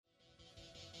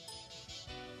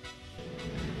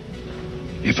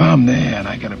If I'm there and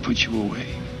I gotta put you away,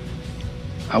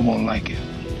 I won't like it.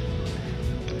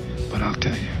 But I'll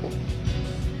tell you,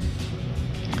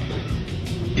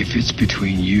 if it's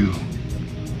between you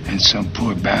and some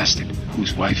poor bastard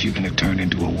whose wife you're gonna turn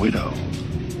into a widow,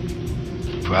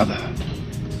 brother,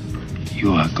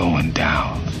 you are going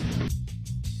down.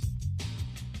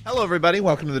 Hello, everybody.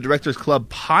 Welcome to the Directors Club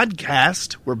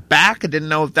podcast. We're back. I didn't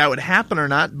know if that would happen or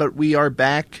not, but we are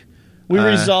back. We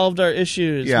resolved our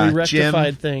issues. Yeah, we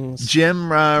rectified things.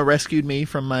 Jim rescued me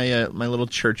from my my little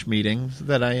church meeting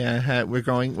that I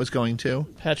was going to.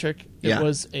 Patrick, it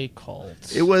was a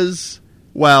cult. It was,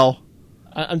 well...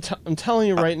 I'm telling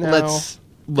you right now, let's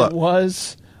look. It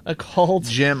was a cult.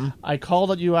 Jim. I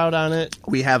called you out on it.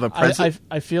 We have a president.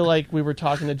 I feel like we were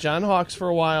talking to John Hawkes for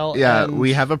a while. Yeah, and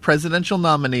we have a presidential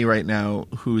nominee right now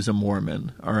who's a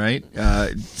Mormon, all right?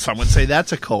 Some would say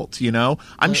that's a cult, you know?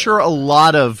 I'm sure a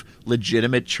lot of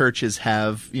legitimate churches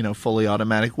have, you know, fully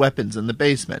automatic weapons in the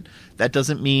basement. That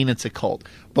doesn't mean it's a cult.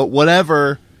 But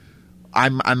whatever,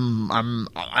 I'm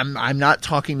not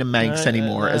talking to Manx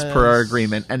anymore as per our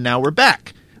agreement, and now we're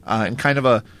back in kind of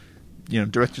a, you know,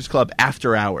 Directors Club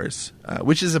after hours,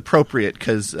 which is appropriate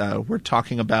because we're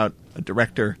talking about a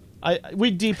director.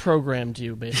 We deprogrammed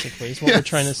you, basically, is what we're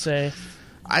trying to say.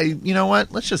 You know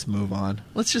what? Let's just move on.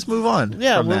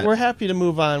 Yeah, we're happy to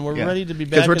move on. We're ready to be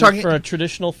back for a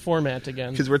traditional format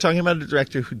again. Because we're talking about a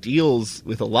director who deals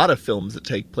with a lot of films that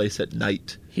take place at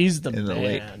night. He's the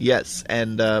man. Yes,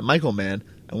 and Michael Mann.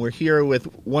 And we're here with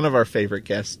one of our favorite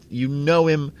guests. You know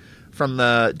him from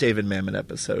the David Mamet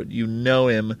episode. You know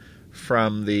him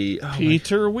from the...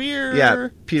 Peter Weir. Yeah,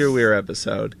 Peter Weir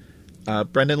episode.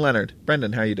 Brendan Leonard.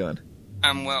 Brendan, how are you doing?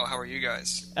 I'm well. How are you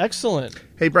guys? Excellent.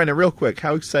 Hey, Brendan, real quick.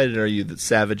 How excited are you that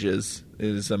Savages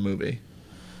is a movie?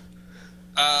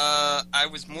 I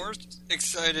was more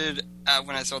excited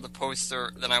when I saw the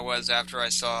poster than I was after I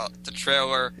saw the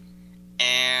trailer.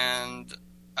 And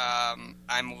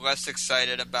I'm less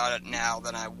excited about it now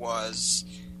than I was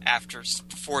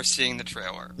before seeing the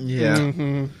trailer. Yeah.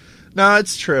 Mm-hmm. No,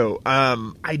 it's true.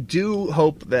 I do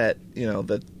hope that, you know,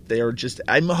 that they are just...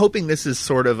 I'm hoping this is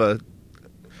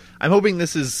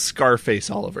Scarface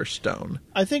Oliver Stone.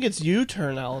 I think it's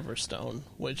U-Turn Oliver Stone,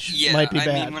 which might be bad.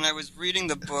 I mean, when I was reading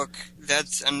the book,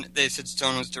 and they said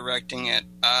Stone was directing it,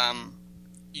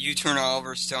 U-Turn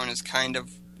Oliver Stone is kind of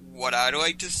what I'd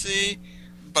like to see,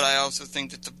 but I also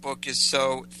think that the book is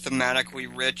so thematically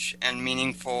rich and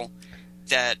meaningful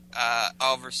that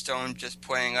Oliver Stone just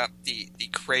playing up the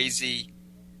crazy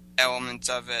elements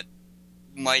of it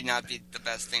might not be the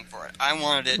best thing for it. I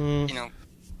wanted it, you know,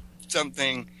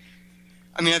 something...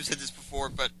 I mean, I've said this before,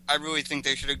 but I really think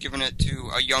they should have given it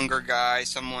to a younger guy,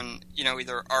 someone, you know,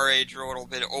 either our age or a little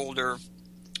bit older,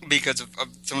 because of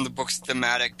some of the book's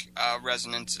thematic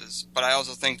resonances. But I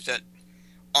also think that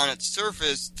on its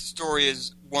surface, the story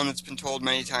is one that's been told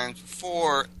many times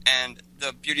before, and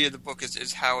the beauty of the book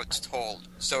is how it's told.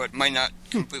 So it might not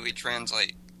completely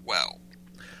translate well.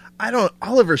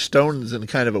 Oliver Stone is in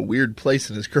kind of a weird place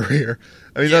in his career.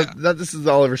 I mean, not this is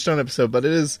the Oliver Stone episode, but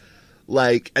it is...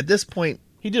 Like, at this point...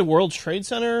 He did World Trade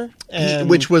Center,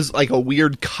 which was like a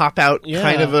weird cop-out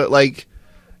kind of a, like...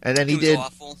 And then he did...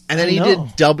 Awful. And then he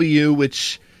did W,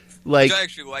 which, like... Which I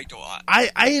actually liked a lot.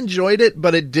 I enjoyed it,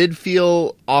 but it did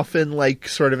feel often like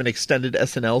sort of an extended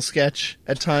SNL sketch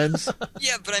at times.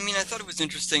 Yeah, but I mean, I thought it was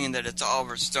interesting in that it's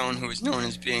Oliver Stone, who is known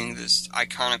as being this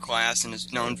iconoclast and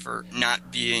is known for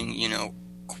not being, you know,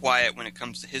 quiet when it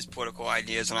comes to his political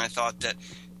ideas, and I thought that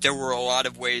there were a lot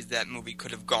of ways that movie could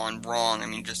have gone wrong. I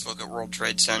mean, just look at World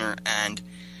Trade Center, and,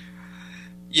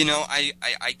 you know,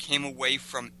 I came away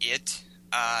from it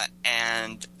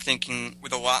and thinking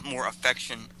with a lot more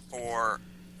affection for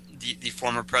the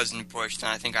former President Bush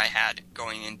than I think I had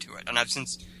going into it. And I've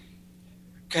since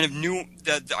kind of knew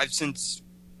that I've since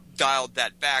dialed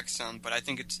that back some, but I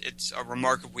think it's a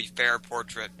remarkably fair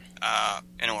portrait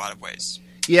in a lot of ways.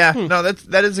 Yeah, no,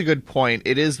 that is a good point.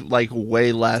 It is like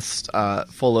way less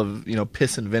full of, you know,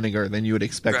 piss and vinegar than you would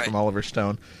expect from Oliver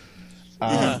Stone.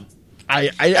 I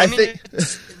think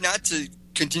not to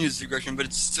continue this digression, but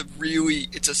it's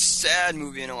a sad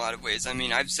movie in a lot of ways. I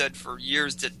mean, I've said for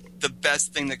years that the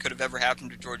best thing that could have ever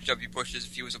happened to George W. Bush is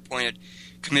if he was appointed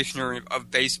commissioner of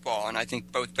baseball, and I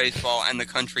think both baseball and the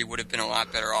country would have been a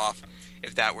lot better off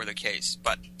if that were the case.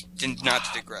 But not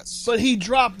to digress. But he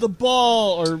dropped the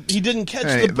ball, or he didn't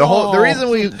catch the ball. The reason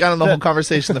we got on the whole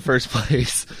conversation in the first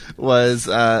place was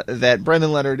that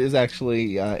Brendan Leonard is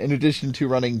actually, in addition to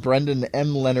running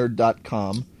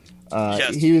BrendanMLeonard.com,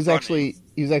 yes, he was actually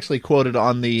He's actually quoted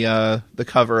on the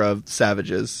cover of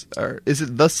Savages. Or is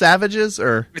it The Savages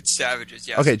or it's Savages?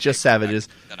 Yes. Okay, just Savages.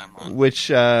 That I'm on. Which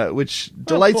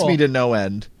delights me to no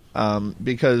end.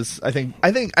 Because I think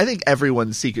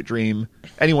everyone's secret dream,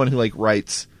 anyone who like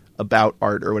writes about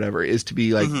art or whatever, is to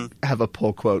be like have a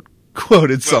pull quote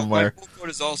quoted somewhere. My pull quote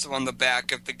is also on the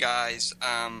back of the guy's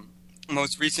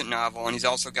most recent novel, and he's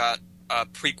also got a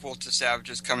prequel to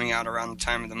Savages coming out around the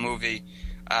time of the movie.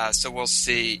 So we'll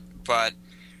see. But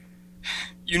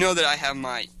you know that I have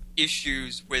my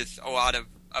issues with a lot of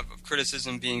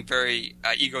criticism being very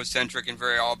egocentric and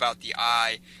very all about the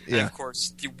I. And of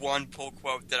course, the one pull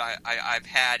quote that I've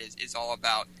had is all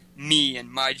about me and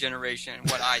my generation and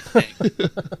what I think.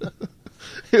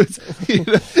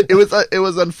 It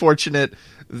was unfortunate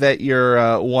that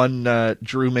your one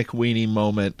Drew McWeeny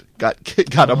moment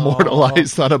got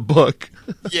immortalized on a book.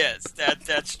 Yes,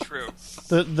 that's true.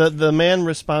 The man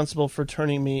responsible for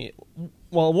turning me,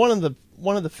 well, one of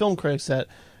the film critics that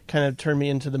kind of turned me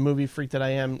into the movie freak that I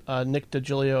am, Nick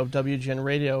DiGilio of WGN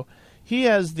Radio. He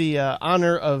has the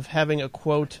honor of having a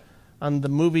quote on the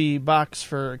movie box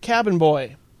for Cabin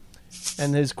Boy,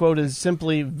 and his quote is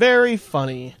simply "very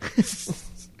funny."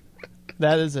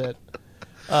 That is it.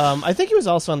 I think he was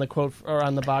also on the quote or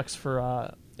on the box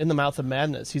for In the Mouth of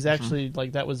Madness. He's actually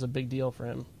like that was a big deal for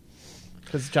him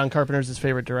because John Carpenter's his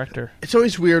favorite director. It's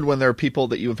always weird when there are people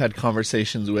that you have had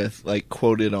conversations with like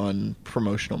quoted on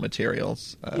promotional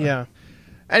materials. Yeah.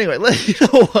 Anyway,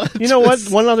 you know what?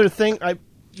 One other thing,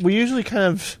 we usually kind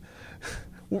of.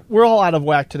 We're all out of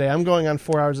whack today. I'm going on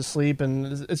 4 hours of sleep,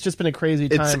 and it's just been a crazy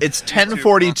time. It's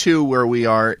 10:42 where we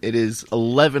are. It is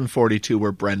 11:42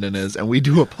 where Brendan is, and we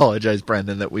do apologize,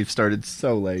 Brendan, that we've started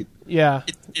so late. Yeah.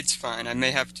 It's fine. I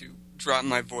may have to drop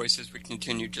my voice as we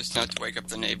continue, just not to wake up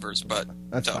the neighbors, but...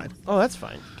 That's fine. Oh, that's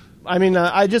fine. I mean,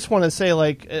 I just want to say,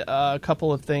 like, a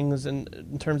couple of things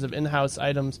in terms of in-house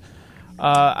items.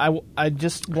 I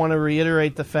just want to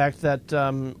reiterate the fact that,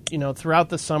 throughout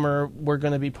the summer, we're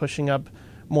going to be pushing up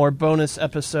more bonus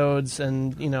episodes,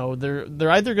 and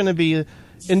they're either going to be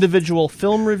individual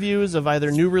film reviews of either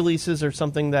new releases or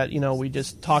something that we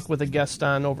just talk with a guest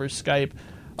on over Skype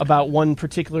about one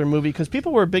particular movie, because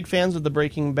people were big fans of the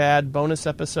Breaking Bad bonus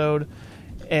episode,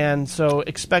 and so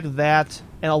expect that,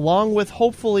 and along with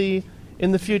hopefully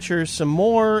in the future some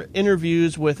more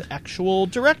interviews with actual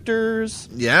directors.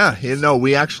 Yeah,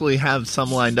 we actually have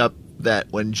some lined up that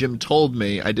when Jim told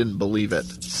me, I didn't believe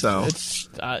it. So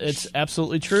it's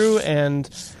absolutely true, and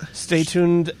stay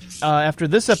tuned after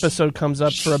this episode comes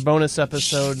up for a bonus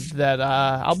episode that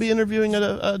I'll be interviewing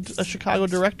a Chicago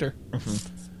director.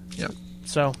 Yeah.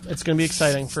 So it's going to be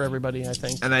exciting for everybody, I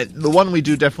think. And the one we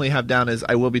do definitely have down is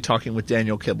I will be talking with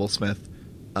Daniel Kibblesmith.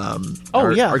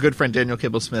 Our good friend Daniel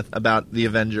Kibblesmith about the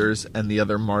Avengers and the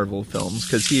other Marvel films,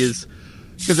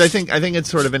 because I think it's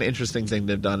sort of an interesting thing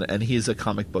they've done, and he's a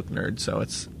comic book nerd, so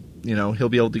it's he'll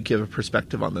be able to give a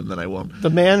perspective on them that I won't. The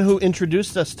man who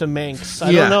introduced us to Manx.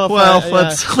 I don't know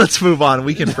if let's move on.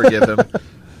 We can forgive him.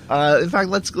 In fact,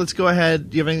 let's go ahead.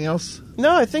 Do you have anything else?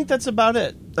 No, I think that's about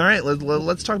it. All right,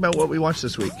 let's talk about what we watched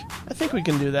this week. I think we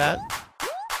can do that.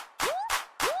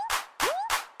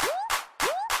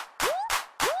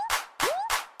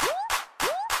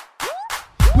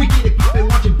 We get it poppin',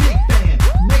 watching Big Fan.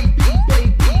 Maybe,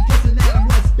 baby, guessing that I'm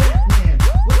less Batman.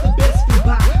 What's the best food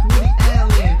pop? Woody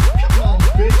Allen. Come on,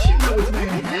 bitch, you know it's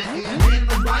Manhattan. Man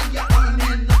the wire, on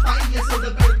the fire, so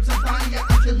the birds on fire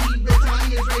until he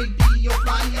retires. Radio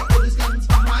flyer, all these guns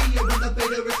for hire. When the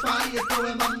Vader expires, throw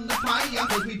him on the fire.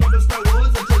 Cause we bump Star Wars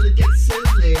until it gets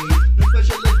silly. No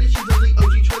special editions, only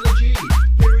OG trilogy.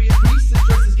 Period pieces,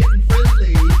 dresses getting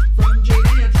friendly. From Jane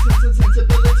Eyre to Sense and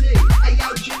Sensibility. Hey,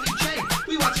 yo, Jimmy J.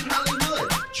 We watching Hollywood,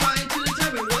 trying to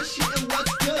determine what's shit and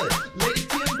what's good. Lady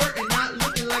Tim Burton not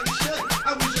looking like it should.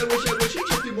 I wish he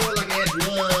just be more like Ed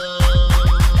Wood.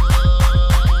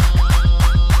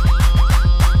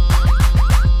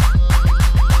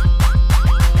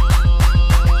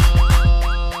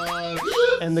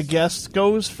 And the guest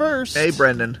goes first. Hey,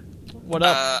 Brendan. What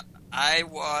up? I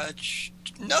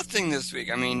watched nothing this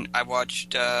week. I mean, I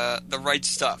watched The Right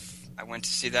Stuff. I went to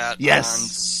see that on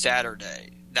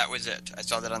Saturday. That was it. I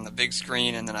saw that on the big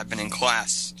screen, and then I've been in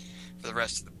class for the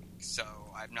rest of the week, so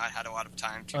I've not had a lot of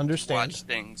time to watch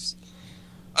things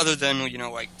other than,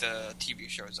 like the TV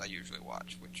shows I usually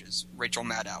watch, which is Rachel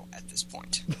Maddow at this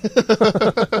point.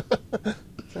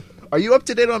 Are you up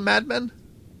to date on Mad Men?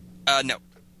 No.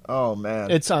 Oh,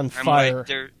 man. It's on fire.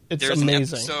 There's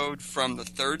amazing. An episode from the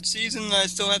third season that I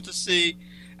still have to see,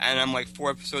 and I'm like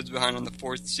 4 episodes behind on the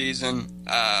fourth season.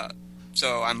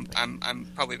 So I'm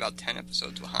probably about 10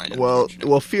 episodes behind. Well,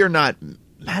 fear not.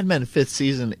 Mad Men 5th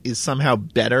season is somehow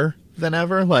better than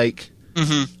ever. Like,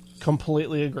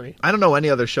 Completely agree. I don't know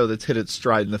any other show that's hit its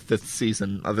stride in the 5th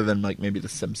season other than like maybe The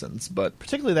Simpsons, but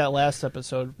Particularly that last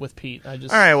episode with Pete. all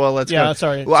right, well, let's Yeah, go.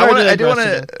 sorry. Well, Sorry to I do want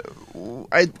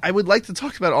digress to. I would like to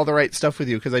talk about All the Right Stuff with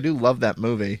you because I do love that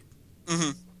movie.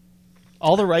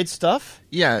 All the Right Stuff?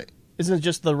 Yeah. Isn't it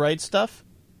just the right stuff?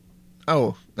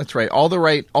 Oh, that's right. All the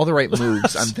right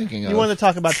moves. I'm thinking of. You want to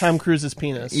talk about Tom Cruise's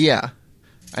penis? Yeah.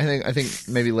 I think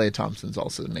maybe Leia Thompson's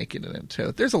also naked in it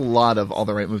too. There's a lot of All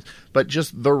the Right Moves, but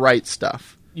just The Right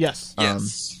Stuff Yes.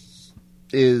 Yes.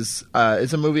 is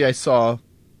a movie I saw,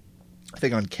 I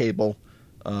think on cable,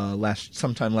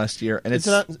 sometime last year, and Is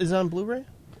it on Blu-ray?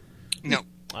 No.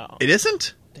 Oh, it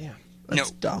isn't. damn.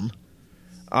 That's No. dumb.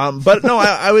 But no,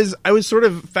 I was sort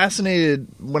of fascinated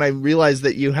when I realized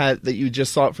that you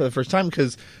just saw it for the first time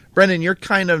because Brendan, you're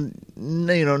kind of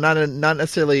not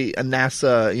necessarily a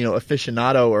NASA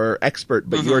aficionado or expert,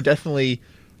 but you are definitely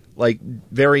like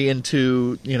very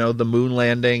into the moon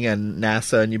landing and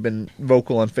NASA, and you've been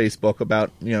vocal on Facebook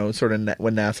about sort of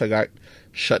when NASA got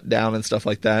shut down and stuff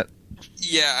like that.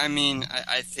 Yeah, I mean,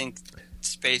 I think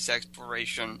space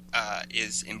exploration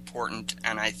is important,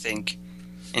 and I think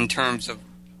in terms of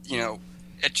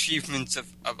achievements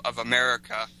of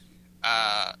America,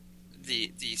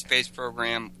 the space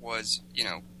program was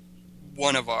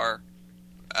one of our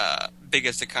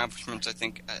biggest accomplishments, I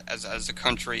think, as a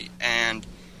country, and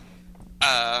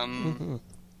I'm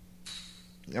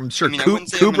sure I wouldn't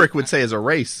say Kubrick would say as a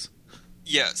race.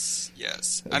 Yes.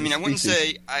 As I mean, a I wouldn't species.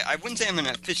 say I wouldn't say I'm an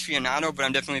aficionado, but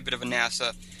I'm definitely a bit of a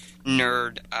NASA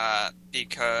nerd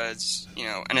because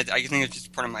and I think it's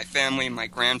just part of my family. My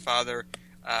grandfather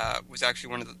was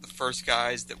actually one of the first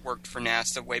guys that worked for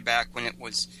NASA way back when it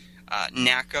was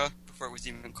NACA, before it was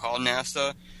even called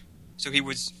NASA. So he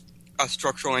was a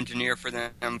structural engineer for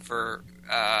them for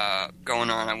going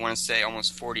on, I want to say,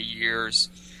 almost 40 years.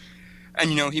 And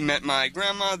he met my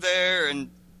grandma there, and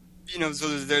so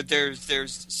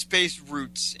there's space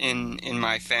roots in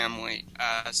my family.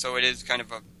 So it is kind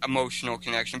of a emotional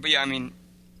connection. But yeah, I mean,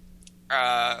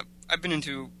 I've been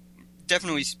into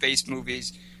definitely space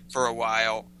movies for a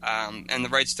while, and The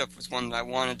Right Stuff was one that I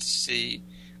wanted to see,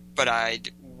 but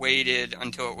I'd waited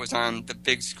until it was on the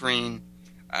big screen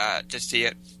to see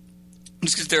it.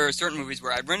 Just because there are certain movies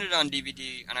where I rented it on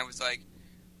DVD, and I was like,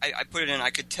 I put it in,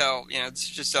 I could tell, it's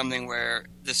just something where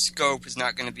the scope is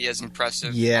not going to be as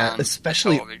impressive on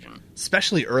television.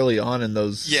 Especially early on in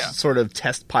those sort of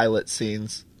test pilot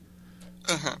scenes.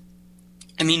 Uh-huh.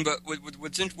 I mean, but what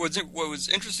was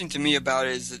interesting to me about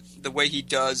it is the way he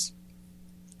does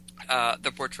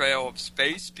the portrayal of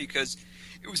space, because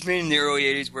it was made in the early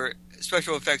 80s where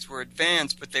special effects were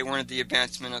advanced, but they weren't at the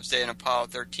advancement of, say, an Apollo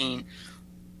 13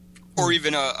 or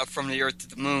even a From the Earth to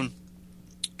the Moon.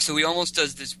 So he almost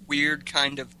does this weird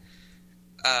kind of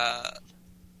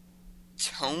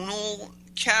tonal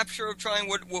capture of trying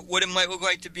what it might look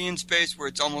like to be in space, where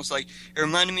it's almost like it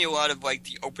reminded me a lot of like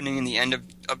the opening and the end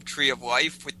of Tree of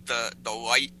Life with the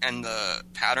light and the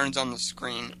patterns on the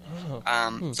screen. So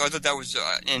I thought that was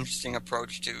an interesting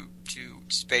approach to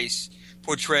space,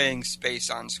 portraying space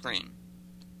on screen.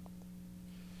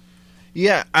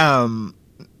 Yeah, that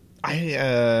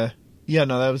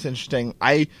was interesting.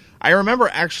 I remember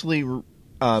actually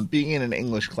being in an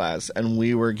English class, and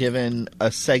we were given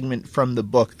a segment from the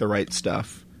book The Right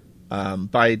Stuff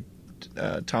by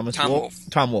Tom Wolfe.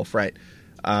 Tom Wolfe, right.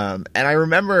 And I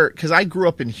remember, because I grew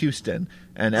up in Houston,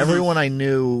 and everyone I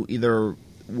knew either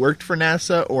worked for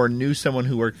NASA or knew someone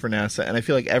who worked for NASA, and I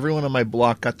feel like everyone on my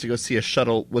block got to go see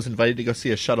was invited to go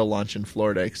see a shuttle launch in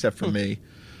Florida, except for me.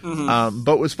 But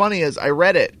what was funny is I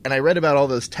read it, and I read about all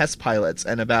those test pilots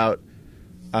and about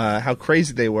how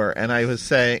crazy they were, and I was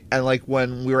saying, and like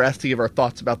when we were asked to give our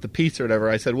thoughts about the piece or whatever,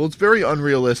 I said, well, it's very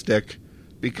unrealistic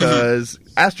because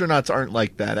astronauts aren't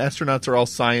like that. Astronauts are all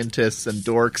scientists and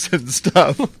dorks and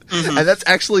stuff. And that's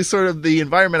actually sort of the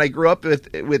environment I grew up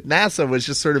with NASA, was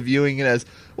just sort of viewing it as,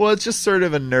 well, it's just sort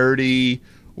of a nerdy,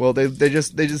 well, they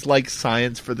just like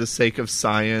science for the sake of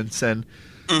science. And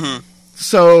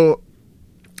so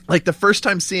like the first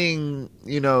time seeing,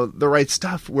 The Right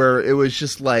Stuff, where it was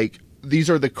just like,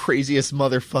 these are the craziest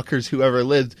motherfuckers who ever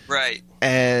lived. Right.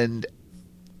 And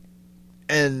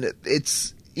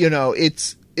it's,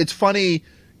 it's funny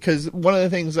because one of the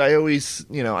things I always,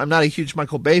 I'm not a huge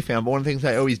Michael Bay fan, but one of the things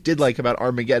I always did like about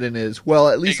Armageddon is, well,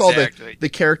 at least all the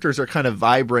characters are kind of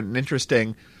vibrant and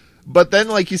interesting. But then,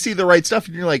 like, you see The Right Stuff,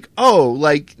 and you're like, oh,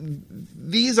 like,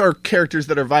 these are characters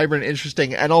that are vibrant and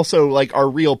interesting, and also, like, are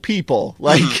real people.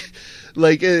 Like,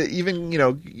 even,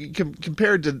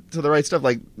 compared to The Right Stuff,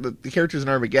 like, the characters in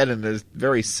Armageddon is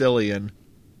very silly, and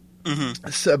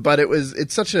So, but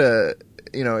it's such a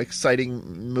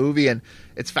exciting movie, and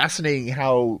it's fascinating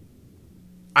how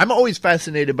I'm always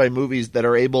fascinated by movies that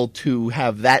are able to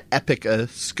have that epic a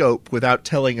scope without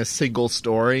telling a single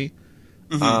story.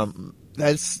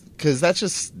 That's because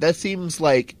that seems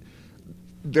like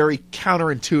very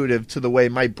counterintuitive to the way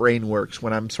my brain works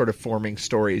when I'm sort of forming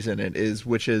stories in it.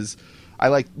 Which is I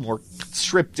like more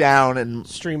stripped down and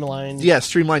streamlined. Yeah,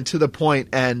 streamlined to the point.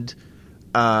 And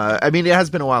I mean, it has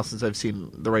been a while since I've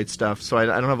seen The Right Stuff, so I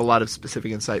don't have a lot of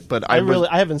specific insight. But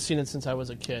I haven't seen it since I was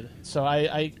a kid, so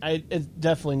it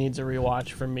definitely needs a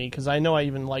rewatch for me because I know I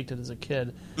even liked it as a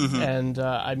kid, and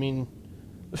I mean,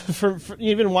 for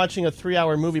even watching a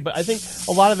 3-hour movie. But I think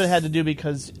a lot of it had to do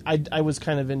because I was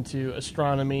kind of into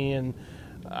astronomy, and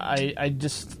I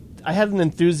had an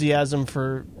enthusiasm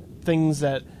for things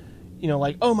that.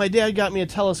 Like, oh, my dad got me a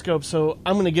telescope, so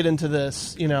I'm going to get into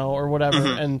this, or whatever.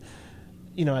 And,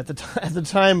 at the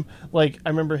time, like, I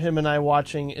remember him and I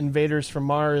watching Invaders from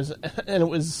Mars, and it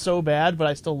was so bad, but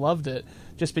I still loved it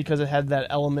just because it had that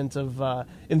element of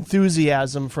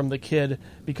enthusiasm from the kid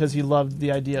because he loved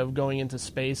the idea of going into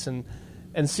space and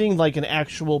seeing, like, an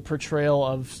actual portrayal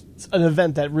of an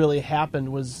event that really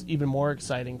happened was even more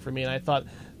exciting for me. And I thought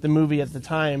the movie at the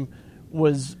time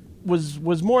was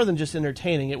more than just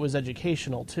entertaining; it was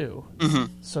educational too.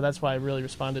 So that's why I really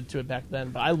responded to it back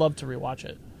then. But I love to rewatch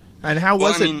it. And how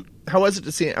was it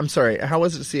to see it? I'm sorry, how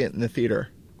was it to see it in the theater?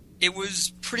 It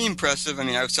was pretty impressive. I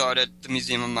mean, I saw it at the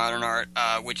Museum of Modern Art,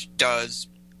 which does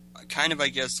kind of, I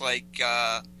guess, like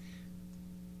the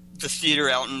theater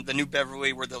out in the New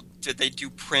Beverly, where they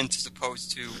do print as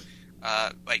opposed to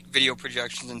like video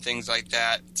projections and things like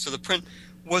that. So the print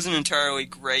wasn't entirely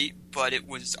great, but it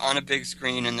was on a big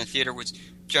screen, and the theater was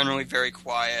generally very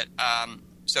quiet.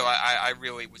 So I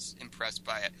really was impressed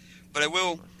by it. But I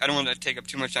don't want to take up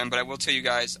too much time, but I will tell you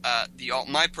guys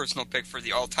my personal pick for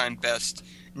the all-time best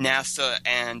NASA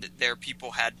and their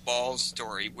people had balls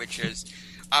story, which is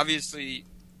obviously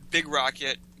big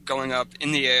rocket going up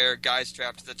in the air, guy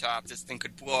strapped to the top. This thing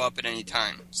could blow up at any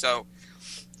time. So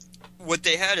what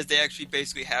they had is they actually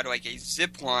basically had like a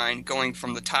zip line going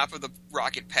from the top of the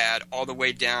rocket pad all the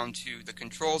way down to the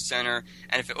control center,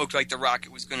 and if it looked like the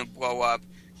rocket was going to blow up,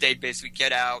 they'd basically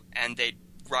get out and they'd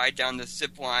ride down the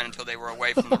zip line until they were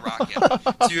away from the rocket.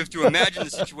 So you have to imagine the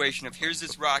situation of here's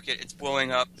this rocket, it's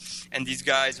blowing up, and these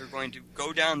guys are going to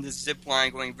go down this zip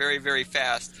line going very, very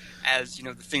fast as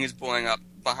the thing is blowing up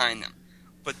behind them.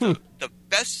 But the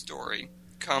best story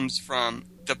comes from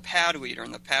the pad leader,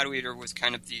 and the pad leader was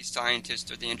kind of the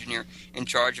scientist or the engineer in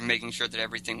charge of making sure that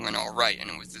everything went all right. And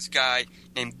it was this guy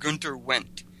named Gunther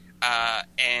Wendt.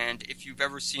 And if you've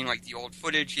ever seen like the old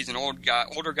footage, he's an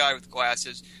older guy with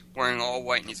glasses, wearing all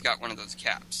white, and he's got one of those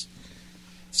caps.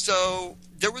 So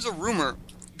there was a rumor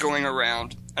going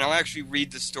around, and I'll actually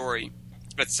read the story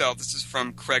itself. This is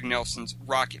from Craig Nelson's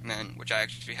Rocket Men, which I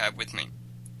actually have with me.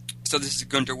 So this is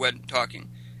Gunther Wendt talking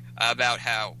about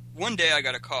how one day I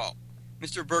got a call.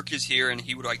 Mr. Burke is here, and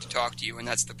he would like to talk to you, and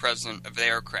that's the president of the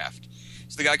aircraft.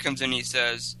 So the guy comes in, and he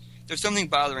says, there's something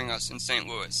bothering us in St.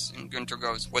 Louis. And Gunther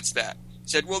goes, what's that? He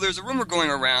said, well, there's a rumor going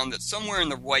around that somewhere in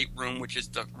the white room, which is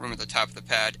the room at the top of the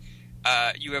pad,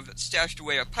 you have stashed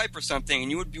away a pipe or something,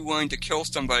 and you would be willing to kill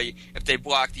somebody if they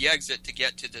block the exit to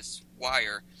get to this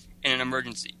wire in an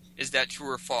emergency. Is that true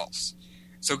or false?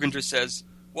 So Gunther says,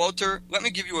 Walter, let me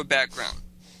give you a background.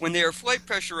 When they are flight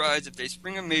pressurized, if they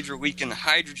spring a major leak in the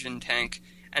hydrogen tank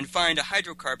and find a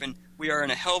hydrocarbon, we are in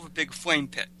a hell of a big flame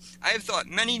pit. I have thought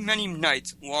many, many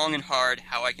nights, long and hard,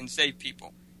 how I can save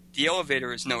people. The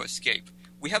elevator is no escape.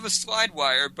 We have a slide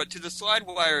wire, but to the slide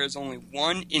wire is only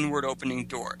one inward opening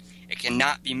door. It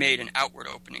cannot be made an outward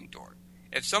opening door.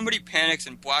 If somebody panics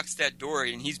and blocks that door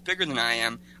and he's bigger than I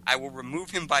am, I will remove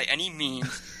him by any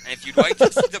means, and if you'd like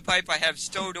to see the pipe I have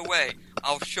stowed away,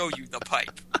 I'll show you the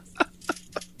pipe.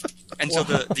 And so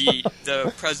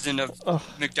the president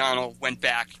of McDonald went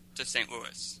back to St.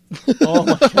 Louis. Oh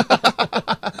my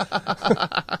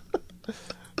God.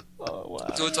 Oh,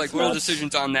 wow. So it's like little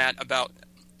decisions on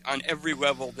every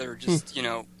level that are just,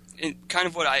 kind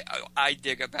of what I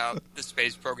dig about the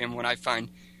space program, what I find,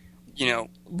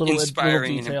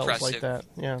 inspiring and impressive. Like that.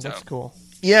 Yeah, that's cool.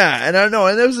 Yeah, and I don't know,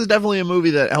 and this is definitely a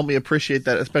movie that helped me appreciate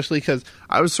that, especially because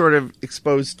I was sort of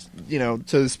exposed, to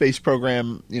the space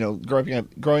program,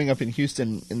 growing up in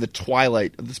Houston in the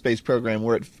twilight of the space program,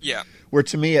 where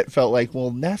to me it felt like, well,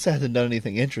 NASA hasn't done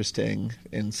anything interesting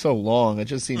in so long. It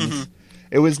just seems,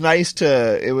 it was nice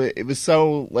it was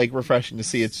so like refreshing to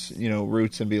see its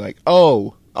roots and be like,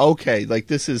 oh, okay, like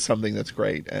this is something that's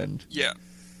great, and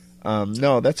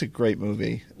no, that's a great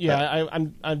movie. Yeah,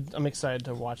 I'm excited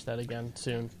to watch that again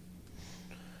soon.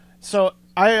 So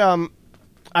I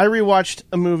rewatched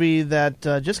a movie that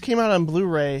just came out on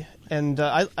Blu-ray, and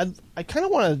I kind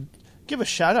of want to give a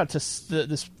shout out to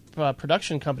this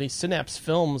production company, Synapse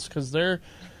Films, because they're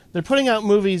putting out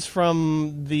movies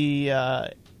from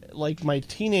the like my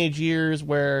teenage years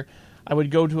where I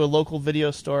would go to a local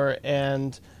video store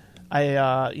and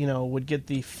I would get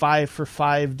the 5 for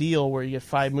 5 deal where you get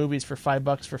 5 movies for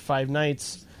 $5 for 5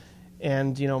 nights.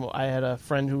 And, I had a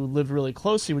friend who lived really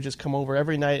close. He would just come over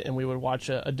every night and we would watch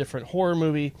a different horror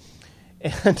movie.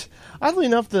 And oddly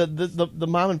enough, the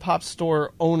mom and pop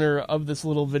store owner of this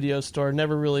little video store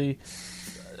never really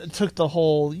took the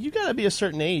whole, you got to be a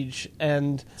certain age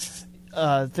and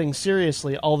thing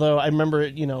seriously. Although I remember,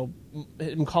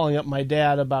 him calling up my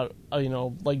dad about,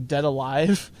 like Dead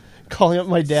Alive, calling up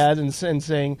my dad and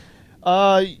saying,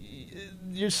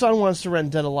 your son wants to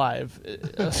rent Dead Alive.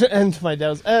 And my dad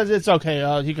was, it's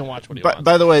okay, he can watch what he wants.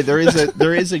 By the way, there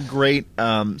is a great,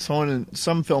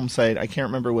 some film site, I can't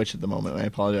remember which at the moment, I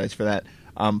apologize for that,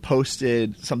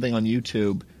 posted something on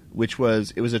YouTube, which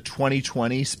was a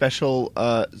 2020 special,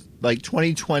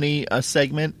 2020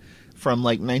 segment from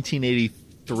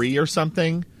 1983 or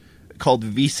something, called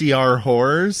VCR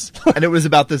Horrors, and it was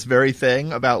about this very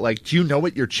thing about do you know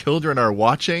what your children are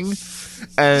watching?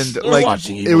 And They're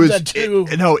watching Evil Dead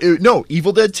 2.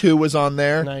 Evil Dead 2 was on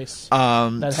there. Nice.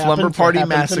 Slumber Party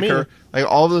Massacre,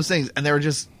 all those things, and they were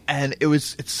just, and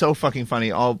it's so fucking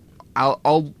funny. I'll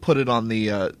put it on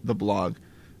the blog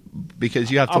because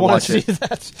you have to watch it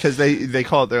because they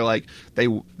call it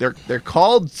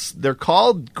they're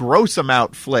called gross 'em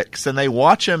out flicks, and they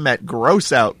watch them at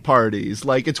gross out parties.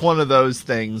 It's one of those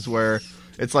things where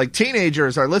it's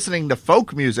teenagers are listening to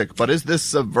folk music, but is this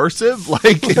subversive?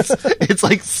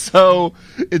 It's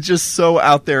just so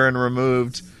out there and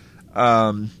removed.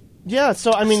 Yeah,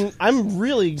 so I mean, I'm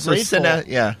really grateful.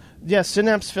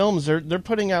 Synapse Films, they're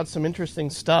putting out some interesting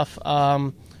stuff.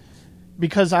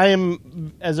 Because I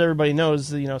am, as everybody knows,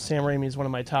 Sam Raimi is one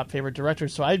of my top favorite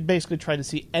directors, so I basically try to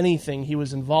see anything he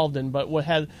was involved in. But what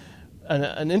had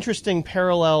an interesting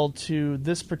parallel to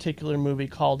this particular movie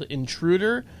called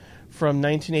Intruder from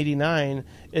 1989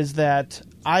 is that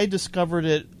I discovered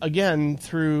it, again,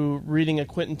 through reading a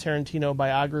Quentin Tarantino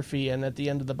biography, and at the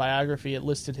end of the biography it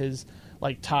listed his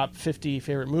top 50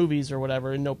 favorite movies or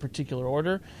whatever in no particular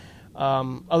order.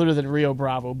 Other than Rio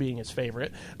Bravo being his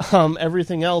favorite.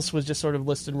 Everything else was just sort of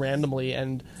listed randomly,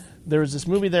 and there was this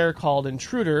movie there called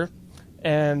Intruder,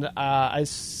 and I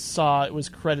saw it was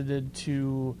credited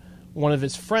to one of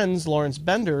his friends, Lawrence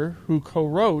Bender, who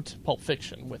co-wrote Pulp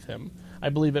Fiction with him. I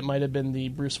believe it might have been the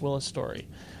Bruce Willis story.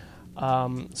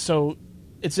 So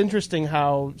it's interesting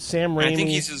how Sam Raimi... I think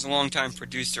he's his longtime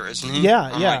producer, isn't he?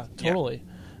 Yeah, totally.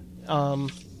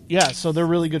 Yeah, so they're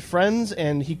really good friends,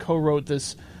 and he co-wrote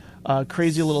this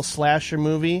crazy little slasher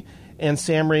movie, and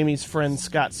Sam Raimi's friend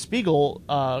Scott Spiegel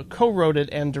co-wrote it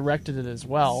and directed it as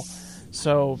well.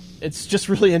 So it's just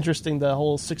really interesting, the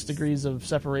whole 6 degrees of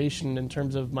separation in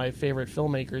terms of my favorite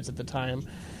filmmakers at the time.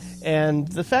 And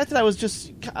the fact that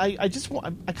I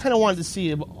kind of wanted to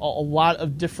see a lot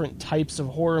of different types of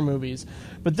horror movies.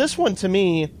 But this one, to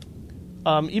me,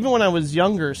 even when I was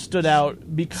younger, stood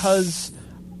out because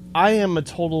I am a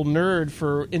total nerd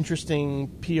for interesting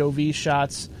POV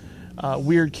shots,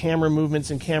 weird camera movements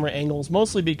and camera angles,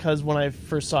 mostly because when I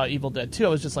first saw Evil Dead 2, I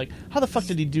was just like, how the fuck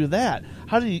did he do that?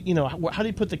 How did he, how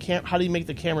do you make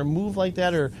the camera move like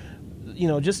that? Or,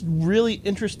 just really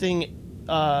interesting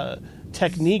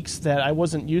techniques that I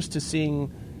wasn't used to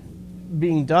seeing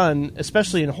being done,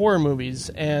 especially in horror movies.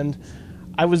 And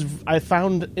I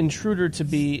found Intruder to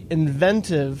be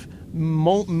inventive,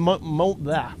 mainly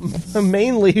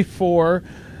for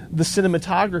the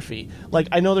cinematography.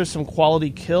 I know there's some quality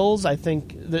kills. I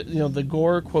think that the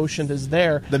gore quotient is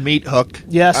there. The meat hook.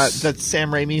 Yes, that's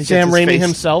Sam Raimi. Sam Raimi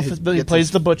himself. He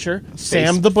plays the butcher.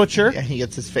 Sam the Butcher. Yeah, he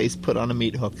gets his face put on a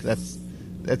meat hook.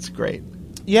 That's great.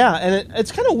 Yeah, and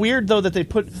it's kind of weird though that they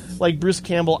put Bruce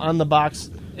Campbell on the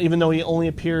box, even though he only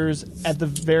appears at the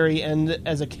very end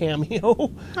as a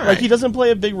cameo. He doesn't play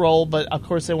a big role, but of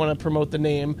course they want to promote the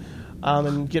name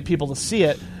and get people to see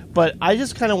it. But I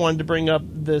just kind of wanted to bring up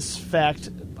this fact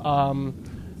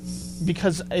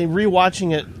because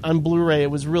rewatching it on Blu-ray,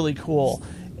 it was really cool.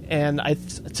 And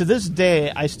to this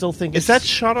day, I still think is that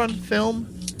shot on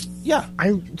film? Yeah.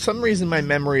 Some reason my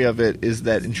memory of it is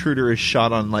that Intruder is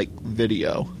shot on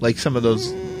video, some of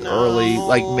those early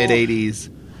mid '80s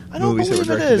movies that were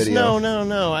directed to video.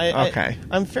 No. Okay.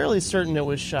 I'm fairly certain it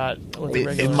was shot with a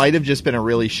regular. It might have just been a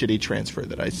really shitty transfer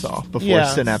that I saw before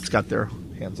Synapse got their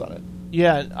hands on it.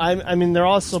 Yeah, I mean, they're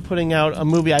also putting out a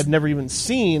movie I've never even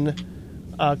seen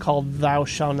called Thou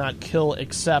Shalt Not Kill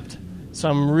Except, So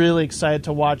I'm really excited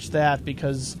to watch that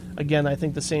because, again, I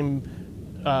think the same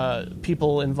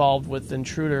people involved with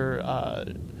Intruder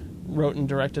wrote and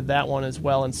directed that one as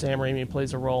well, and Sam Raimi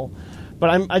plays a role.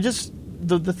 But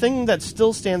the thing that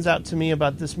still stands out to me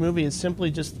about this movie is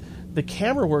simply just the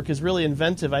camera work is really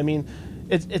inventive. I mean,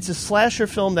 it's a slasher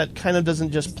film that kind of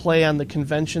doesn't just play on the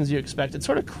conventions you expect. It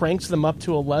sort of cranks them up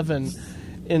to 11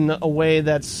 in a way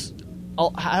that's,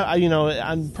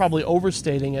 I'm probably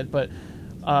overstating it, but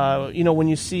when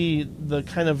you see the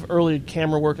kind of early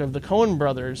camera work of the Coen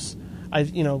brothers,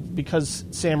 because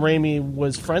Sam Raimi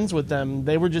was friends with them,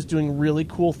 they were just doing really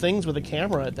cool things with a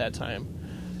camera at that time,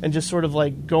 and just sort of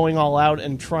like going all out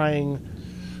and trying.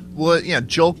 Well, yeah,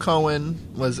 Joel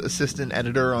Coen was assistant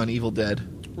editor on Evil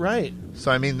Dead. Right.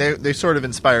 So I mean, they sort of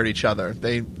inspired each other.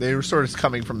 They were sort of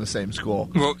coming from the same school.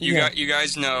 Well, you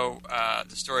guys know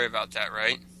the story about that,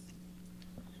 right?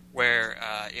 Where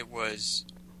it was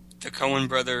the Coen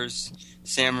brothers,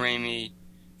 Sam Raimi,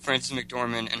 Frances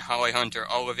McDormand, and Holly Hunter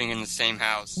all living in the same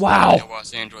house. Wow. In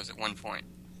Los Angeles at one point.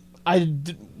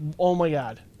 Oh my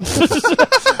God.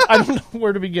 I don't know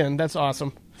where to begin. That's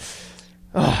awesome.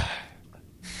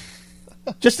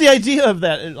 Just the idea of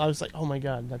that, I was like, oh my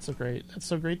God, that's so great. That's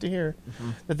so great to hear.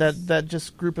 Mm-hmm. That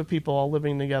just group of people all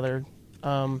living together.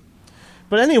 But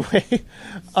anyway,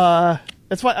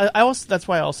 that's why I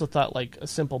also thought like A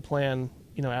Simple Plan,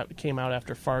 came out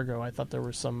after Fargo. I thought there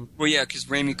were some. Well, yeah, because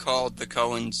Raimi called the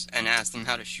Coens and asked them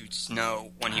how to shoot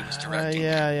snow when he was directing.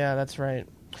 Yeah, that's right.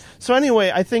 So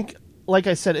anyway, I think, like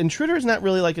I said, Intruder is not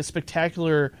really like a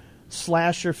spectacular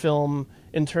slasher film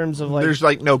in terms of like. There's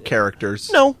like no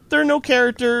characters. No, there are no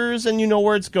characters, and you know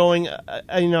where it's going.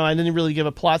 I didn't really give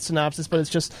a plot synopsis, but it's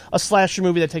just a slasher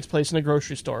movie that takes place in a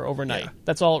grocery store overnight. Yeah.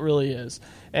 That's all it really is,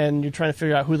 and you're trying to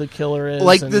figure out who the killer is.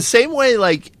 Like the same way,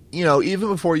 like. Even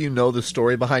before you know the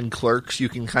story behind Clerks, you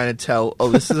can kind of tell,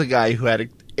 this is a guy who had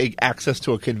access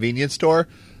to a convenience store,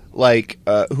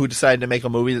 who decided to make a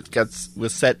movie that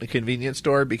was set in a convenience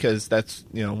store because that's,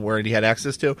 where he had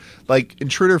access to. Like,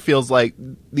 Intruder feels like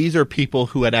these are people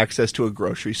who had access to a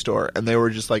grocery store, and they were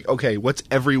just like, okay, what's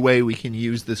every way we can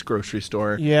use this grocery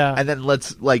store? Yeah. And then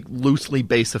let's, loosely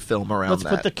base a film around that.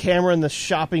 Let's put the camera in the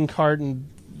shopping cart and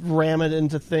ram it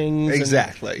into things.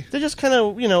 Exactly. They just kind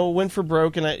of, went for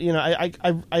broke, and I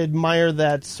admire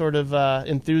that sort of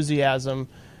enthusiasm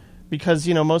because,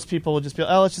 most people would just be,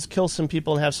 let's just kill some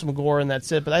people and have some gore and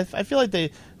that's it. But I feel like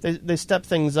they step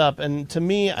things up, and to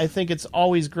me, I think it's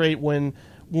always great when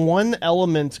one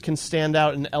element can stand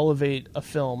out and elevate a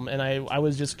film. And I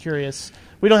was just curious.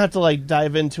 We don't have to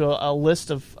dive into a list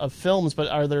of films, but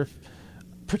are there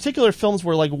particular films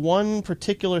where one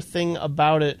particular thing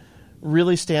about it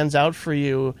really stands out for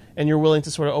you, and you're willing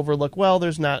to sort of overlook, well,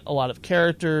 there's not a lot of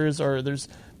characters, or there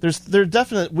are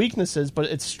definite weaknesses, but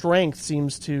its strength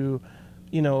seems to,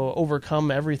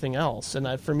 overcome everything else.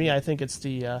 And for me, I think it's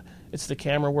the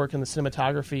camera work and the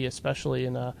cinematography, especially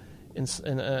in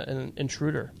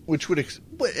Intruder, which would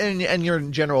and your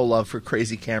general love for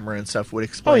crazy camera and stuff would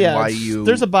explain why you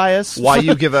there's a bias.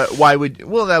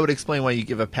 That would explain why you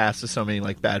give a pass to so many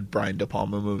bad Brian De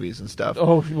Palma movies and stuff.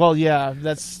 Oh well, yeah,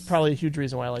 that's probably a huge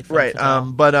reason why I like. Right,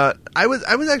 but I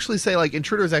would actually say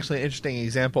Intruder is actually an interesting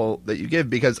example that you give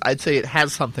because I'd say it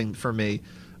has something for me.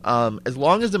 As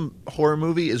long as the horror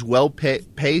movie is well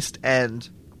paced and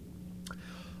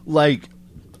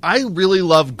I really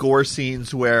love gore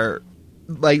scenes where,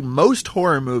 most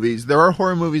horror movies, there are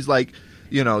horror movies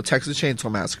Texas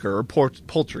Chainsaw Massacre or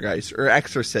Poltergeist or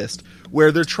Exorcist,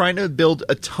 where they're trying to build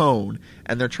a tone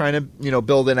and they're trying to,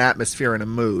 build an atmosphere and a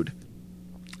mood.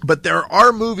 But there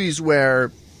are movies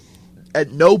where at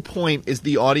no point is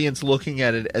the audience looking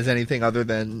at it as anything other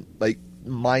than,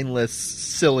 mindless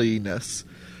silliness.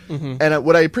 Mm-hmm. And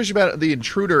what I appreciate about The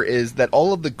Intruder is that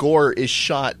all of the gore is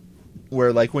shot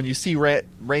where, when you see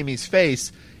Raimi's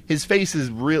face, his face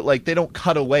is real. They don't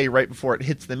cut away right before it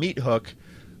hits the meat hook.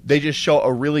 They just show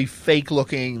a really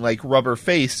fake-looking, rubber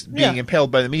face being impaled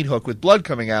by the meat hook with blood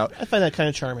coming out. I find that kind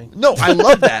of charming. No, I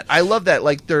love that. I love that.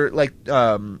 They're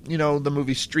the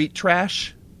movie Street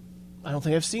Trash. I don't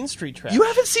think I've seen Street Trash. You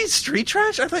haven't seen Street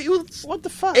Trash? I thought you would. What the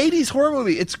fuck? 80s horror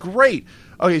movie. It's great.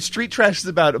 Okay, Street Trash is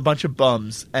about a bunch of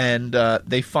bums, and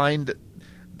they find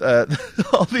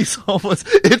all these homeless.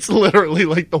 It's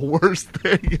literally the worst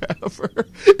thing ever.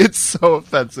 It's so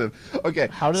offensive. Okay,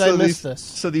 how did I miss this?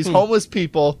 So these homeless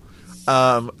people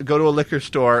go to a liquor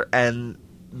store, and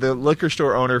the liquor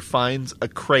store owner finds a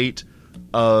crate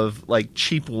of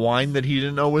cheap wine that he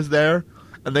didn't know was there,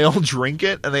 and they all drink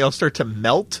it, and they all start to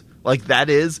melt. That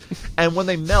is, and when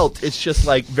they melt, it's just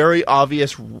very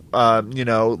obvious,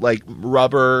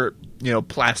 rubber,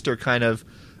 plaster kind of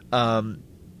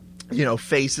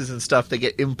faces and stuff that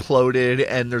get imploded,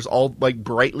 and there's all like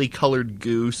brightly colored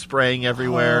goo spraying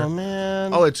everywhere. Oh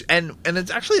man! Oh, it's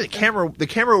actually the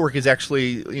camera work is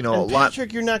actually a lot.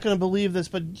 Patrick, you're not going to believe this,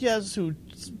 but guess who's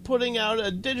putting out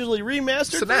a digitally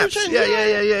remastered Synapse. version?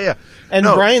 Yeah. And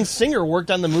No. Bryan Singer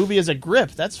worked on the movie as a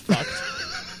grip. That's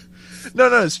fucked.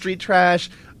 No, Street Trash.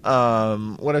 What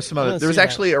are some other? wanna There was see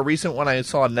actually a recent one I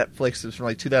saw on Netflix. It was from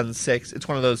like 2006. It's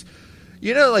one of those.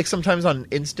 Like sometimes on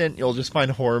Instant, you'll just find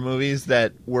horror movies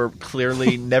that were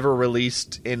clearly never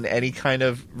released in any kind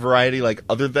of variety, like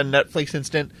other than Netflix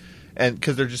Instant, and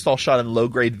because they're just all shot in low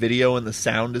grade video and the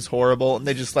sound is horrible, and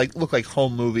they just like look like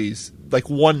home movies, like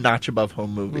one notch above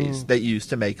home movies that you used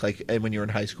to make like when you were in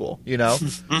high school.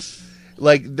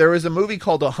 Like there was a movie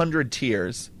called 100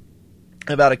 Tears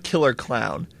about a killer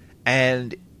clown,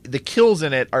 and the kills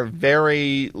in it are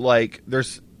very like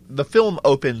the film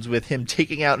opens with him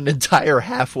taking out an entire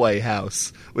halfway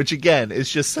house, which again is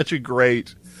just such a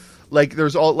great, like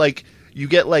there's all like you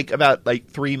get like about like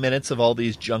 3 minutes of all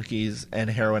these junkies and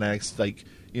heroin addicts like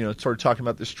sort of talking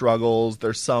about the struggles.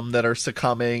 There's some that are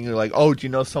succumbing. They're like, oh, do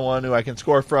you know someone who I can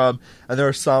score from? And there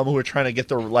are some who are trying to get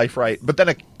their life right. But then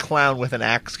a clown with an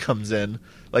axe comes in,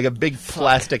 like a big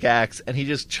plastic axe, and he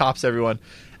just chops everyone.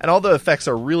 And all the effects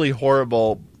are really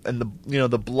horrible. And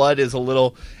the blood is a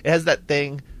little. It has that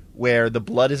thing where the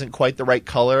blood isn't quite the right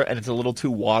color and it's a little too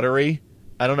watery.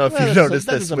 I don't know if you've noticed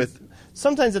this with.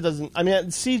 Sometimes it doesn't. I mean,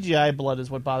 CGI blood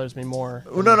is what bothers me more.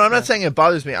 No, I'm not saying it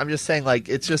bothers me. I'm just saying like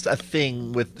it's just a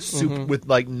thing with with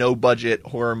like no budget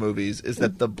horror movies is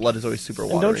that the blood is always super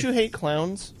watery. And don't you hate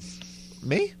clowns?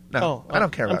 Me? No, I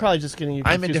don't care. I'm probably just getting you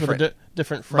I'm confused indifferent. with a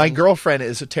different friend. My girlfriend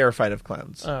is terrified of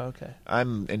clowns. Oh, okay.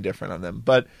 I'm indifferent on them,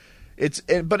 but it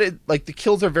like the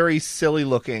kills are very silly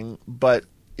looking, but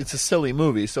it's a silly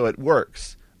movie, so it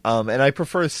works. And I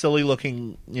prefer silly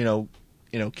looking,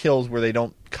 kills where they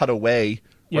don't cut away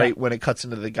right when it cuts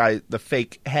into the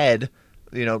fake head,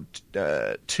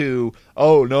 to,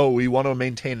 oh no, we want to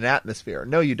maintain an atmosphere.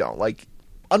 No, you don't. Like,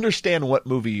 understand what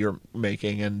movie you're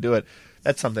making and do it.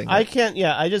 That's something. I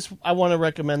want to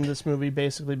recommend this movie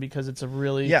basically because it's a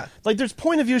really like there's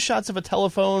point of view shots of a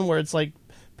telephone where it's like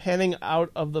panning out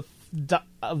of the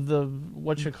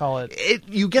what you call it.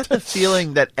 You get the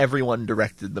feeling that everyone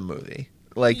directed the movie.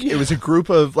 Like it was a group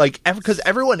of like because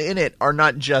everyone in it are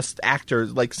not just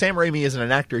actors. Like Sam Raimi isn't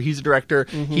an actor; he's a director.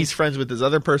 He's friends with this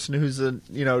other person who's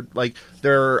like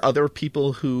there are other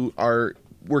people who are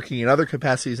working in other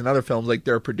capacities in other films. Like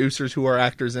there are producers who are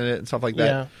actors in it and stuff like that.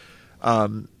 Yeah.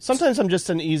 Sometimes I'm just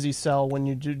an easy sell when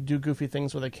you do goofy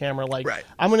things with a camera. Like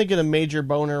I'm going to get a major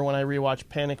boner when I rewatch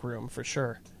Panic Room for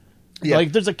sure. Yeah.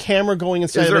 Like there's a camera going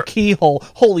inside of a keyhole.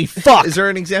 Holy fuck! Is there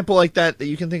an example like that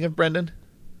you can think of, Brendan?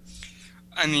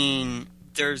 I mean,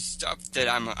 there's stuff that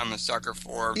I'm a sucker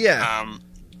for. Yeah.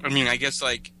 I mean, I guess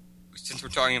like since we're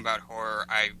talking about horror,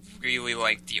 I really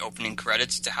like the opening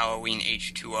credits to Halloween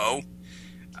H2O.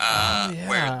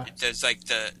 Where there's like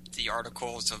the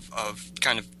articles of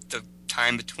kind of the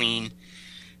time between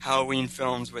Halloween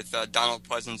films with Donald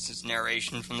Pleasence's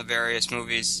narration from the various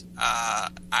movies.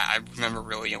 I remember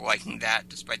really liking that,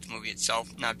 despite the movie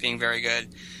itself not being very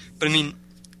good. But I mean,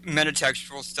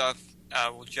 metatextual stuff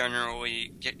will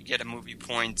generally get a movie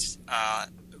points.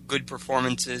 Good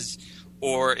performances,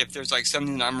 or if there's like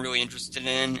something that I'm really interested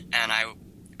in and I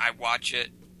watch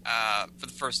it for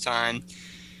the first time.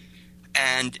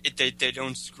 And they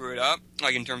don't screw it up,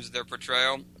 like in terms of their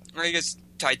portrayal. I guess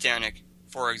Titanic,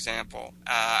 for example.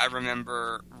 I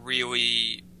remember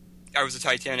I was a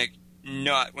Titanic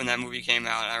nut when that movie came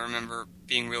out. I remember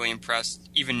being really impressed,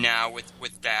 even now,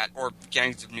 with that. Or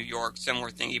Gangs of New York, similar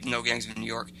thing, even though Gangs of New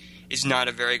York is not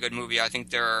a very good movie. I think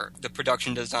the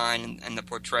production design and the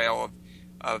portrayal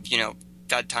of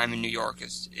that time in New York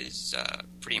is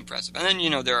pretty impressive. And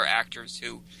then, there are actors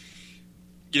who...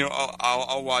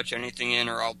 I'll watch anything in,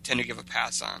 or I'll tend to give a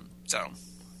pass on. So,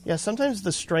 yeah, sometimes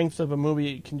the strength of a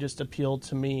movie can just appeal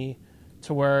to me,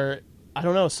 to where I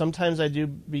don't know. Sometimes I do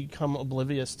become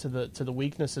oblivious to the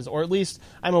weaknesses, or at least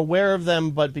I'm aware of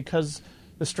them. But because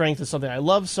the strength is something I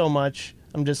love so much,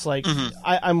 I'm just like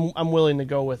I'm willing to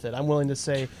go with it. I'm willing to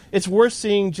say it's worth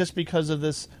seeing just because of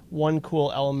this one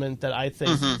cool element that I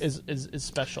think is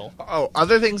special. Oh,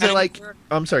 other things I like.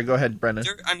 I'm sorry. Go ahead, Brendan.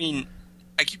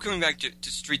 I keep coming back to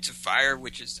Streets of Fire,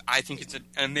 which I think it's an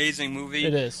amazing movie.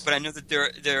 It is, but I know that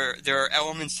there are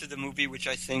elements to the movie which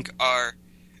I think are,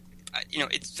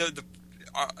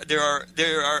 there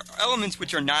are elements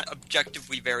which are not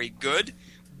objectively very good,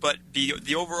 but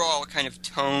the overall kind of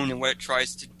tone and what it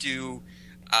tries to do,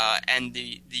 and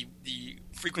the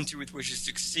frequency with which it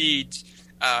succeeds,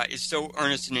 is so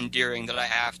earnest and endearing that I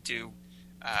have to,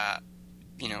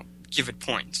 give it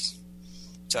points.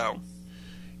 So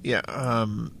Yeah,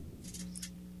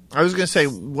 I was going to say,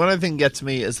 one other thing gets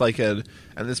me is and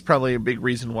this is probably a big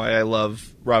reason why I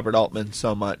love Robert Altman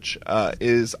so much,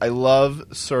 is I love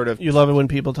sort of... You love it when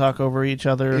people talk over each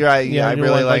other. I you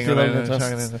really like you it.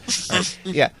 love it.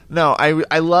 Yeah, no,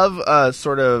 I love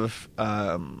sort of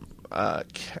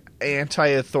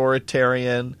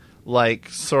anti-authoritarian,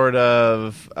 sort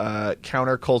of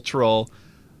countercultural...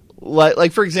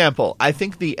 Like for example, I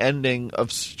think the ending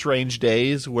of Strange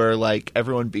Days, where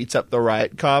everyone beats up the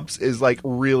riot cops, is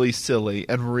really silly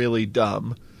and really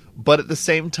dumb. But at the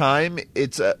same time,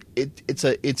 it's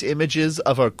images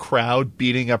of a crowd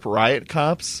beating up riot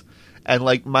cops, and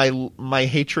my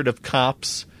hatred of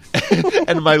cops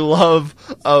and my love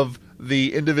of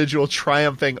the individual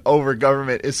triumphing over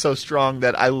government is so strong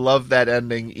that I love that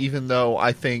ending, even though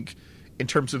I think, in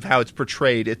terms of how it's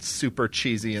portrayed, it's super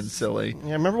cheesy and silly.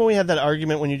 Yeah, remember when we had that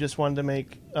argument when you just wanted to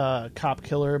make Cop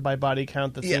Killer by Body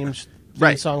Count the theme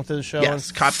song for the show?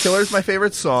 Yes, Cop Killer is my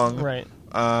favorite song. Right.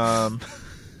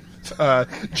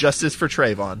 Justice for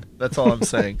Trayvon. That's all I'm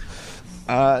saying.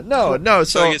 No.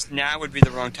 So I guess now would be the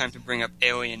wrong time to bring up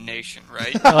Alien Nation,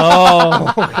 right?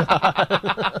 Oh,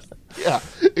 God. Yeah,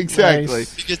 exactly.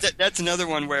 Nice. Because that's another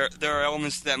one where there are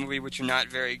elements to that movie which are not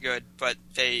very good, but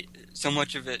so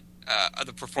much of it,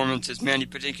 the performances, Mandy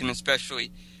Patinkin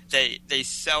especially, they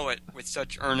sell it with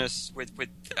such earnest,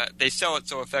 they sell it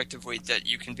so effectively that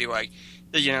you can be like,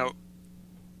 they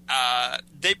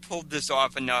pulled this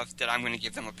off enough that I'm going to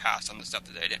give them a pass on the stuff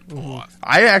that they didn't pull off.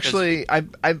 I actually,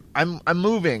 I'm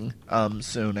moving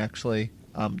soon. Actually,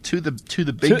 to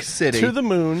the big city, to the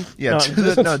moon. Yeah, to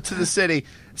the city.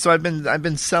 So I've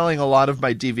been selling a lot of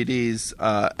my DVDs,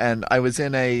 and I was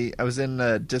in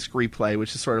a disc replay,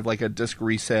 which is sort of like a disc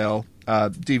resale,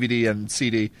 DVD and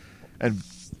CD and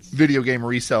video game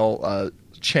resale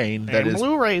chain that and is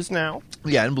Blu-rays now.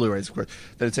 Yeah, and Blu-rays, of course.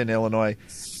 That it's in Illinois.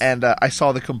 And I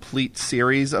saw the complete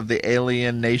series of the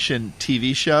Alien Nation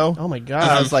TV show. Oh my God!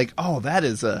 And I was like, "Oh, that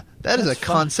is a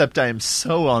concept I am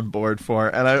so on board for."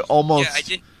 And I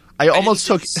almost, I almost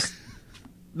took.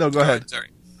 No, go ahead. Sorry,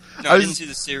 no, I didn't see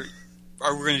the series.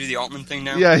 Are we going to do the Altman thing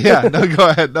now? Yeah. No, go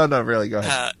ahead. No, really, go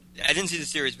ahead. I didn't see the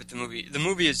series, but the movie. The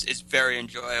movie is very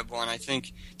enjoyable, and I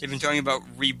think they've been talking about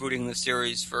rebooting the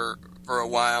series for a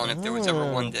while. And if there was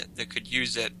ever one that could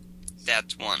use it,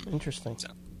 that's one. Interesting. So.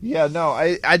 Yeah, no,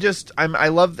 I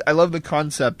love the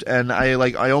concept, and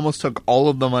I almost took all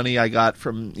of the money I got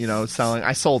from selling.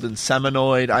 I sold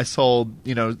Inseminoid. I sold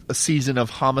a season of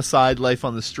Homicide: Life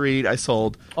on the Street. I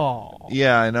sold. Oh.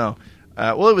 Yeah, I know.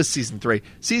 Well, it was season 3.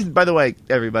 By the way,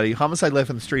 everybody, Homicide: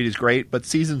 Life on the Street is great, but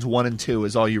seasons 1 and 2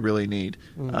 is all you really need.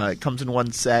 It comes in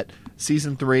one set.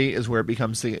 Season 3 is where it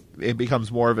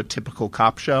becomes more of a typical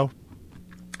cop show.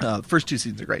 First 2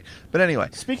 seasons are great, but anyway.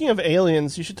 Speaking of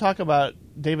aliens, you should talk about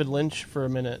David Lynch for a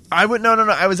minute. I would no.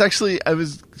 I was going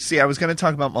to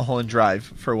talk about Mulholland Drive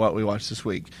for what we watched this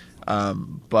week,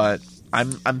 but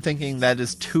I'm thinking that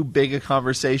is too big a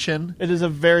conversation. It is a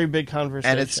very big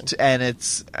conversation, and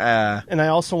it's and I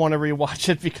also want to rewatch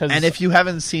it because. And if you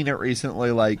haven't seen it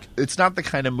recently, it's not the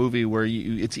kind of movie where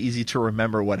it's easy to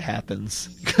remember what happens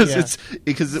because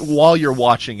while you're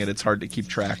watching it, it's hard to keep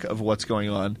track of what's going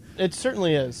on. It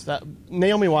certainly is. That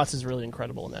Naomi Watts is really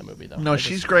incredible in that movie, though. No,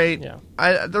 she's great. Yeah.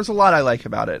 There's a lot I like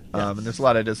about it, and there's a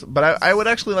lot I dislike. But I would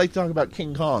actually like to talk about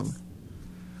King Kong.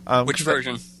 Which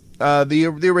version?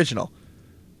 The original,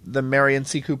 the Marion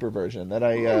C. Cooper version that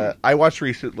I watched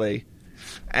recently,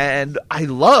 and I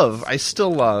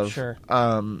still love. Sure.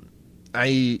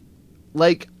 I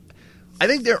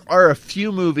think there are a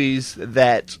few movies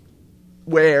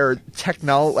where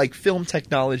film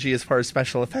technology, as far as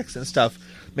special effects and stuff,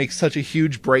 makes such a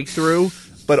huge breakthrough,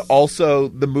 but also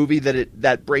the movie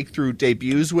that breakthrough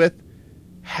debuts with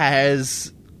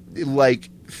has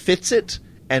fits it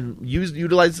and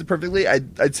utilizes it perfectly.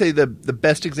 I'd say the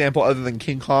best example other than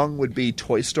King Kong would be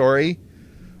Toy Story,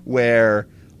 where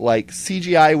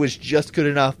CGI was just good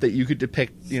enough that you could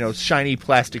depict shiny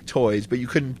plastic toys, but you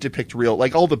couldn't depict real.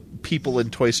 All the people in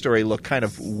Toy Story look kind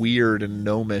of weird and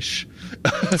gnomish,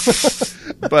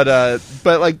 but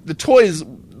the toys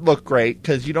look great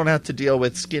because you don't have to deal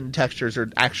with skin textures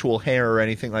or actual hair or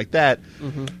anything like that.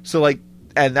 Mm-hmm. So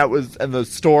and that was the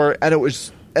store, and it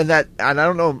was. And I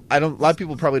don't know. A lot of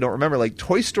people probably don't remember.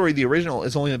 Toy Story, the original,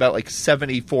 is only about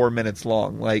 74 minutes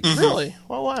long. Really?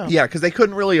 Oh, wow. Yeah, because they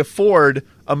couldn't really afford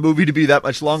a movie to be that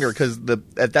much longer. Because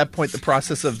at that point, the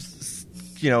process of,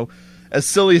 as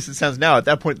silly as it sounds now, at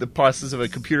that point, the process of a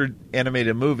computer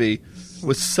animated movie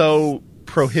was so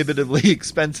prohibitively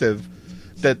expensive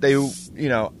that they,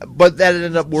 but that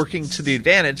ended up working to the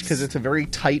advantage because it's a very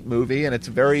tight movie and it's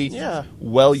very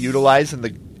well utilized,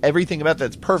 and everything about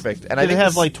that's perfect. And I think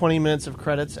have like 20 minutes of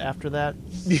credits after that.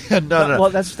 Yeah, no. Well,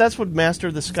 that's what Master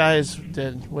of the Skies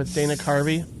did with Dana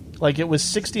Carvey. Like, it was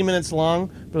 60 minutes long,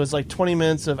 but it was like 20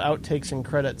 minutes of outtakes and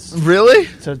credits. Really?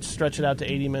 To stretch it out to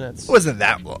 80 minutes. It wasn't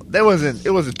that long. It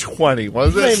wasn't 20,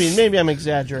 was it? Maybe I'm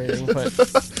exaggerating, but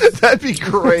that'd be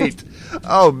great.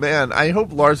 Oh man, I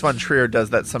hope Lars von Trier does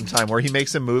that sometime, where he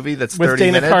makes a movie that's with 30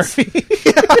 Dana minutes. Carvey.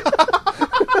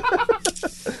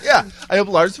 Yeah, I hope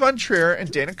Lars von Trier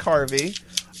and Dana Carvey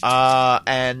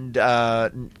and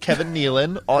Kevin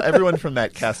Nealon, everyone from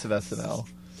that cast of SNL.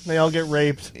 They all get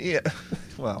raped. Yeah,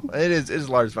 well, it is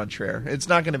Lars von Trier. It's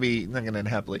not going to end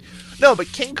happily. No,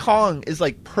 but King Kong is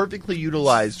like perfectly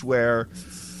utilized. Where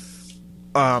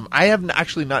I have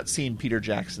actually not seen Peter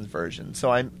Jackson's version,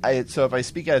 so so if I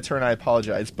speak out of turn, I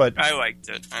apologize. But I liked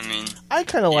it. I mean, I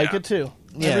kind of like it too.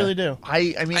 Yeah. I really do.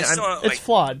 I mean, it's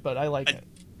flawed, but I like it.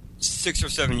 6 or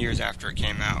 7 years after it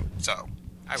came out, so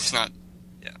I was not.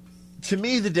 To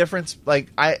me, the difference,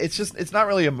 it's not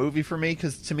really a movie for me,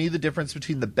 because to me, the difference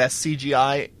between the best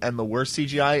CGI and the worst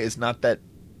CGI is not that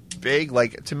big.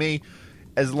 Like, to me,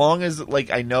 as long as,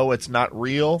 I know it's not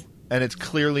real, and it's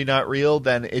clearly not real,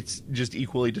 then it's just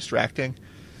equally distracting.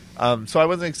 So I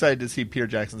wasn't excited to see Peter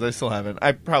Jackson's. I still haven't.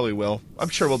 I probably will. I'm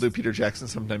sure we'll do Peter Jackson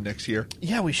sometime next year.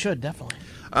 Yeah, we should, definitely.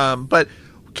 But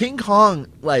King Kong,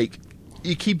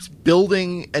 it keeps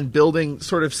building and building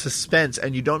sort of suspense,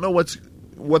 and you don't know what's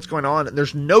going on, and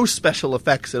there's no special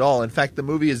effects at all. In fact, the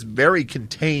movie is very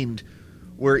contained,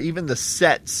 where even the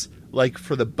sets, like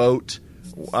for the boat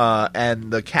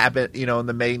and the cabin, and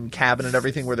the main cabin and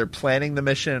everything, where they're planning the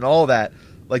mission and all that,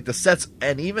 like the sets,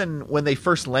 and even when they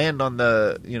first land on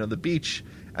the the beach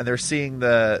and they're seeing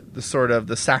the sort of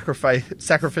the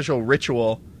sacrificial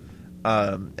ritual,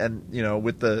 and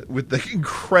with the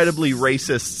incredibly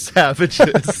racist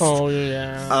savages. Oh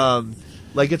yeah.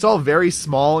 It's all very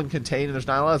small and contained, and there's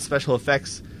not a lot of special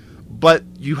effects, but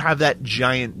you have that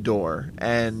giant door,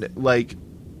 and if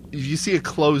you see a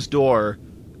closed door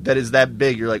that is that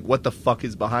big, you're like, what the fuck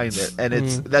is behind it? And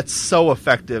that's so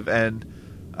effective, and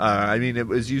I mean, it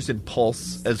was used in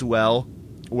Pulse as well,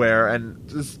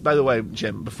 by the way,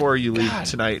 Jim, before you leave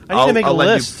tonight, I need to make a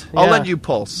list. I'll lend you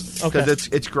Pulse, because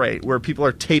Okay. it's great, where people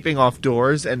are taping off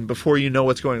doors, and before you know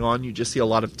what's going on, you just see a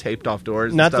lot of taped off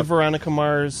doors. Not and the stuff. Veronica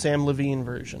Mars, Sam Levine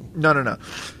version.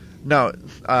 No.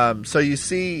 So you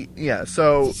see,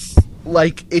 so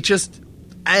it just,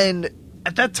 and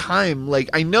at that time,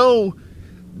 I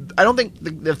don't think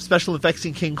the special effects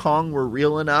in King Kong were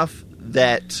real enough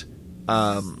that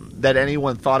that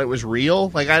anyone thought it was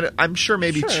real. I'm sure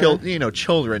maybe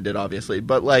children did, obviously,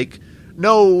 but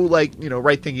no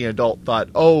right thinking adult thought,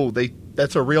 oh,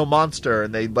 that's a real monster,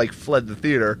 and they fled the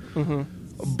theater.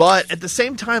 Mm-hmm. But at the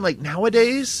same time,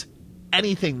 nowadays,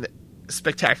 anything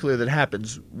spectacular that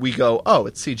happens, we go, oh,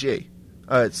 it's CG,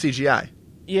 it's CGI.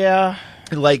 Yeah.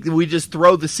 We just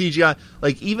throw the CGI,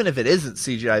 even if it isn't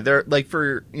CGI, they're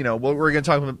for what we're going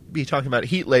to be talking about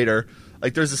Heat later.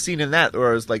 There's a scene in that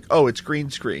where I was like, oh, it's green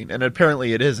screen, and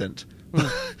apparently it isn't.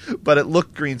 But it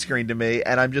looked green screen to me,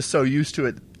 and I'm just so used to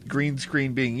it green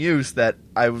screen being used that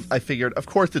I figured, of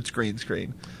course it's green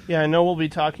screen. Yeah, I know we'll be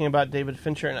talking about David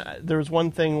Fincher, and there was one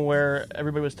thing where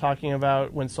everybody was talking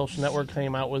about when Social Network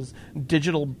came out was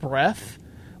digital breath.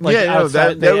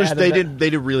 They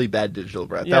did really bad digital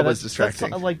breath. Yeah, that was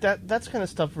distracting. That's kind of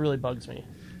stuff really bugs me.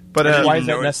 But why is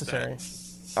that necessary?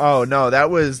 Oh no, that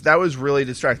was really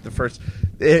distracting. The first,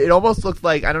 it almost looked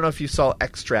like, I don't know if you saw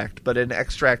Extract, but in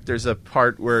Extract there's a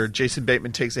part where Jason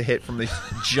Bateman takes a hit from the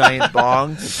giant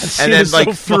bong, and then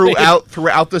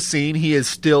throughout the scene he is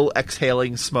still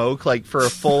exhaling smoke for a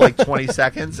full 20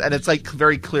 seconds, and it's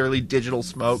very clearly digital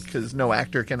smoke because no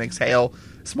actor can exhale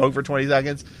smoke for 20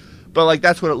 seconds. But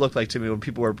that's what it looked like to me when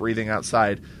people were breathing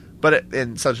outside. But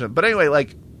anyway,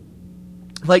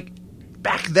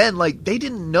 back then, they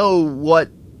didn't know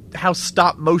how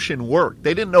stop motion worked.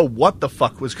 They didn't know what the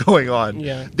fuck was going on.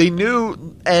 Yeah. They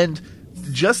knew, and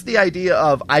just the idea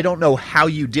of, I don't know how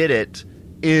you did it,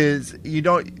 is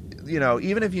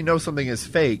even if you know something is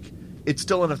fake, it's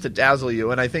still enough to dazzle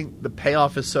you. And I think the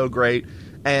payoff is so great.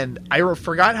 And I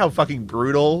forgot how fucking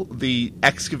brutal the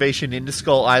excavation into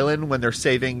Skull Island when they're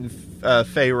saving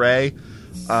Fay Ray.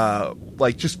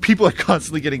 Just people are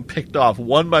constantly getting picked off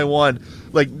one by one.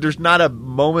 There's not a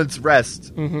moment's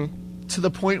rest. Mm-hmm. To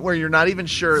the point where you're not even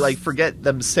sure, forget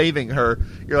them saving her.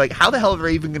 You're like, how the hell are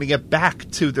they even going to get back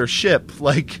to their ship?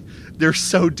 They're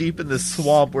so deep in this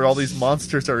swamp where all these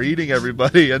monsters are eating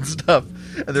everybody and stuff.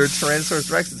 And they're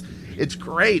Tyrannosaurus Rexes. It's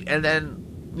great. And then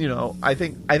I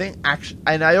think action,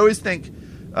 and I always think,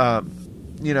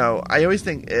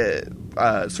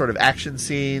 sort of action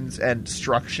scenes and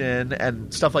destruction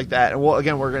and stuff like that. And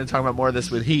again, we're going to talk about more of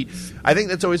this with Heat. I think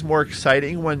that's always more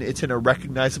exciting when it's in a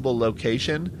recognizable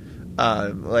location.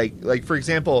 Like for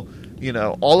example,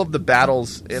 all of the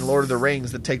battles in Lord of the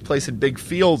Rings that take place in big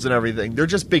fields and everything, they're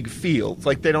just big fields.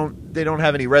 Like they don't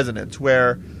have any resonance.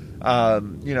 Where,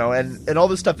 and all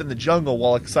this stuff in the jungle,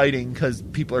 while exciting because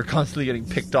people are constantly getting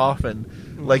picked off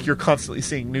and like you're constantly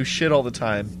seeing new shit all the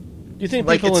time. Do you think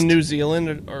people in New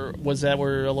Zealand, or was that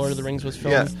where Lord of the Rings was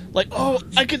filmed? Yeah. Like,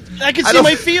 I could see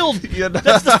my field. Yeah, no.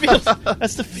 That's the field.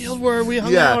 That's the field where we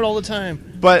hung out all the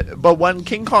time. But when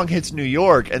King Kong hits New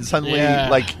York and suddenly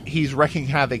he's wreaking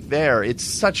havoc there, it's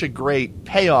such a great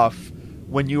payoff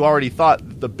when you already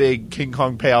thought the big King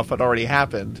Kong payoff had already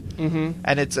happened. Mm-hmm.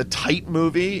 And it's a tight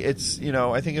movie. It's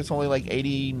I think it's only like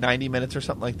 80, 90 minutes or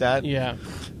something like that. Yeah.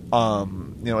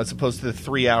 As opposed to the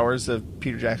 3 hours of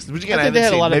Peter Jackson, which again I think they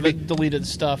had a lot maybe of deleted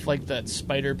stuff, like that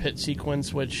spider pit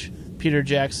sequence, which Peter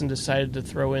Jackson decided to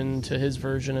throw into his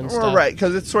version and stuff. Right,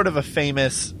 because it's sort of a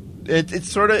famous. I think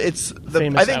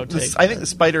the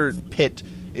spider pit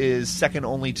is second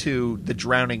only to the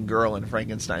drowning girl in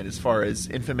Frankenstein as far as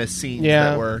infamous scenes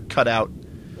that were cut out.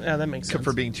 Yeah, that makes sense.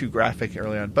 For being too graphic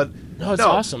early on, but no, it's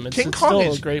awesome. It's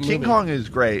still a great movie. King Kong is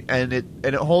great, and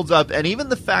it holds up. And even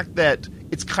the fact that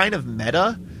it's kind of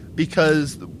meta,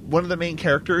 because one of the main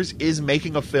characters is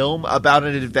making a film about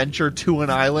an adventure to an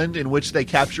island in which they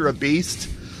capture a beast.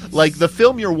 Like, the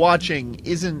film you're watching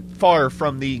isn't far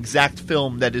from the exact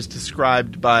film that is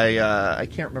described by I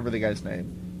can't remember the character's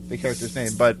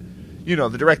name, but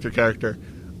the director character.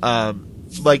 Carl.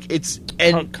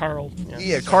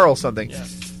 Yeah, Carl something. Yeah.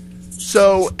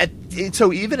 So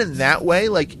even in that way,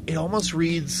 like, it almost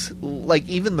reads like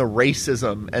even the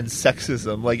racism and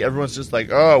sexism, like everyone's just like,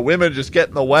 oh, women just get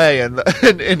in the way, and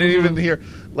even here,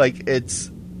 like it's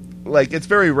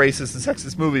very racist and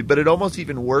sexist movie, but it almost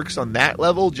even works on that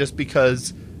level just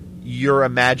because you're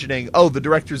imagining, the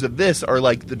directors of this are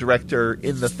like the director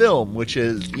in the film, which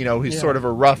is, he's sort of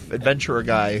a rough adventurer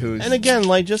guy who's... And again,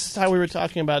 like, just how we were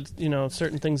talking about,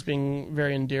 certain things being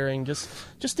very endearing, just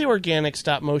the organic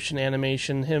stop-motion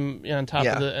animation, him on top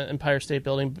of the Empire State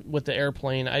Building with the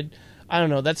airplane, I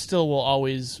don't know, that still will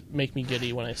always make me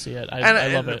giddy when I see it. I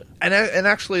love it. And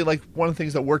actually, like, one of the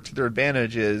things that work to their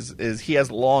advantage is he has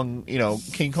long,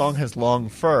 King Kong has long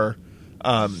fur,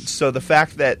 so the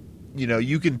fact that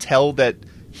you can tell that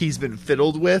he's been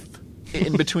fiddled with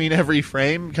in between every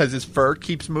frame because his fur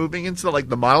keeps moving, and so like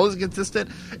the model is consistent.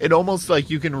 It almost like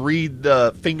you can read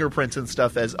the fingerprints and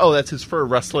stuff as, that's his fur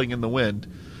rustling in the wind.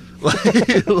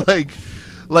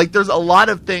 Like there's a lot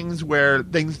of things where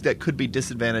things that could be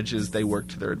disadvantages, they work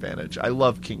to their advantage. I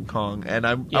love King Kong, and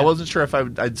I wasn't sure if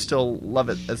I'd still love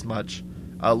it as much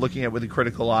looking at it with a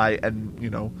critical eye,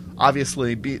 and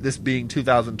obviously this being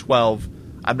 2012.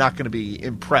 I'm not going to be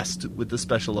impressed with the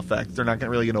special effects. They're not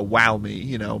really going to wow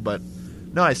me, but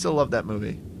no, I still love that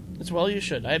movie. It's you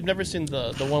should. I've never seen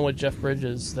the one with Jeff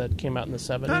Bridges that came out in the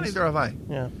 70s. No, neither have I.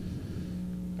 Yeah.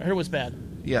 I heard it was bad.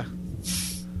 Yeah.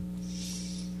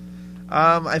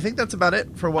 I think that's about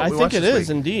it for what we watched this week. I think it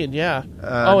is, indeed, yeah.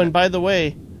 And by the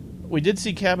way, we did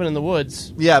see Cabin in the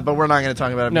Woods. Yeah, but we're not going to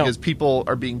talk about it because people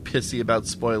are being pissy about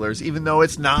spoilers. Even though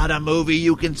it's not a movie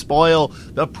you can spoil,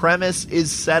 the premise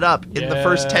is set up in the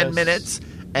first 10 minutes,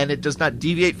 and it does not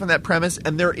deviate from that premise,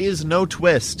 and there is no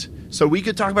twist. So we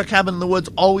could talk about Cabin in the Woods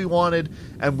all we wanted,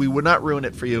 and we would not ruin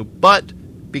it for you. But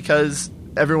because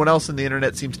everyone else on the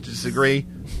internet seems to disagree,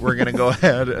 we're going to go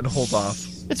ahead and hold off.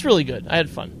 It's really good. I had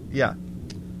fun. Yeah.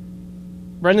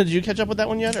 Brendan, did you catch up with that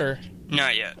one yet, or...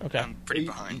 Not yet. Okay. I'm pretty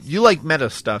behind. You like meta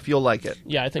stuff. You'll like it.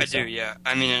 Yeah, I think so. I do, yeah.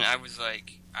 I mean, and I was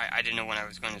like, I didn't know when I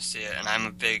was going to see it,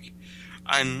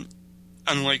 and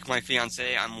unlike my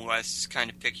fiance, I'm less kind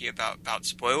of picky about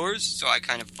spoilers, so I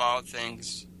kind of follow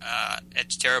things.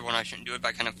 It's terrible and I shouldn't do it, but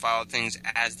I kind of follow things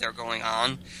as they're going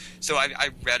on. So I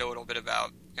read a little bit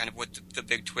about kind of what the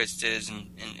big twist is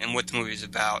and what the movie is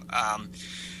about.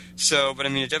 But I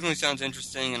mean, it definitely sounds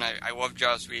interesting, and I love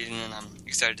Joss Whedon, and I'm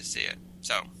excited to see it.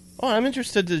 So... Oh, I'm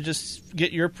interested to just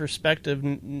get your perspective,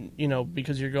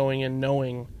 because you're going in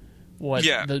knowing what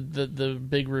the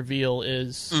big reveal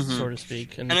is, so to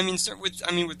speak. And I mean, with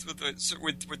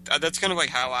that's kind of like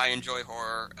how I enjoy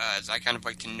horror, is I kind of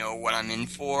like to know what I'm in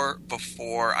for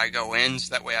before I go in,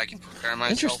 so that way I can prepare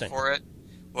myself for it.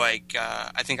 Like,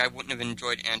 I think I wouldn't have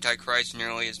enjoyed Antichrist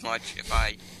nearly as much if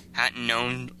I hadn't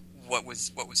known what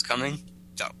was coming.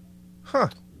 So,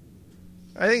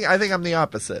 I think I'm the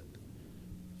opposite.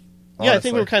 Yeah, honestly. I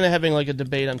think we were kind of having like a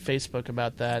debate on Facebook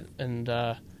about that, and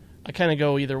I kind of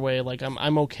go either way. Like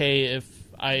I'm okay if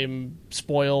I'm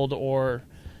spoiled, or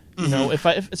you know, if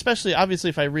especially obviously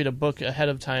if I read a book ahead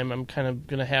of time, I'm kind of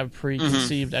going to have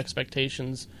preconceived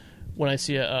expectations when I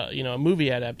see a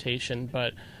movie adaptation.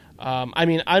 But I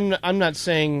mean, I'm not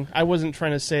saying, I wasn't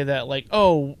trying to say that like,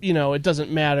 oh, you know, it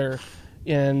doesn't matter,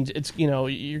 and it's, you know,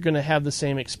 you're going to have the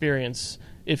same experience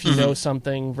if you know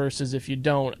something versus if you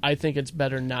don't. I think it's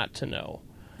better not to know.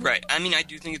 Right. I mean, I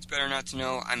do think it's better not to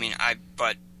know. I mean,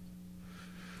 but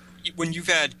when you've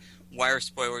had Wire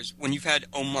spoilers, when you've had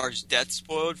Omar's death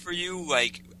spoiled for you,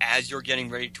 like, as you're getting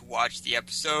ready to watch the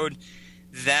episode,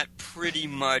 that pretty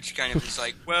much kind of is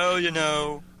like, well, you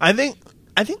know. I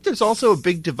think there's also a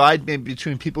big divide maybe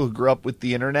between people who grew up with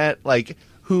the internet, like,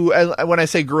 who, when I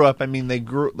say grew up, I mean they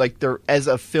grew, like, they're, as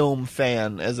a film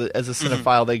fan, as a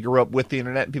cinephile, they grew up with the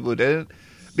internet, and people who didn't.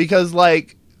 Because,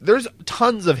 like, there's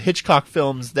tons of Hitchcock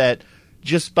films that,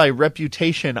 just by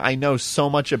reputation, I know so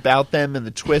much about them and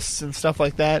the twists and stuff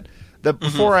like that, that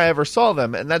before I ever saw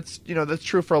them. And that's, you know, that's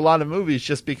true for a lot of movies,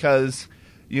 just because,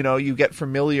 you know, you get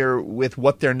familiar with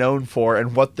what they're known for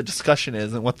and what the discussion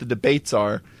is and what the debates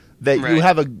are, that you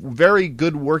have a very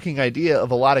good working idea of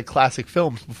a lot of classic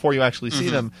films before you actually see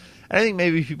them. And I think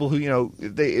maybe people who, you know,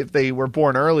 if they were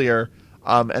born earlier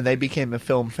and they became a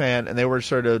film fan and they were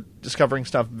sort of discovering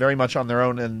stuff very much on their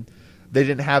own, and they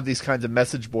didn't have these kinds of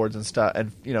message boards and stuff,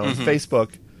 and, you know, and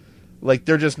Facebook, like,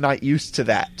 they're just not used to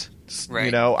that. Right.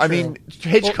 You know, I mean,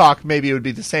 Hitchcock, maybe it would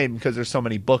be the same because there's so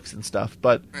many books and stuff,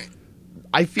 but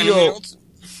I feel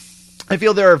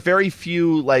there are very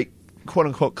few, like, quote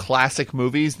unquote classic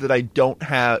movies that I don't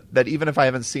have, that even if I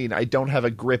haven't seen, I don't have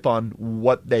a grip on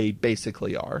what they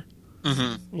basically are.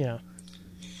 Yeah.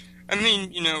 I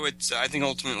mean, you know, it's. I think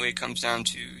ultimately it comes down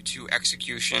to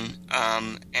execution,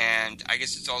 and I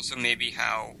guess it's also maybe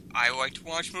how I like to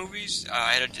watch movies.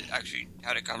 I actually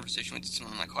had a conversation with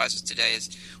someone in my classes today.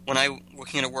 Is when I'm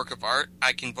looking at a work of art,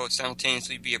 I can both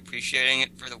simultaneously be appreciating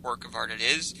it for the work of art it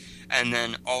is, and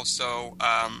then also,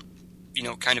 you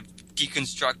know, kind of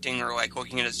deconstructing or like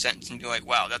looking at a sentence and be like,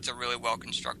 wow, that's a really well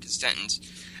constructed sentence,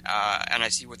 and I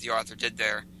see what the author did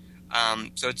there.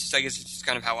 So it's just, I guess it's just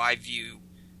kind of how I view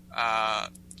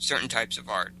certain types of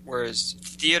art, whereas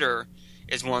theater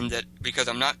is one that, because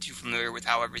I'm not too familiar with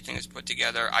how everything is put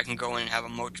together, I can go in and have a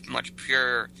much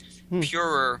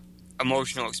purer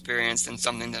emotional experience than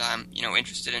something that I'm, you know,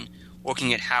 interested in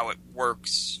looking at how it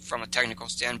works from a technical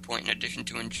standpoint, in addition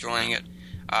to enjoying it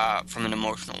from an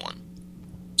emotional one.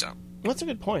 So that's a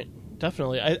good point.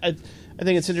 Definitely, I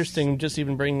think it's interesting just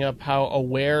even bringing up how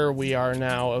aware we are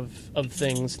now of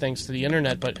things thanks to the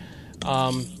internet, but.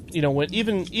 You know, when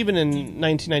even in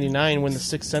 1999, when The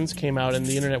Sixth Sense came out and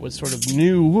the internet was sort of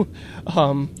new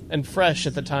and fresh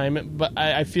at the time, but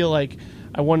I feel like,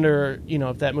 I wonder, you know,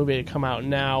 if that movie had come out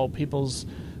now, people's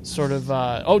sort of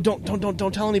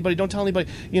don't tell anybody,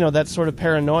 you know, that sort of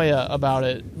paranoia about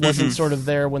it wasn't sort of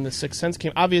there when The Sixth Sense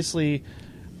came. Obviously,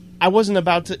 I wasn't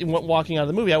about to, walking out of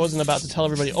the movie, I wasn't about to tell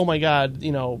everybody, oh my god,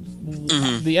 you know,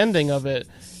 the ending of it.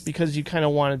 Because you kind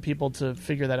of wanted people to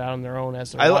figure that out on their own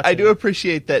as they're watching. I do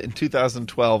appreciate that in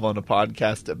 2012 on a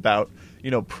podcast about,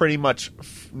 you know, pretty much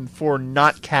for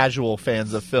not casual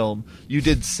fans of film, you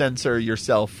did censor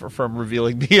yourself from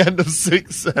revealing the end of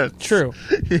Sixth Sense. True.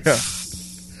 Yeah.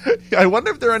 I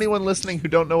wonder if there are anyone listening who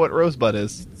don't know what Rosebud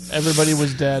is. Everybody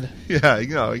was dead. Yeah,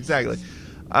 you know, exactly.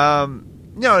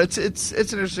 No, it's an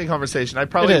interesting conversation.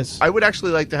 It is. I would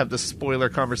actually like to have the spoiler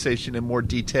conversation in more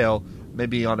detail,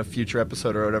 maybe on a future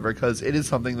episode or whatever, because it is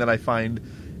something that I find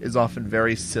is often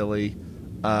very silly,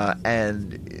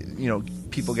 and, you know,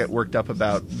 people get worked up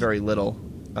about very little.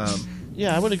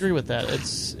 Yeah, I would agree with that.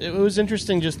 It was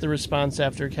interesting, just the response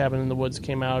after Cabin in the Woods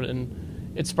came out,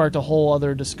 and it sparked a whole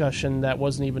other discussion that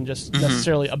wasn't even just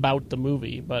necessarily about the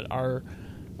movie, but our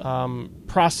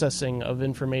processing of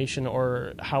information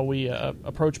or how we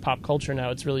approach pop culture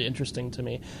now. It's really interesting to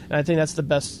me, and I think that's the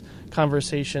best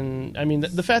conversation. I mean,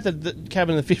 the fact that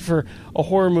Cabin in the Fever, a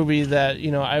horror movie that, you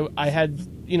know, I had,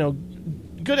 you know,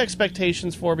 good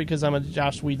expectations for because I'm a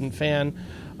Joss Whedon fan.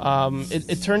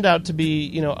 It turned out to be,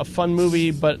 you know, a fun movie,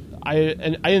 but I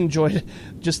enjoyed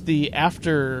just the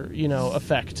after, you know,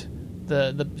 effect,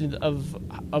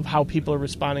 of how people are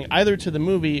responding either to the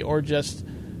movie or just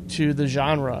to the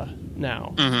genre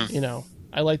now. You know,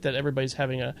 I like that everybody's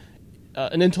having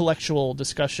an intellectual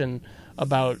discussion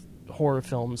about horror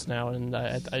films now, and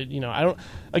I you know, I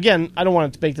don't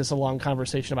want to make this a long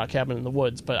conversation about Cabin in the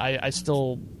Woods, but I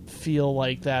still feel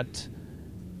like that.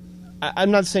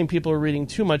 I'm not saying people are reading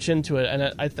too much into it,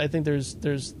 and I think there's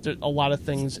a lot of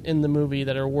things in the movie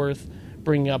that are worth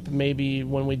bringing up maybe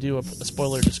when we do a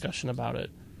spoiler discussion about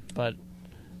it, but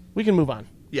we can move on.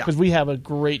 Yeah. because we have a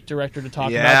great director to talk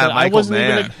Yeah, about. That Michael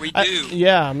Mann. We do.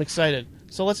 Yeah, I'm excited.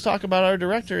 So let's talk about our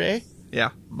director, eh? Yeah,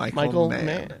 Michael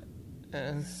Mann.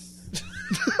 Mann.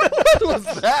 What was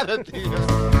that at the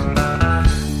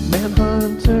end?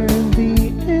 Manhunter,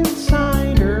 the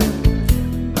Insider.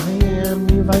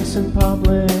 Miami Vice and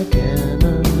Public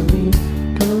Enemies.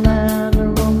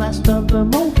 Collateral, Last of the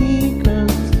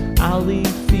Mohicans. Ali,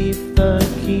 Thief, The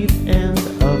Keith, and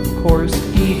of course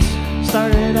Heat.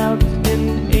 Started out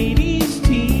in 80s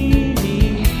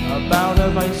TV about a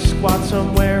vice squad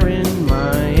somewhere in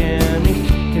Miami.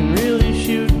 Can really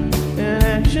shoot an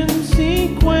action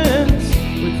sequence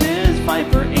with his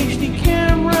Viper HD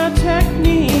camera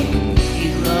technique.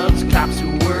 He loves cops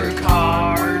who work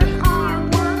hard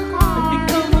and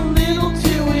become a little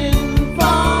too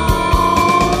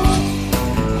involved.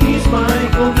 He's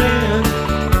Michael Mann.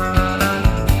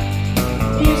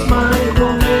 He's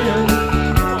Michael Mann.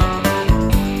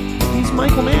 He's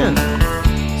Michael Mann.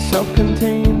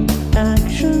 Self-contained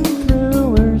action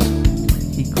thrillers.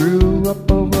 He grew up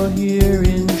over here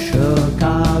in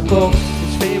Chicago.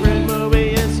 His favorite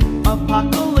movie is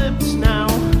Apocalypse Now.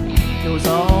 It was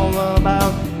all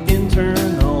about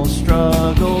internal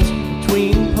struggles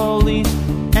between police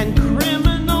and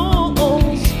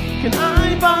criminals. Can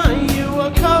I buy you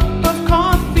a cup of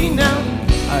coffee now?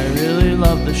 I really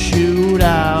love the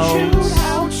shootouts. And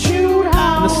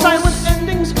the silent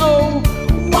endings, oh,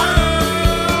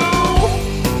 wow!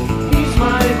 He's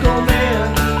Michael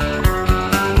Mann.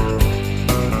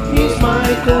 He's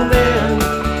Michael Mann.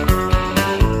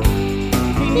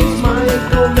 He's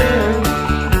Michael Mann.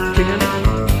 Can you hear me?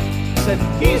 I said,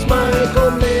 he's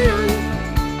Michael Mann.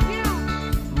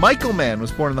 Michael Mann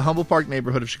was born in the Humble Park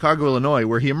neighborhood of Chicago, Illinois,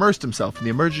 where he immersed himself in the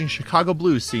emerging Chicago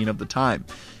blues scene of the time.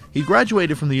 He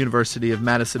graduated from the University of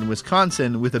Madison,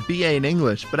 Wisconsin, with a BA in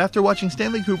English, but after watching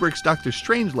Stanley Kubrick's Dr.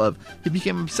 Strangelove, he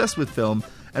became obsessed with film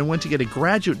and went to get a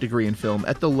graduate degree in film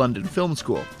at the London Film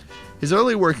School. His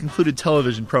early work included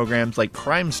television programs like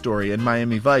Crime Story and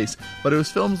Miami Vice, but it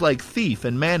was films like Thief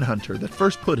and Manhunter that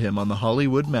first put him on the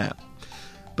Hollywood map.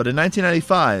 But in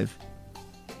 1995,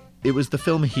 it was the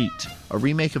film Heat, a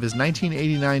remake of his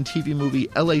 1989 TV movie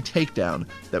LA Takedown,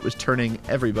 that was turning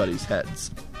everybody's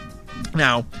heads.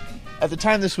 Now, at the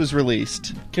time this was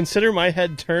released, Consider my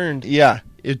head turned. yeah,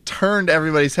 it turned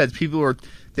everybody's heads. People were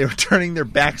turning their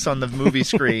backs on the movie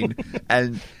screen,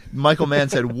 and Michael Mann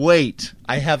said, "Wait,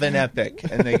 I have an epic."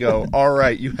 And they go, "All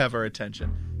right, you have our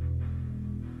attention."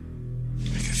 I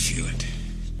can feel it.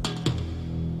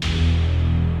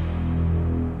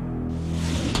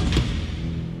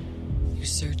 You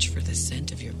search for the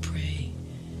scent of your prey,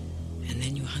 and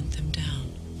then you hunt them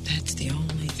down. That's the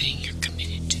only thing you're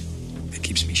committed to. It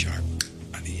keeps me sharp,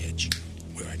 on the edge,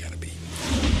 where I gotta be.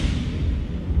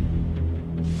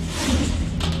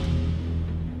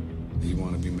 You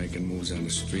want to be making moves on the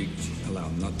street, allow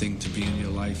nothing to be in your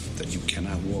life that you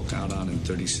cannot walk out on in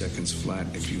 30 seconds flat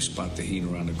if you spot the heat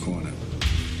around the corner.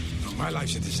 No, my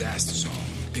life's a disaster zone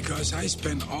because I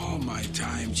spend all my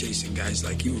time chasing guys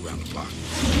like you around the block.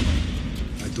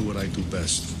 I do what I do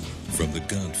best. From The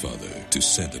Godfather to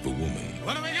Scent of a Woman.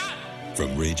 What do we got?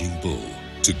 From Raging Bull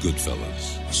to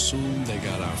Goodfellas. Assume they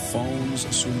got our phones,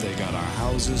 assume they got our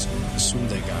houses, assume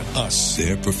they got us.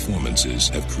 Their performances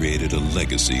have created a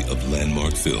legacy of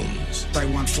landmark films. I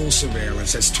want full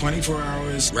surveillance. That's 24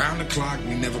 hours, round the clock.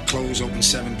 We never close, open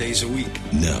 7 days a week.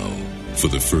 Now, for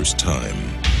the first time,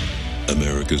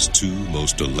 America's two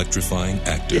most electrifying This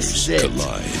actors is it.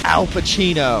 collide. Al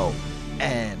Pacino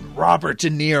and Robert De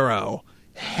Niro,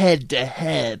 head to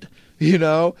head. You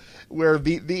know, where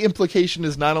the implication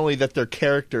is not only that their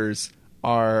characters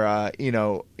are,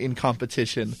 in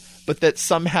competition, but that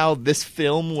somehow this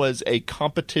film was a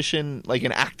competition, like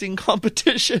an acting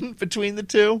competition between the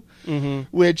two,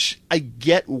 which I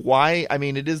get why. I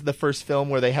mean, it is the first film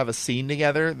where they have a scene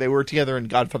together. They were together in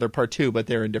Godfather Part 2, but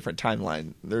they're in different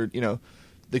timeline. They're,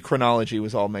 the chronology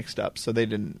was all mixed up, so they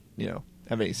didn't,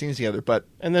 have any scenes together. But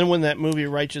And then when that movie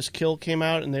Righteous Kill came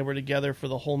out and they were together for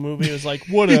the whole movie, it was like,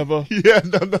 whatever. yeah,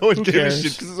 no one gave a cares?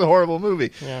 shit because it's a horrible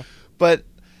movie. Yeah. But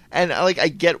I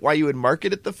get why you would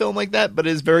market it the film like that, but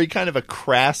it's very kind of a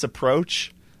crass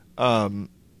approach, and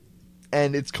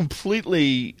it's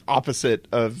completely opposite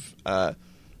of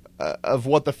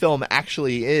what the film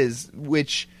actually is.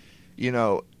 Which,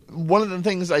 one of the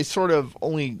things I sort of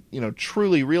only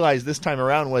truly realized this time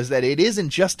around was that it isn't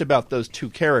just about those two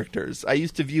characters. I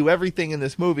used to view everything in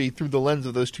this movie through the lens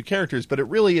of those two characters, but it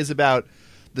really is about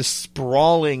the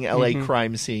sprawling LA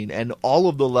crime scene and all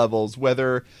of the levels,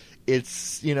 whether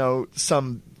it's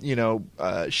some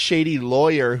shady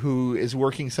lawyer who is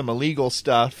working some illegal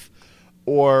stuff,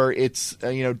 or it's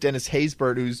Dennis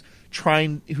Haysbert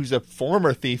who's a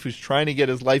former thief who's trying to get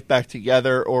his life back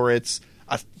together, or it's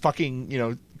a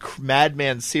fucking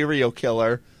madman serial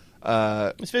killer.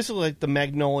 It's basically like the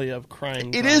Magnolia of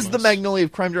crime. It is the Magnolia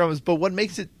of crime dramas, but what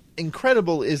makes it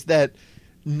incredible is that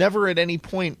never at any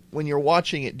point when you're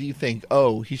watching it do you think,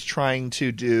 oh, he's trying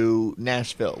to do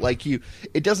Nashville. Like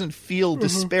it doesn't feel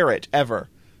disparate ever.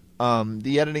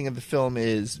 The editing of the film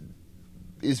is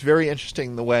very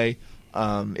interesting. The way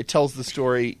it tells the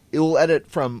story, it will edit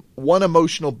from one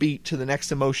emotional beat to the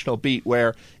next emotional beat,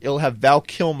 where it'll have Val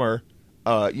Kilmer,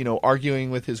 arguing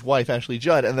with his wife Ashley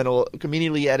Judd, and then it'll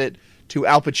immediately edit to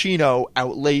Al Pacino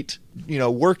out late,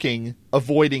 working,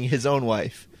 avoiding his own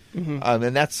wife.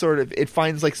 And that's sort of, it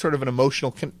finds like sort of an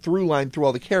emotional through line through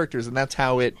all the characters, and that's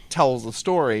how it tells the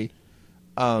story.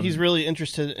 He's really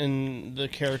interested in the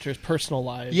characters' personal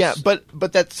lives. Yeah, but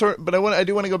I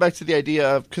do want to go back to the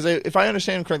idea of, because if I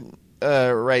understand correctly,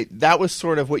 right, that was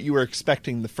sort of what you were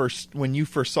expecting when you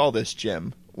first saw this,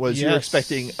 Jim. You were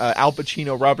expecting Al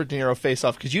Pacino, Robert De Niro face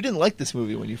off, because you didn't like this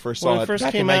movie when you first saw it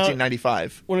back in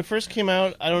 1995. When it first came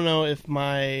out, I don't know if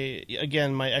my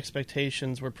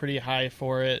expectations were pretty high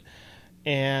for it,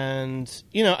 and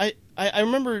I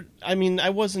remember. I mean, I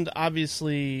wasn't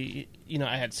obviously.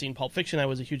 I had seen Pulp Fiction. I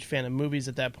was a huge fan of movies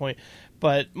at that point,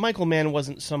 but Michael Mann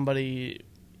wasn't somebody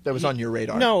that was on your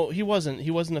radar. No, he wasn't.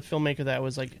 He wasn't a filmmaker that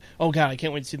was like, oh god, I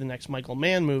can't wait to see the next Michael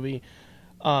Mann movie.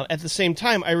 At the same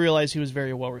time, I realized he was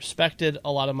very well respected.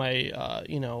 A lot of my, a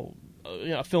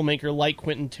filmmaker like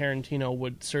Quentin Tarantino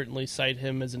would certainly cite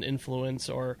him as an influence,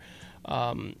 or,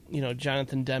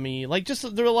 Jonathan Demme. Like,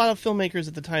 just there were a lot of filmmakers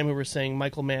at the time who were saying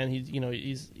Michael Mann,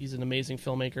 he's an amazing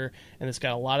filmmaker, and it's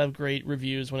got a lot of great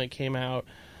reviews when it came out.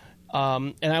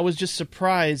 And I was just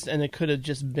surprised, and it could have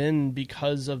just been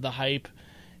because of the hype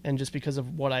and just because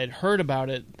of what I had heard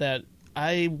about it, that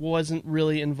I wasn't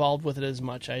really involved with it as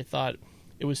much. I thought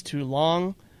it was too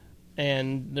long,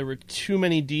 and there were too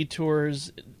many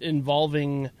detours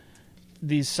involving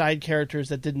these side characters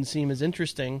that didn't seem as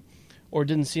interesting, or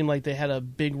didn't seem like they had a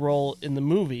big role in the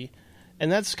movie.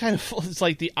 And that's kind of, it's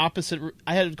like the opposite.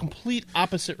 I had a complete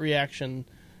opposite reaction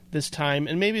this time,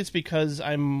 and maybe it's because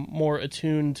I'm more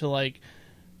attuned to like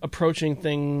approaching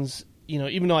things.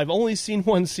 Even though I've only seen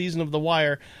one season of The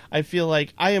Wire, I feel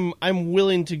like I'm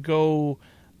willing to go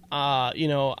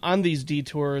on these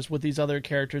detours with these other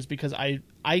characters, because I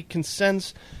can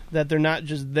sense that they're not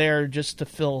just there just to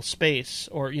fill space,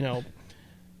 or,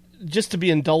 just to be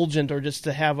indulgent, or just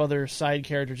to have other side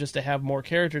characters, just to have more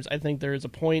characters. I think there is a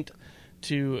point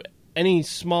to any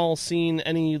small scene,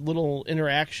 any little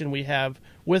interaction we have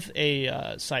with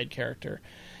a side character.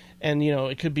 And,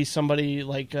 it could be somebody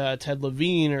like Ted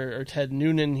Levine or Ted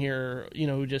Noonan here,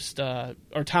 who just,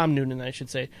 or Tom Noonan, I should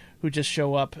say, who just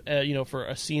show up, for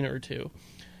a scene or two.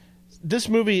 This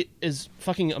movie is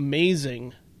fucking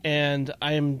amazing, and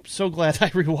I am so glad I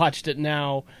rewatched it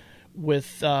now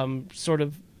with sort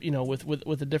of,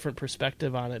 with a different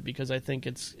perspective on it, because I think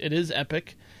it is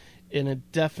epic, and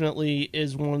it definitely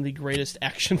is one of the greatest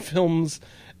action films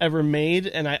ever made.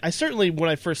 And I certainly,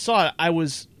 when I first saw it, I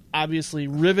was obviously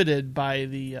riveted by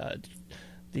the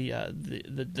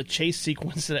chase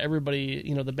sequence that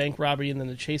everybody, the bank robbery and then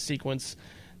the chase sequence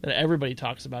that everybody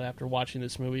talks about after watching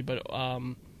this movie. But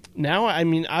now, I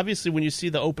mean, obviously when you see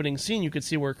the opening scene, you could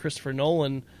see where Christopher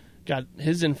Nolan got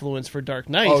his influence for Dark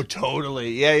Knight. Oh,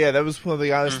 totally. Yeah, that was one of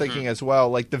the I was thinking as well.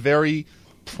 Like the very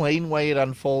plain way it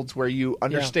unfolds, where you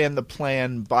understand the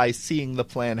plan by seeing the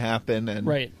plan happen. And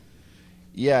right.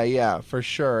 Yeah, for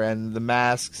sure. And the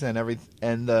masks and everything,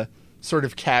 and the sort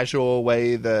of casual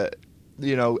way the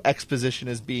exposition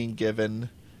is being given.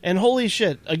 And holy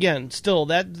shit, again, still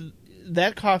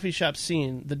that coffee shop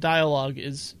scene, the dialogue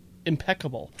is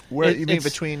impeccable. Where you mean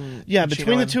between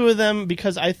between the two of them,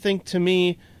 because I think, to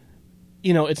me,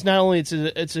 it's not only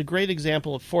it's a great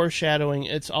example of foreshadowing,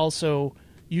 it's also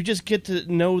you just get to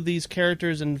know these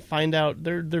characters and find out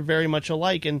they're very much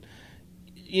alike, and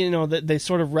that they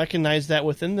sort of recognize that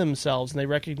within themselves, and they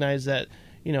recognize that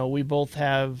we both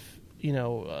have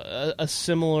a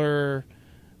similar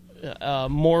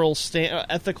moral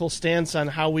ethical stance on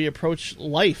how we approach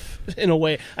life, in a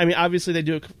way. I mean, obviously they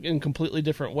do it in completely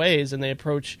different ways, and they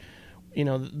approach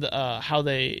how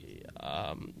they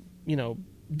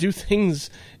do things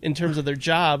in terms of their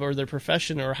job or their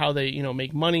profession, or how they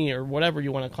make money, or whatever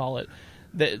you want to call it.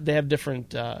 They have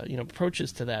different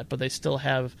approaches to that, but they still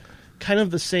have kind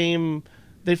of the same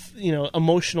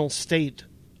emotional state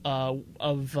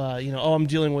of I'm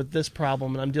dealing with this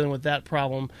problem and I'm dealing with that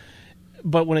problem.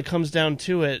 But when it comes down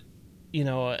to it,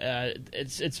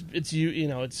 it's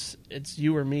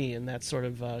you or me in that sort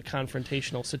of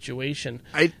confrontational situation.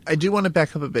 I do want to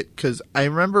back up a bit because I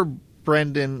remember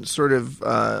Brendan sort of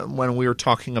when we were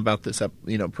talking about this,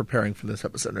 preparing for this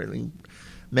episode, I think,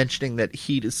 mentioning that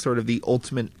Heat is sort of the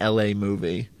ultimate LA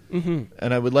movie. Mm-hmm.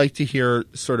 And I would like to hear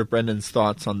sort of Brendan's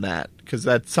thoughts on that, because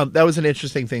that was an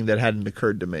interesting thing that hadn't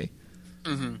occurred to me.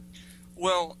 Mm-hmm.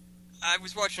 Well, I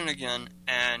was watching it again,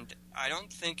 and I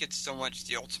don't think it's so much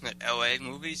the ultimate LA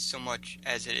movie so much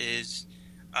as it is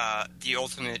the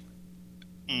ultimate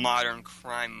modern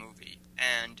crime movie.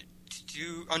 And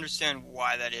to understand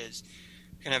why that is,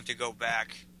 you're going to have to go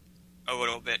back a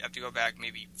little bit. Have to go back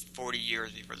maybe 40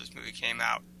 years before this movie came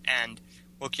out and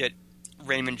look at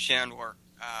Raymond Chandler,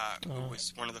 who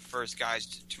was one of the first guys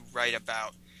to write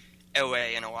about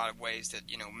LA in a lot of ways that,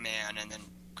 Man and then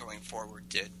going forward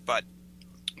did. But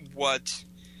what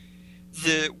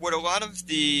a lot of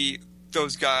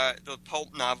those guys, the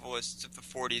pulp novelists of the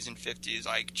 40s and 50s,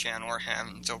 like Chandler, Hamm,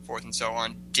 and so forth and so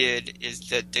on, did is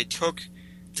that they took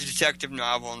the detective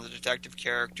novel and the detective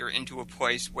character into a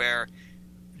place where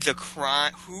the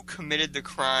crime, who committed the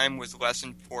crime, was less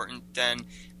important than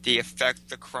the effect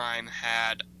the crime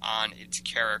had on its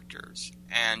characters.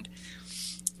 And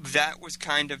that was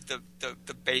kind of the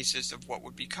basis of what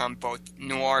would become both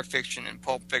noir fiction and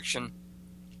pulp fiction,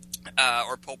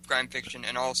 or pulp crime fiction,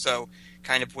 and also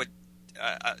kind of what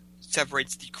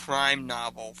separates the crime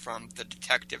novel from the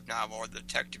detective novel or the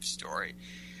detective story.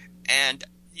 And,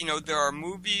 there are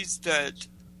movies that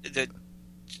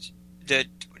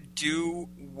do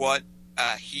what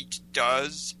Heat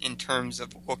does in terms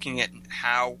of looking at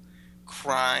how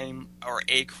crime or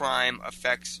a crime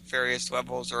affects various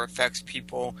levels or affects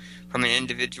people from an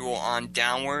individual on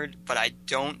downward, but I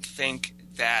don't think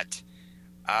that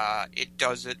it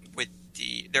does it with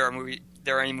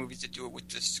there are any movies that do it with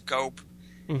the scope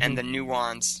and the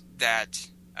nuance that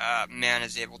Man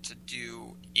is able to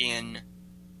do in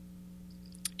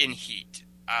Heat.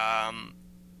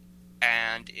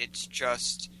 And it's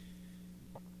just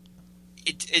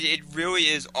it really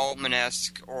is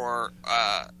Altman-esque, or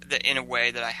in a way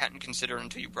that I hadn't considered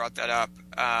until you brought that up,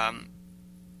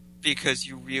 because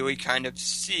you really kind of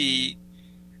see,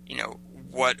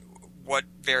 what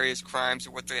various crimes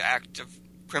or what the act of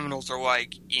criminals are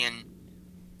like in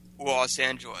Los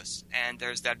Angeles. And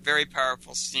there's that very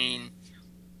powerful scene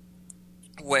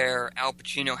where Al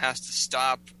Pacino has to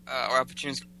stop, or Al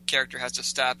Pacino's character has to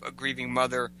stop a grieving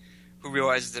mother who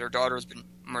realizes that her daughter has been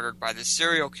murdered by this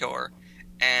serial killer.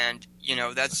 And,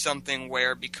 that's something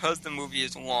where, because the movie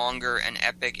is longer and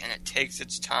epic and it takes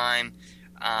its time,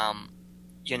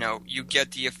 you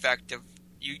get the effect of,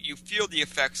 you feel the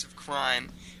effects of crime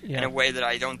in a way that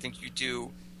I don't think you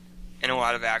do in a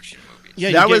lot of action movies. Yeah,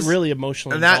 you get really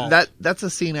emotionally involved. That's a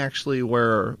scene, actually,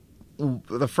 where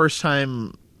the first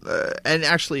time, and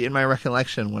actually in my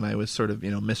recollection when I was sort of,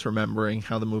 misremembering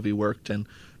how the movie worked and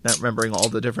not remembering all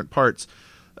the different parts,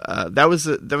 that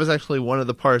was actually one of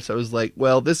the parts I was like,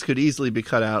 well, this could easily be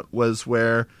cut out, was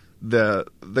where the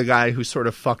guy who sort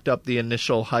of fucked up the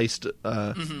initial heist,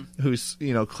 who's,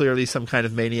 clearly some kind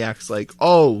of maniac's like,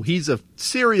 oh, he's a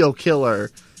serial killer.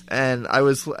 And I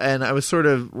was sort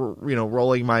of,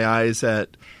 rolling my eyes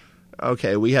at,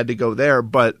 okay, we had to go there,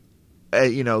 but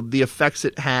the effects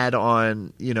it had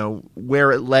on,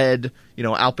 where it led,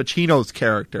 Al Pacino's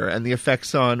character, and the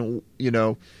effects on,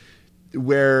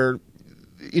 where,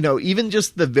 even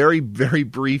just the very, very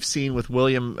brief scene with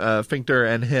William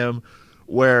Fichtner and him,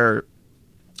 where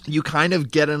you kind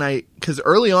of get because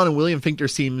early on in William Fichtner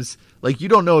seems like you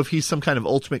don't know if he's some kind of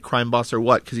ultimate crime boss or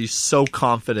what, because he's so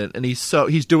confident and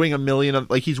he's doing a million of,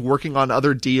 like, he's working on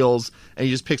other deals, and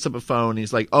he just picks up a phone and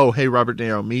he's like, oh, hey, Robert De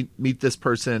Niro, meet this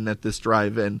person at this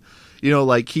drive-in.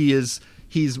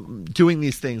 He's doing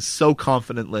these things so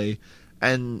confidently,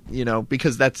 and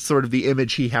because that's sort of the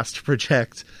image he has to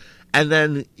project. And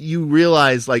then you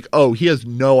realize, like, oh, he has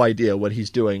no idea what he's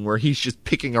doing, where he's just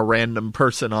picking a random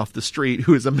person off the street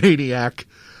who is a maniac.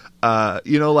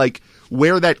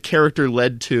 Where that character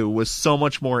led to was so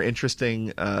much more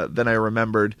interesting than I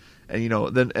remembered,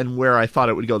 and where I thought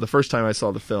it would go the first time I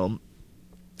saw the film.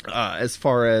 As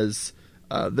far as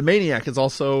the maniac is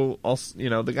also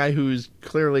the guy who's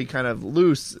clearly kind of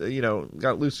loose,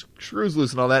 got loose screws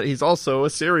loose and all that. He's also a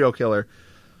serial killer,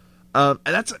 and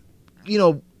that's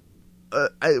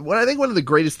what I think one of the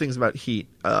greatest things about Heat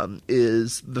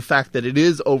is the fact that it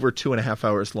is over 2.5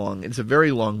 hours long. It's a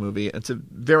very long movie. It's a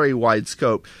very wide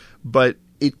scope, but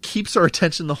it keeps our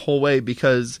attention the whole way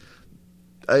because,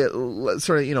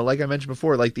 sort of, like I mentioned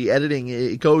before, like the editing,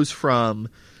 it goes from,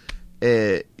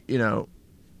 it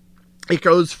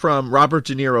goes from Robert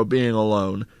De Niro being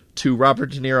alone to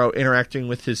Robert De Niro interacting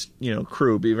with his,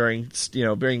 crew,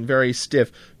 being very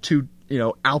stiff, to,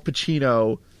 Al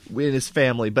Pacino in his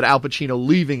family, but Al Pacino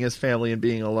leaving his family and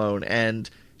being alone, and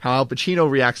how Al Pacino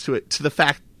reacts to it, to the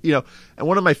fact, and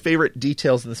one of my favorite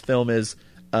details in this film is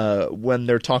when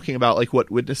they're talking about like what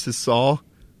witnesses saw.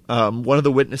 One of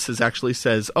the witnesses actually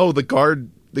says, "Oh, the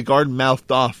guard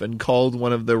mouthed off and called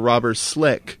one of the robbers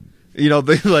slick." They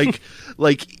like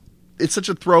it's such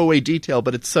a throwaway detail,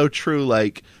 but it's so true.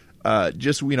 Like, there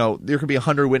could be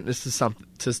 100 witnesses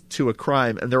to a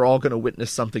crime, and they're all going to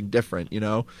witness something different,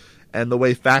 and the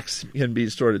way facts can be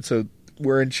distorted. So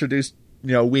we're introduced,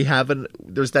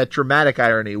 there's that dramatic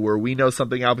irony where we know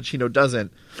something Al Pacino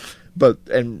doesn't,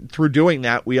 and through doing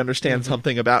that, we understand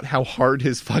something about how hard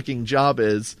his fucking job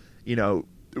is,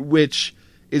 which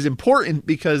is important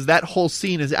because that whole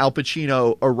scene is Al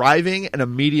Pacino arriving and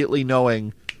immediately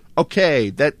knowing, okay,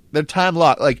 that time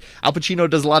lock. Like, Al Pacino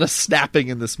does a lot of snapping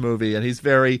in this movie, and he's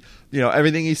very,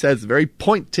 everything he says is very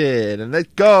pointed, and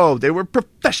they were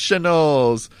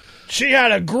professionals. She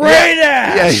had a great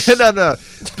ass! Yeah, no.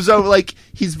 So, like,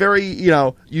 he's very,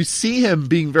 you see him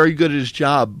being very good at his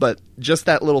job, but just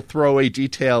that little throwaway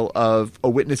detail of a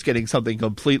witness getting something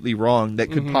completely wrong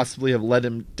that could possibly have led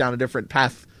him down a different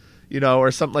path,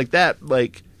 or something like that.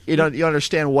 Like, you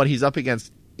understand what he's up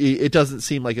against. It doesn't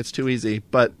seem like it's too easy,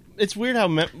 but... It's weird how,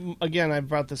 again, I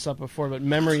brought this up before, but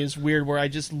memory is weird, where I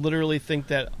just literally think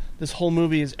that this whole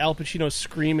movie is Al Pacino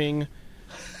screaming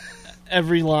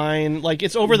every line. Like,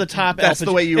 it's over the top. That's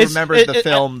the way you remembered the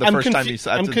film the first time you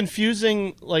saw it. I'm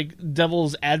confusing, like,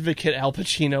 Devil's Advocate Al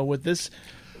Pacino with this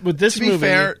movie. To be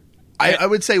fair, I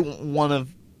would say one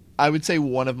of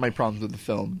my problems with the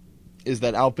film is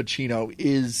that Al Pacino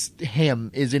is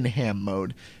in ham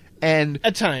mode. And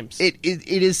at times it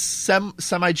is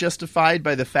semi-justified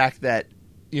by the fact that,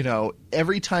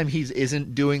 every time he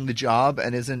isn't doing the job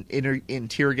and isn't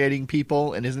interrogating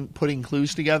people and isn't putting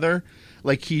clues together,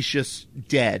 like, he's just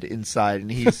dead inside,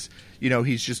 and he's,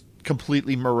 he's just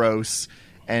completely morose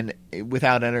and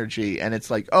without energy. And it's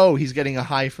like, oh, he's getting a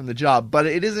high from the job, but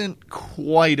it isn't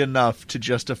quite enough to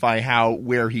justify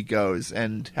where he goes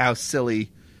and how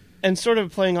silly. And sort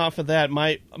of playing off of that,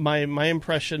 my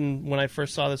impression when I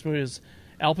first saw this movie is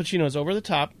Al Pacino is over the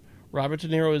top, Robert De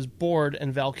Niro is bored,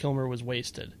 and Val Kilmer was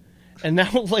wasted. And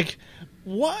now, like,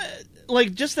 what?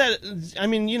 Like, just that, I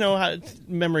mean, how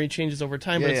memory changes over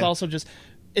time, but it's also just,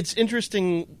 it's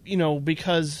interesting,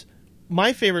 because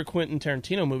my favorite Quentin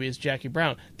Tarantino movie is Jackie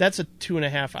Brown. That's a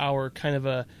 2.5 hour kind of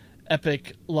a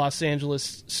epic Los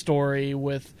Angeles story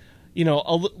with...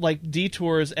 like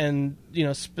detours and,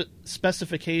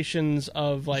 specifications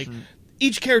of, like,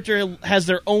 each character has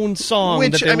their own song.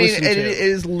 Which, that it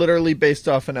is literally based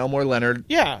off an Elmore Leonard.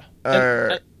 Yeah.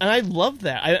 And I love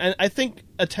that. I think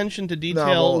attention to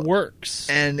detail works.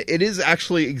 And it is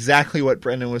actually exactly what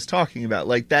Brendan was talking about.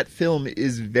 Like, that film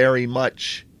is very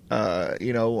much...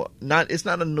 it's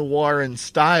not a noir in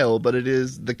style, but it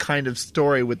is the kind of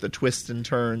story with the twists and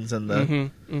turns and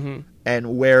the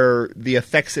and where the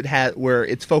effects it has, where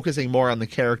it's focusing more on the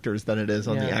characters than it is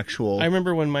on the actual. I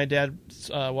remember when my dad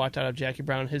walked out of Jackie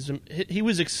Brown, he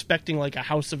was expecting like a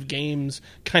House of Games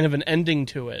kind of an ending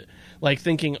to it, like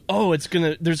thinking, oh,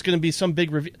 there's gonna be some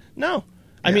big reveal. No.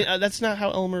 I mean, that's not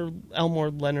how Elmore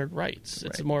Leonard writes.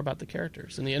 It's more about the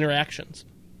characters and the interactions.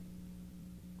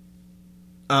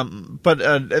 But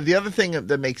the other thing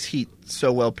that makes Heat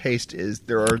so well paced is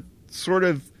there are sort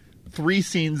of 3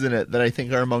 scenes in it that I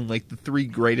think are among like the 3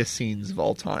 greatest scenes of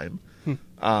all time.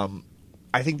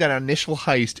 I think that initial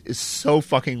heist is so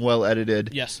fucking well edited.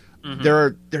 Yes.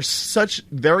 There's such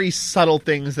very subtle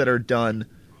things that are done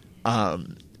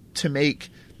to make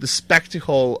the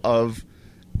spectacle of.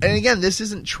 And again, this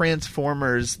isn't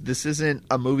Transformers. This isn't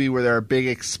a movie where there are big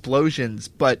explosions,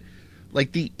 but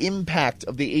like the impact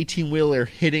of the 18-wheeler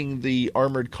hitting the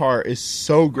armored car is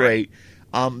so great.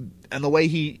 And the way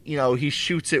he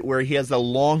shoots it, where he has a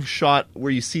long shot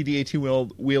where you see the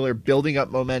 18-wheeler building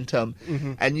up momentum,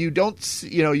 and you don't,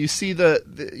 you see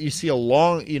a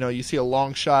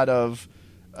long shot of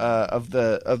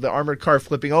the armored car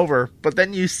flipping over, but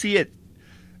then you see it.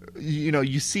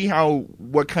 You see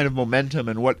what kind of momentum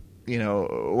and what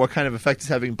kind of effect it's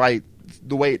having by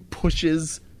the way it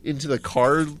pushes into the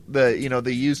car,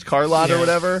 the used car lot or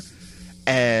whatever,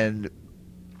 and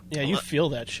you feel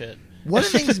that shit. One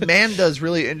of the things Mann does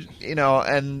really,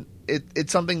 and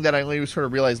it's something that I only sort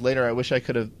of realized later. I wish I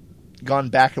could have gone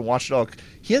back and watched it all.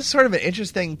 He has sort of an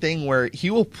interesting thing where he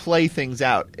will play things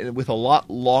out with a lot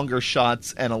longer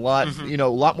shots and a lot, a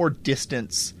lot more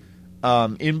distance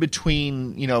in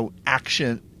between,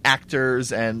 action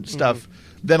actors and stuff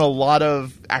than a lot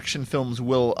of action films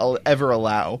will ever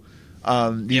allow.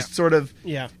 These sort of,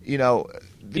 you know,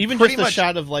 even pretty just the much,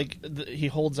 shot of like he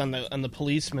holds on the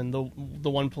policeman, the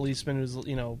one policeman who's,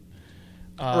 you know,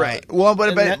 right. Well,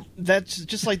 but that's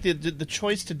just like the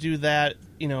choice to do that.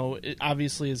 You know, it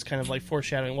obviously is kind of like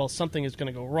foreshadowing. Well, something is going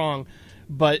to go wrong,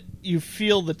 but you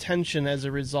feel the tension as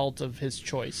a result of his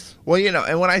choice. Well, you know,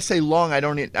 and when I say long, I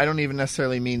don't even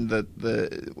necessarily mean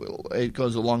it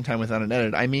goes a long time without an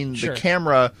edit. I mean the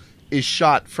camera is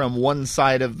shot from one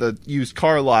side of the used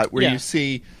car lot where you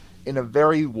see, in a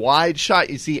very wide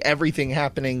shot, you see everything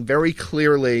happening very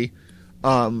clearly,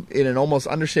 in an almost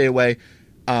understated way.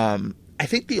 I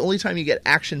think the only time you get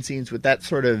action scenes with that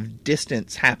sort of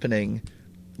distance happening,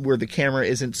 where the camera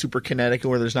isn't super kinetic and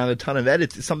where there's not a ton of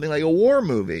edits, is something like a war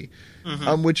movie,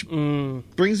 which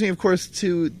brings me, of course,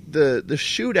 to the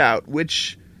shootout,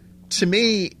 which to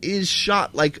me is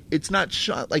shot like, it's not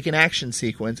shot like an action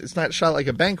sequence. It's not shot like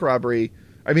a bank robbery.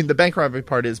 I mean, the bank robbery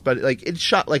part is, but like it's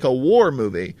shot like a war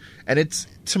movie. And it's,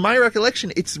 to my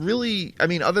recollection, it's really, I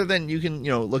mean, other than you can, you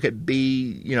know, look at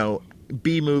B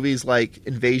movies like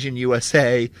Invasion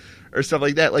USA or stuff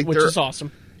like that, like, which is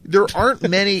awesome. There aren't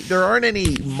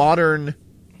any modern,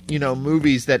 you know,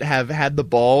 movies that have had the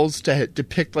balls to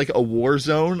depict like a war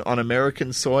zone on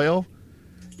American soil,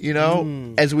 you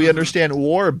know, as we understand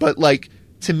war. But like,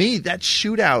 to me, that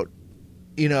shootout,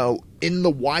 you know, in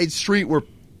the wide street where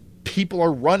people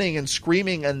are running and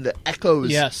screaming and the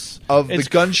echoes of the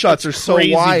gunshots are so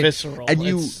wide, visceral.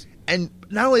 And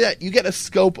not only that, you get a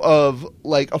scope of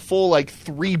like a full like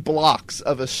 3 blocks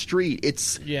of a street.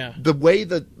 It's the way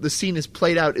the scene is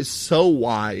played out is so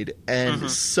wide and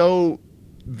so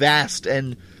vast,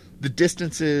 and the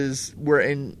distances were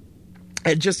in,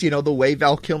 and just, you know, the way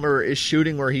Val Kilmer is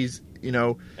shooting, where he's, you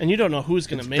know, and you don't know who's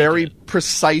going to make very it.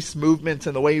 Precise movements,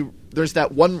 and the way there's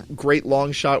that one great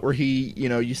long shot where he, you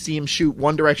know, you see him shoot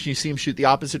one direction, you see him shoot the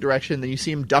opposite direction, then you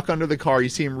see him duck under the car, you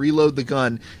see him reload the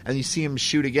gun, and you see him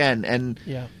shoot again, and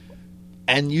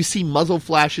you see muzzle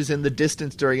flashes in the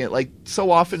distance during it. Like,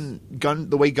 so often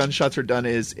the way gunshots are done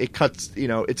is it cuts, you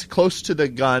know, it's close to the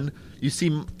gun, you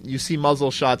see muzzle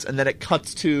shots, and then it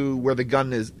cuts to where the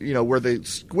gun is, you know, where the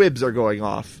squibs are going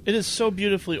off. It is so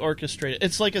beautifully orchestrated.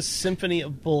 It's like a symphony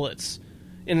of bullets.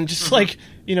 And just like,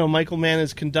 you know, Michael Mann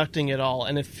is conducting it all,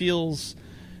 and it feels,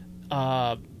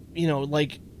 you know,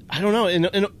 like, I don't know,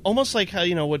 and almost like how,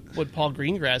 you know, what Paul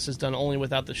Greengrass has done, only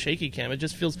without the shaky cam. It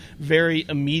just feels very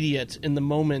immediate in the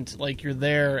moment, like you're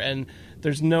there, and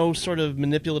there's no sort of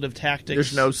manipulative tactics.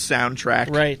 There's no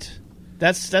soundtrack. Right.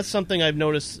 That's something I've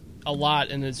noticed a lot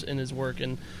in his work,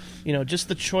 and, you know, just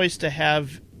the choice to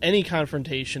have any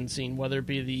confrontation scene, whether it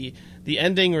be the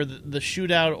ending or the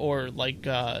shootout, or like,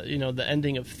 you know, the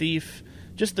ending of Thief,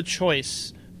 just the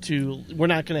choice to, we're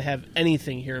not going to have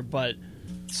anything here but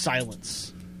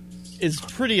silence, is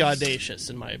pretty audacious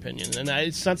in my opinion. And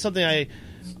it's not something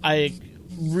I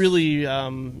really,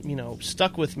 you know,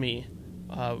 stuck with me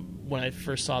when I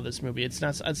first saw this movie. It's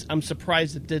not. I'm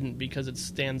surprised it didn't, because it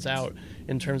stands out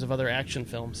in terms of other action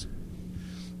films.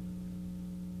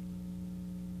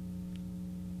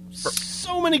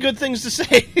 So many good things to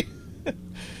say.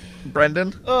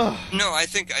 Brendan? No, I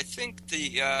think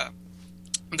the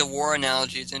war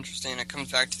analogy is interesting. It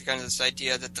comes back to kind of this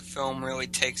idea that the film really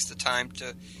takes the time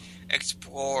to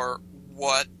explore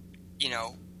what, you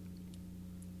know,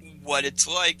 what it's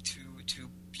like to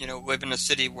you know, live in a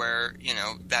city where, you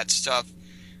know, that stuff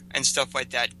and stuff like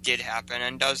that did happen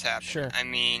and does happen. Sure. I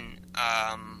mean,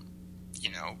 you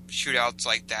know, shootouts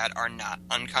like that are not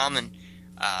uncommon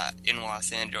in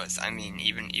Los Angeles. I mean,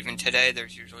 even today,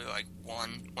 there's usually like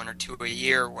one or two a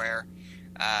year where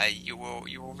you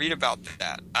will read about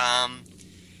that.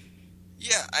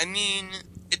 Yeah, I mean,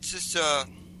 it's just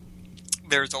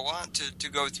there's a lot to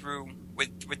go through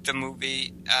with the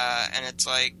movie, and it's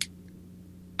like,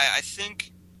 I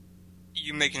think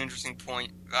you make an interesting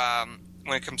point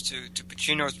when it comes to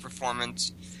Pacino's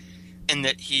performance, in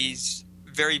that he's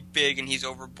very big and he's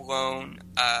overblown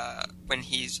when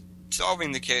he's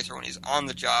solving the case or when he's on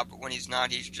the job, but when he's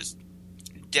not, he's just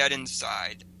dead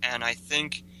inside. And I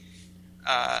think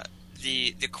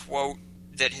the quote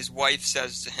that his wife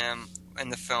says to him in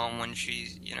the film, when she,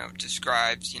 you know,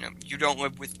 describes, you know, you don't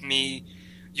live with me,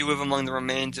 you live among the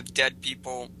remains of dead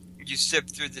people, you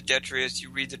sift through the detritus, you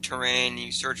read the terrain,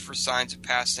 you search for signs of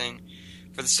passing,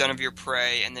 for the scent of your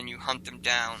prey, and then you hunt them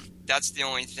down. That's the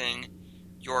only thing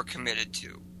you're committed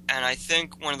to. And I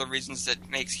think one of the reasons that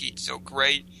makes Heat so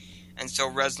great and so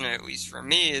resonant, at least for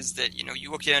me, is that, you know,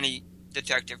 you look at any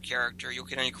detective character, you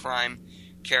look at any crime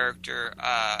character,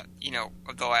 you know,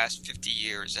 of the last 50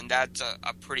 years, and that's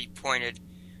a pretty pointed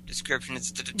description.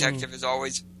 It's the detective has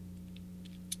always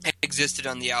existed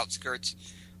on the outskirts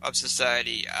of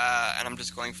society, and I'm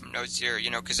just going from notes here,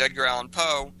 because Edgar Allan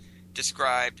Poe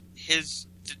described his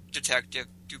detective,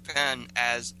 Dupin,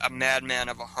 as a madman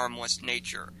of a harmless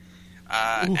nature.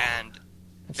 And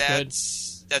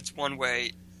that's one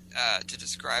way to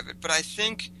describe it. But I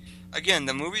think, again,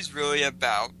 the movie's really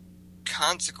about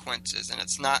consequences, and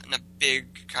it's not in a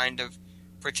big kind of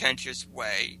pretentious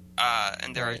way.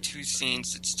 And there are two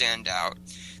scenes that stand out.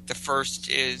 The first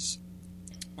is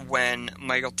when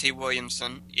Michael T.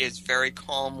 Williamson is very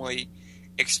calmly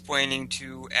explaining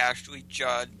to Ashley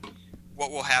Judd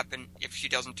what will happen if she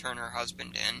doesn't turn her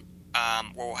husband in,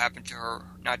 what will happen to her,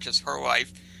 not just her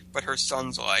life, but her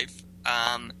son's life.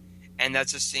 And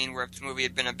that's a scene where if the movie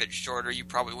had been a bit shorter, you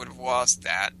probably would have lost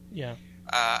that. Yeah.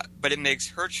 But it makes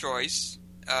her choice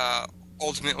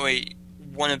ultimately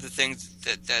one of the things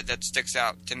that sticks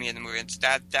out to me in the movie. It's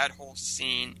that whole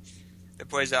scene that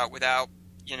plays out without,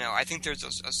 I think there's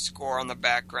a score on the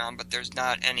background, but there's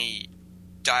not any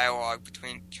dialogue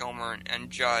between Kilmer and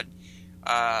Judd.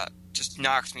 Just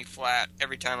knocks me flat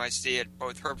every time I see it,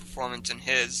 both her performance and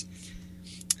his.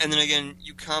 And then again,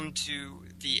 you come to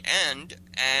the end,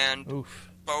 and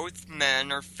both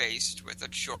men are faced with a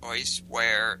choice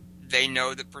where they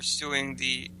know that pursuing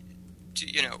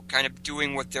kind of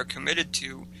doing what they're committed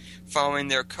to, following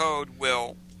their code,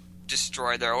 will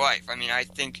destroy their life. I mean, I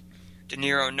think De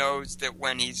Niro knows that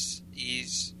when he's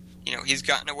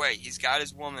gotten away, he's got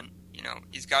his woman,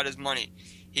 he's got his money,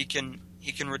 he can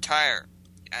retire,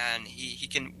 and he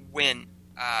can win.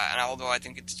 And although I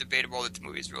think it's debatable that the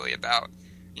movie is really about,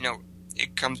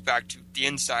 it comes back to The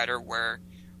Insider, where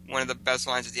one of the best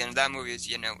lines at the end of that movie is,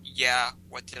 yeah,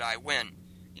 what did I win?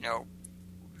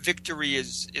 Victory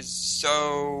is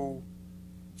so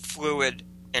fluid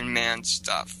in man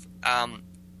stuff.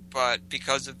 But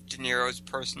because of De Niro's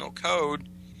personal code,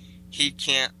 he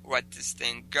can't let this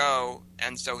thing go,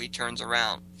 and so he turns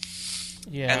around.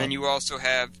 Yeah. And then you also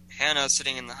have Hannah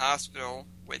sitting in the hospital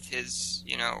with his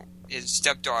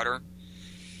stepdaughter,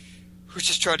 who's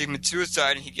just trying to commit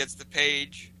suicide, and he gets the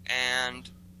page, and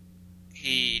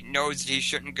he knows that he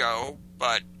shouldn't go,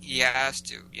 but he has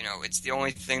to. It's the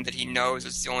only thing that he knows.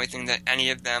 It's the only thing that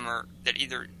any of them that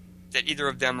either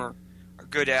of them are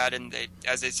good at, and they,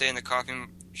 as they say in the coffee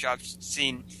shop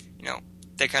scene,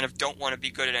 they kind of don't want to be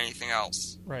good at anything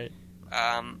else. Right.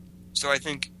 So I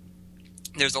think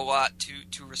there's a lot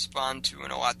to respond to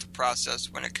and a lot to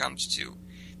process when it comes to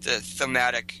the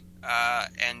thematic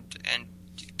and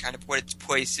kind of what its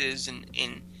place is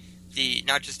in the,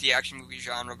 not just the action movie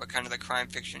genre, but kind of the crime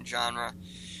fiction genre,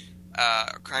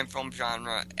 crime film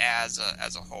genre as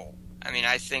a whole. I mean,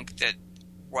 I think that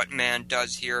what Mann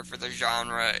does here for the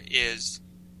genre is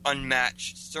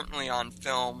unmatched, certainly on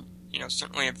film,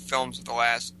 certainly in films of the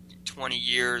last 20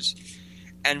 years.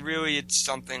 And really it's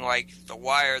something like The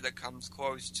Wire that comes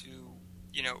close to,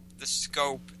 the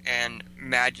scope and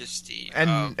majesty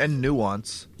and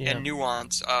nuance. Yeah. And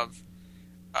nuance of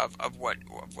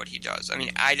what he does. I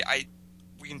mean,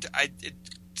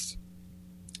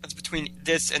 it's between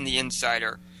this and The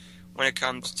Insider when it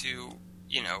comes to,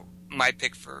 my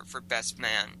pick for best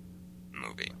man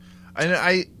movie.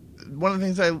 One of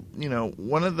the things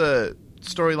one of the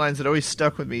storylines that always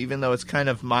stuck with me, even though it's kind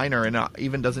of minor and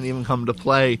even doesn't even come to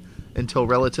play until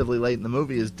relatively late in the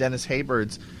movie, is Dennis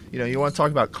Haysberd's. You want to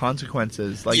talk about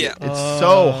consequences. Like, yeah. It's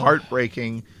so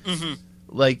heartbreaking. Mm-hmm.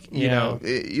 Like,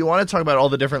 you want to talk about all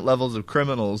the different levels of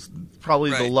criminals.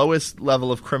 Probably the lowest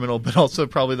level of criminal, but also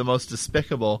probably the most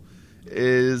despicable,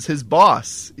 is his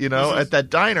boss, Mm-hmm. at that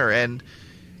diner. And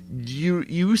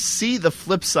you see the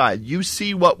flip side. You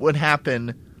see what would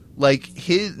happen. Like,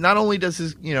 not only is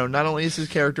his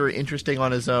character interesting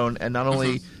on his own, and not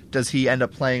only does he end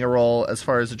up playing a role as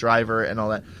far as a driver and all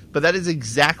that, but that is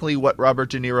exactly what Robert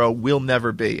De Niro will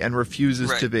never be and refuses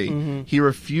to be. Mm-hmm. He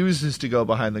refuses to go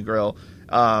behind the grill.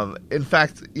 In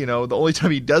fact, the only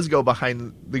time he does go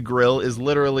behind the grill is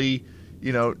literally,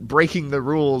 breaking the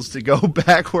rules to go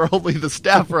back where only the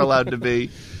staff are allowed to be.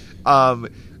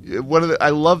 I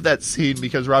love that scene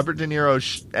because Robert De Niro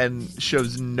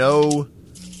shows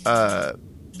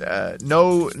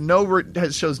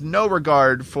shows no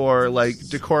regard for like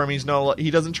decorum.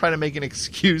 He doesn't try to make an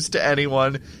excuse to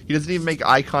anyone. He doesn't even make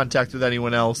eye contact with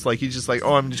anyone else. Like, he's just like,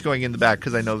 oh, I'm just going in the back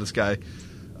because I know this guy.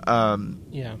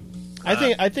 Yeah,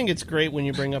 I think it's great when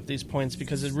you bring up these points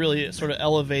because it really sort of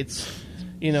elevates,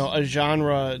 a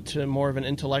genre to more of an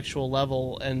intellectual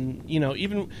level. And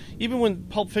even when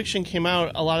Pulp Fiction came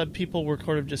out, a lot of people were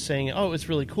sort of just saying, oh, it's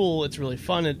really cool, it's really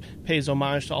fun, it pays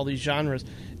homage to all these genres.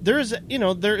 There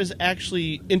is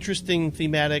actually interesting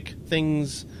thematic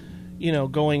things,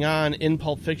 going on in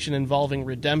Pulp Fiction involving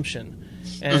redemption.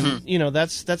 And,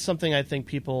 that's something I think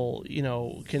people,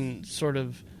 can sort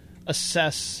of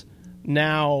assess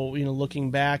now, looking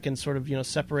back and sort of,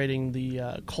 separating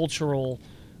the cultural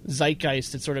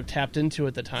zeitgeist that sort of tapped into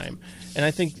at the time. And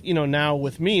I think, now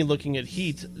with me looking at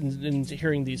Heat and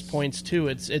hearing these points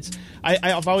too,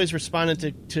 I've always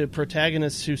responded to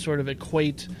protagonists who sort of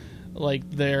equate like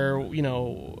their,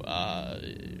 not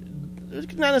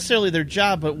necessarily their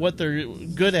job, but what they're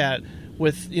good at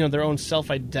with, their own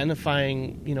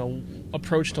self-identifying,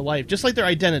 approach to life, just like their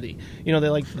identity. They're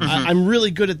like, I'm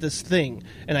really good at this thing,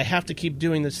 and I have to keep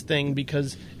doing this thing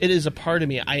because it is a part of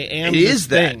me. I am. It is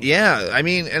that thing. Yeah. I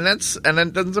mean, and that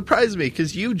doesn't surprise me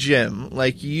because you, Jim,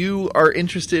 like you are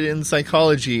interested in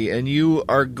psychology and you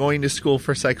are going to school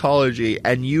for psychology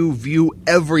and you view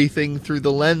everything through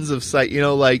the lens of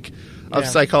psychology,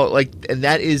 and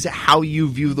that is how you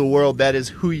view the world. That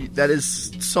is that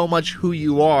is so much who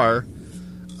you are.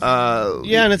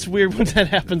 And it's weird when that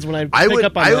happens. When I pick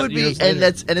up on that years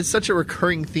later. And it's such a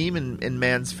recurring theme in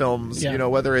Mann's films. Yeah.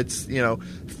 Whether it's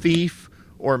Thief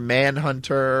or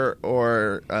Manhunter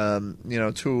or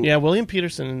William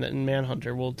Peterson and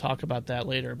Manhunter. We'll talk about that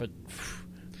later, but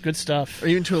good stuff. Or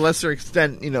even to a lesser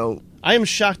extent, I am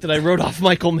shocked that I wrote off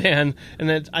Michael Mann, and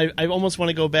that I almost want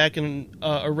to go back and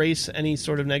erase any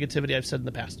sort of negativity I've said in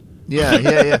the past.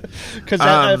 Yeah. Because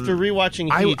after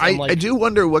rewatching Heat, I do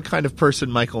wonder what kind of person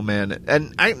Michael Mann.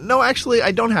 And I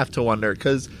don't have to wonder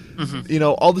because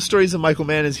all the stories of Michael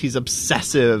Mann is he's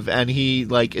obsessive and he he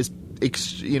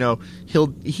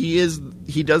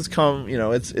does come.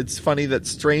 It's funny that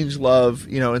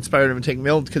Strangelove inspired him to take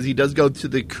Milne because he does go to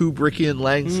the Kubrickian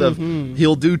lengths of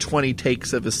he'll do 20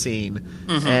 takes of a scene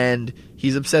and.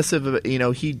 He's obsessive.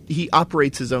 He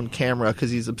operates his own camera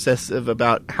because he's obsessive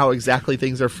about how exactly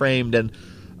things are framed. And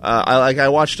I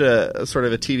watched a sort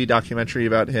of a TV documentary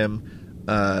about him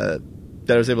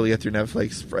that I was able to get through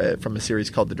Netflix from a series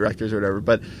called The Directors or whatever.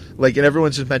 But and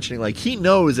everyone's just mentioning he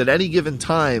knows at any given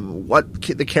time what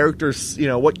the characters,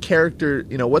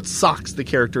 what socks the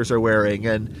characters are wearing,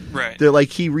 and they're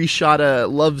he reshot a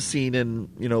love scene in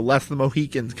Last of the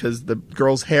Mohicans because the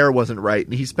girl's hair wasn't right,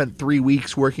 and he spent 3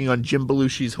 weeks working on Jim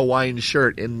Belushi's Hawaiian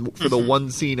shirt for the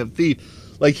one scene of Thief.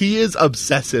 He is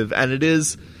obsessive, and it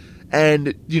is,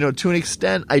 and to an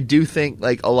extent, I do think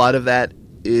a lot of that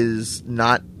is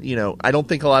not, I don't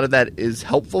think a lot of that is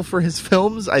helpful for his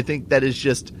films. I think that is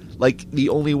just the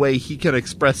only way he can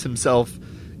express himself,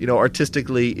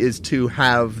 artistically is to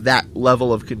have that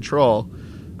level of control.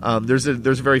 There's a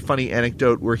very funny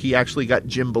anecdote where he actually got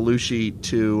Jim Belushi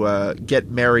to get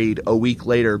married a week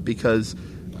later because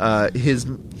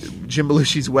Jim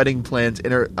Belushi's wedding plans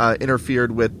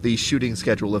interfered with the shooting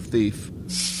schedule of Thief.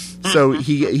 So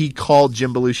he called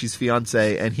Jim Belushi's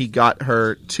fiance and he got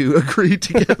her to agree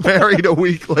to get married a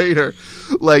week later.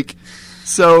 It's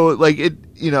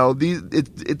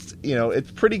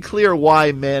pretty clear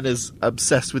why Mann is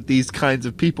obsessed with these kinds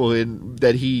of people and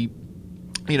that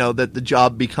that the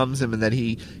job becomes him and that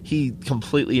he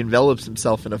completely envelops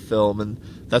himself in a film, and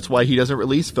that's why he doesn't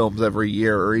release films every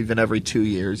year or even every 2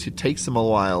 years. It takes him a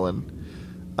while,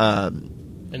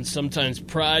 and sometimes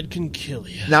pride can kill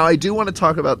you. Now I do want to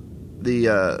talk about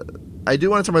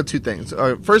two things.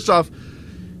 First off,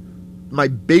 my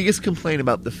biggest complaint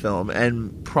about the film,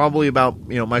 and probably about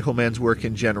Michael Mann's work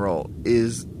in general,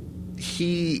 is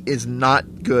he is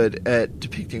not good at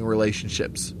depicting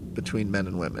relationships between men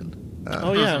and women.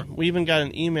 We even got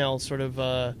an email sort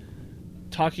of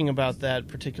talking about that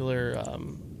particular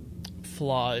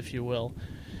flaw, if you will.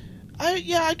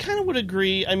 I kind of would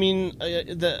agree. I mean,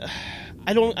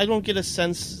 I don't get a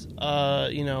sense,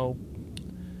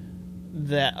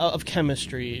 that of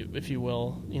chemistry, if you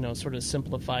will, sort of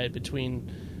simplified between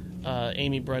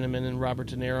Amy Brenneman and Robert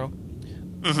De Niro,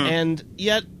 and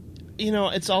yet,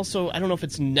 it's also, I don't know if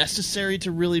it's necessary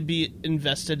to really be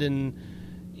invested in,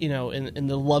 in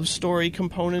the love story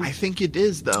component. I think it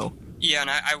is, though. Yeah, and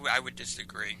I would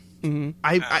disagree.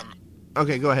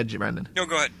 Okay, go ahead, Brandon. No,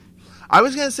 go ahead. I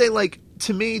was gonna say,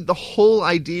 to me, the whole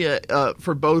idea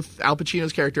for both Al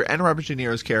Pacino's character and Robert De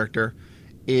Niro's character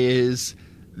is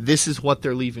this is what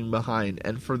they're leaving behind,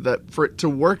 and for it to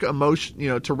work to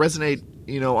resonate,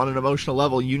 on an emotional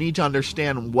level, you need to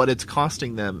understand what it's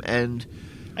costing them. And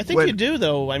I think you do,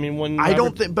 though. I mean, I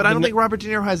don't think Robert De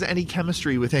Niro has any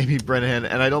chemistry with Amy Brenneman,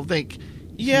 and I don't think.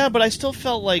 Yeah, but I still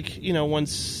felt like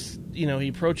once he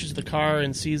approaches the car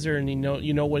and sees her, and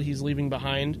you know what he's leaving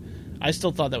behind. I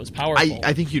still thought that was powerful.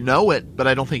 I think you know it, but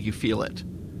I don't think you feel it.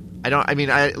 I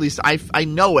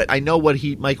know it. I know what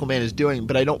Michael Mann is doing,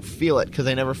 but I don't feel it because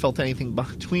I never felt anything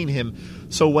between him.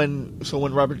 So when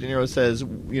Robert De Niro says,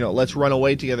 let's run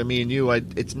away together, me and you,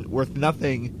 it's worth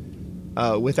nothing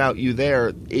without you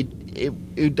there.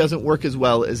 It doesn't work as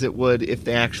well as it would if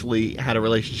they actually had a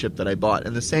relationship that I bought.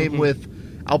 And the same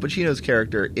with Al Pacino's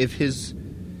character.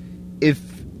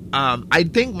 I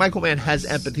think Michael Mann has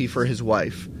empathy for his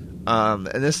wife. And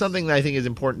there's something that I think is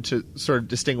important to sort of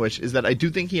distinguish is that I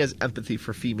do think he has empathy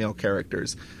for female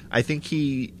characters. I think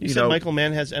he, You said Michael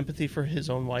Mann has empathy for his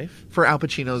own wife? For Al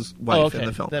Pacino's wife in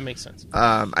the film. That makes sense.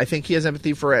 I think he has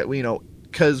empathy for it,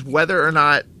 because whether or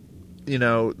not,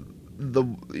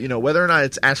 whether or not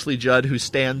it's Ashley Judd who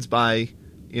stands by,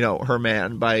 her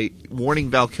man, by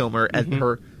warning Val Kilmer at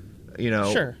her,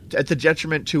 Sure. at the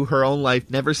detriment to her own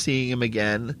life, never seeing him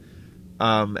again,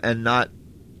 and not,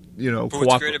 But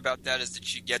what's great about that is that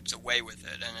she gets away with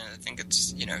it, and I think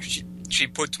it's she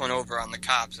puts one over on the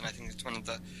cops, and I think it's one of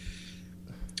the.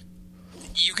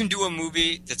 You can do a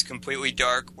movie that's completely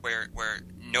dark where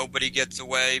nobody gets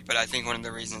away, but I think one of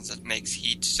the reasons that makes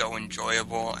Heat so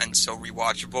enjoyable and so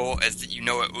rewatchable is that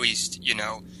at least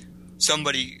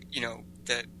somebody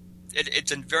that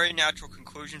it's a very natural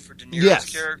conclusion for De Niro's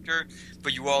character,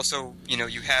 but you also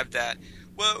you have that.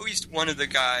 Well, at least one of the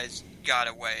guys got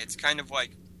away. It's kind of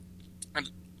like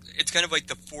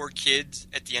the 4 kids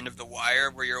at the end of The Wire,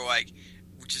 where you're like,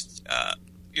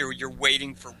 you're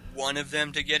waiting for one of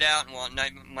them to get out, and while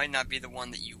it might not be the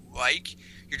one that you like,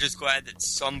 you're just glad that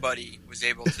somebody was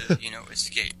able to,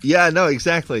 escape. Yeah, no,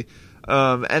 exactly.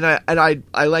 And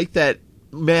I like that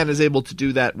Mann is able to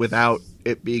do that without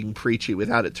it being preachy,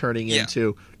 without it turning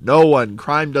into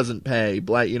crime doesn't pay.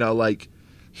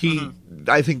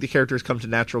 I think the characters come to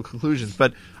natural conclusions,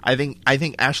 but I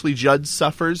think Ashley Judd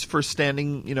suffers for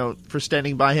standing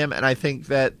by him, and I think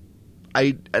that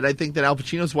Al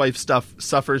Pacino's wife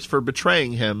suffers for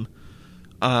betraying him.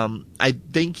 I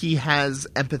think he has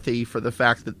empathy for the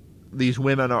fact that these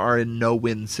women are in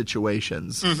no-win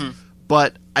situations,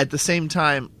 but at the same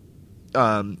time,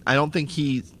 I don't think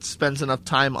he spends enough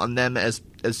time on them as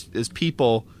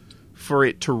people for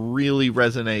it to really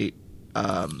resonate.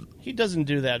 He doesn't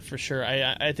do that for sure.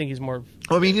 I think he's more.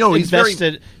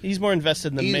 Invested. He's more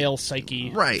invested in the male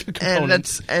psyche, right?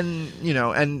 Component.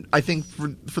 And I think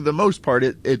for the most part,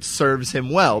 it serves him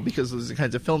well because of the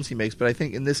kinds of films he makes. But I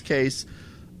think in this case,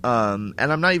 and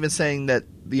I'm not even saying that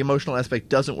the emotional aspect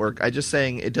doesn't work. I'm just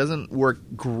saying it doesn't work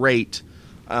great,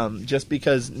 just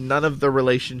because none of the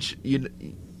relationship.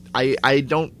 I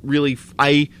don't really.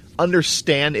 I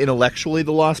understand intellectually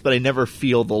the loss, but I never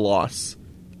feel the loss.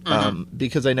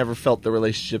 Because I never felt the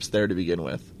relationships there to begin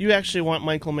with. You actually want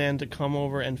Michael Mann to come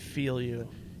over and feel you.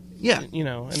 Yeah.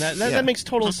 And that makes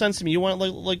total sense to me. You want a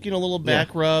little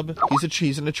back rub.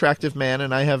 He's an attractive man,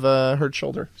 and I have a hurt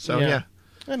shoulder. So, yeah.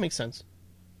 That makes sense.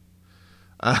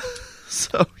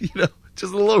 So,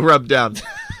 just a little rub down.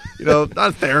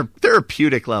 Not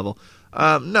therapeutic level.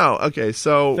 No, okay,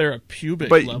 so... Therapeutic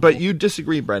level. But you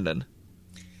disagree, Brendan.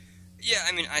 Yeah,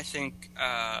 I think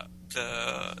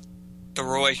the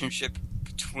relationship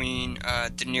between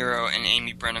De Niro and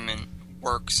Amy Brenneman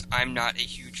works. I'm not a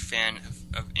huge fan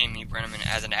of Amy Brenneman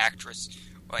as an actress,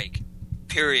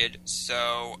 period.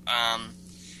 So,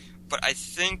 but I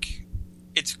think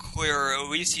it's clear, or at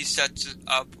least he sets it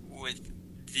up with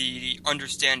the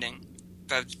understanding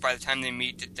that by the time they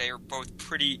meet that they are both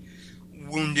pretty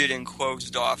wounded and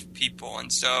closed off people.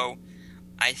 And so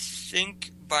I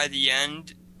think by the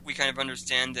end we kind of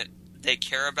understand that they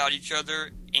care about each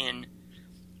other in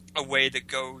a way that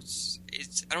goes,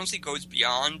 I don't say goes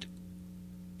beyond,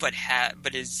 but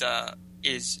is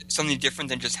something different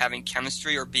than just having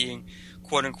chemistry or being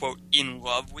quote unquote in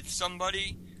love with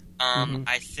somebody.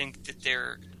 I think that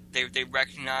they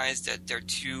recognize that they're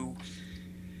two,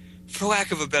 for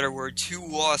lack of a better word, two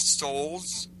lost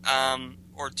souls,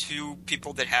 or two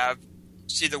people that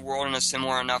see the world in a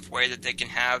similar enough way that they can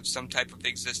have some type of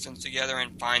existence together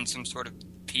and find some sort of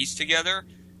peace together.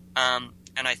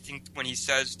 And I think when he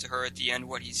says to her at the end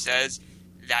what he says,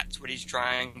 that's what he's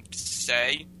trying to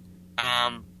say.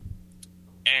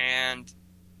 And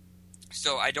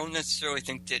so I don't necessarily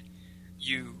think that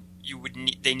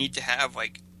they need to have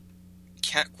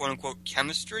quote unquote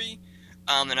chemistry.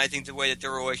 And I think the way that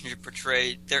their relationship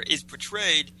is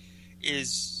portrayed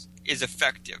is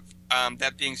effective.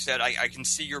 That being said, I can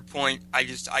see your point. I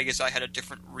guess I had a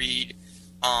different read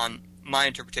on my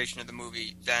interpretation of the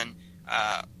movie than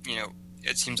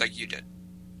it seems like you did.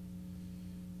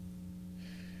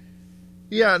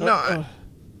 Yeah, no.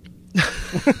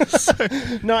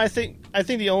 No, I think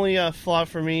the only flaw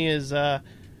for me is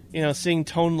seeing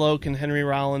Tone Loc and Henry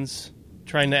Rollins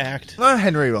trying to act. Well,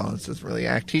 Henry Rollins doesn't really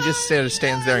act. He just sort of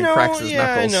stands there and cracks his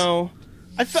knuckles. I know.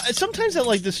 Sometimes that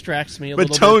like distracts me a But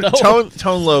little bit. Though.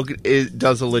 Tone Loc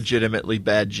does a legitimately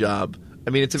bad job. I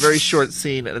mean, it's a very short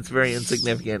scene and it's very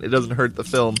insignificant. It doesn't hurt the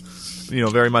film,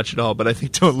 very much at all. But I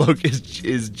think Tone Loc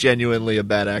is genuinely a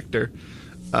bad actor.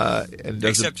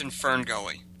 Except in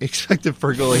Ferngully. Except in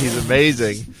Ferngully, he's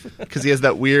amazing because he has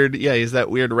that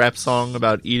weird rap song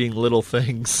about eating little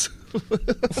things.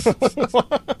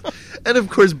 And of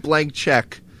course, Blank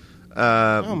Check.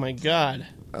 Oh my God.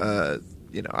 I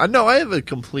have a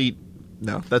complete.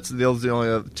 No, those are the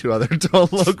only two other Tone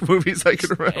Loc movies I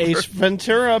can remember. Ace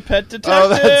Ventura, Pet Detective. Oh,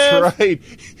 that's right.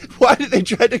 Why did they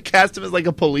try to cast him as like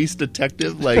a police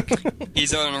detective? Like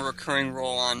he's on a recurring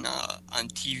role on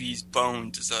TV's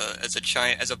Bones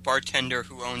as a bartender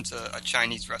who owns a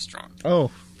Chinese restaurant.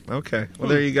 Oh, okay. Well,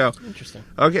 there you go. Interesting.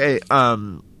 Okay. It's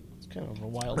kind of a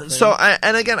wild thing. So,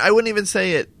 again, I wouldn't even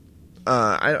say it.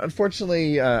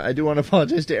 Unfortunately, I do want to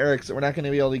apologize to Eric, so we're not going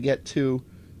to be able to get to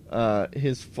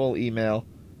his full email.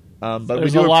 But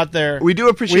there's a lot there. We do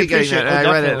appreciate getting it.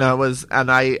 I read it,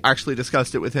 and I actually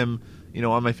discussed it with him,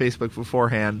 on my Facebook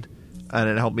beforehand, and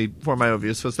it helped me form my own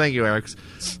views. So thank you, Eric.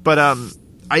 But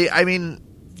I mean,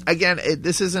 again,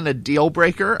 this isn't a deal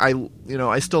breaker.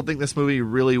 I still think this movie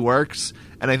really works,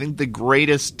 and I think the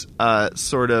greatest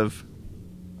sort of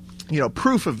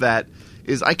proof of that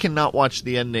is I cannot watch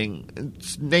the ending,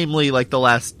 namely like the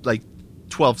last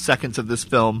 12 seconds of this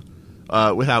film,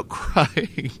 without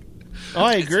crying. Oh,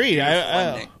 I agree.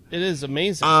 It is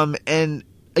amazing. And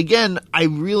again, I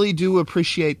really do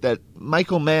appreciate that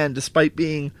Michael Mann, despite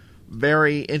being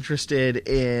very interested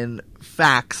in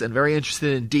facts and very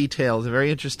interested in details and very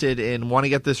interested in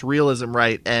wanting to get this realism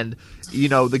right, and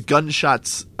the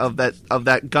gunshots of that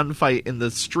gunfight in the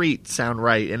street sound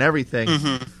right and everything.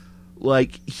 Mm-hmm.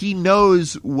 Like, he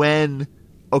knows when,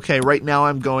 okay, right now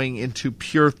I'm going into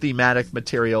pure thematic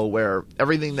material where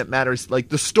everything that matters, like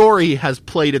the story has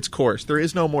played its course. There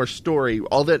is no more story.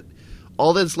 All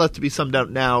that's left to be summed up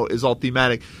now is all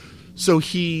thematic. So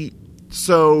he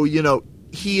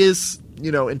is,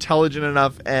 intelligent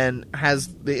enough and has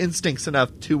the instincts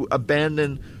enough to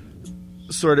abandon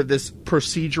sort of this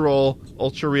procedural,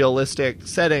 ultra-realistic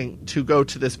setting to go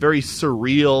to this very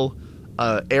surreal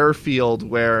airfield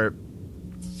where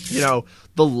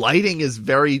the lighting is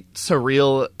very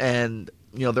surreal, and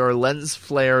there are lens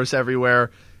flares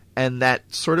everywhere, and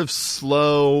that sort of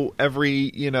slow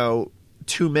every 2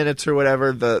 minutes or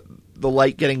whatever, the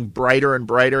light getting brighter and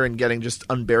brighter and getting just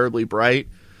unbearably bright,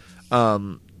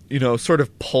 sort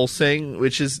of pulsing,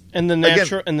 which is and the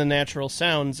natural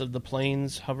sounds of the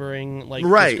planes hovering, like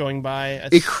right. just going by.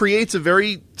 It creates a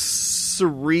very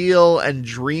surreal and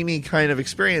dreamy kind of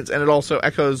experience, and it also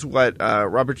echoes what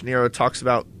Robert De Niro talks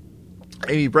about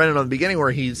Amy Brennan on the beginning,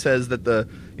 where he says that the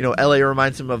LA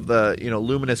reminds him of the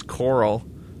luminous coral,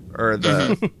 or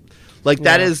the like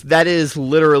that is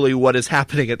literally what is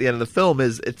happening at the end of the film.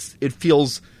 Nothing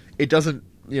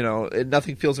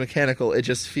feels mechanical. It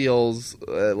just feels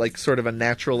like sort of a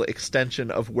natural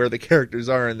extension of where the characters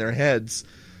are in their heads,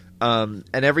 and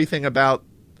everything about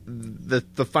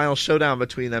the final showdown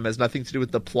between them has nothing to do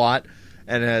with the plot,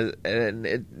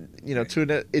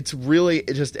 it's really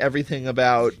just everything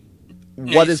about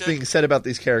what is being said about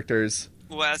these characters.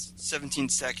 The last 17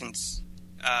 seconds,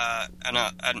 and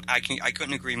I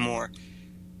couldn't agree more.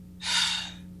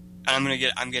 And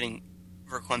I'm getting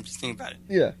verklempt to think about it.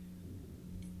 Yeah.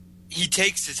 He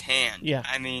takes his hand. Yeah.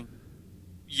 I mean,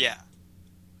 yeah.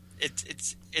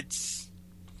 It's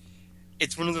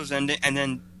one of those endings, and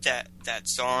then that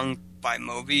song by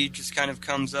Moby just kind of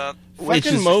comes up.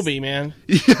 Fucking Moby, man.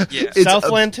 Yeah.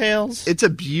 Southland Tales. It's a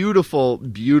beautiful,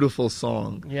 beautiful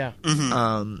song. Yeah.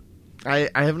 Mm-hmm. I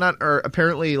have not, or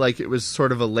apparently, like, it was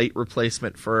sort of a late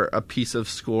replacement for a piece of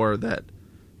score that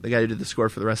the guy who did the score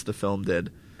for the rest of the film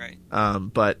did. Right.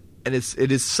 But it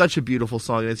is such a beautiful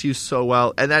song, and it's used so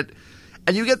well, and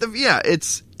you get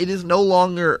it is no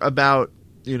longer about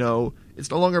it's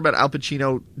no longer about Al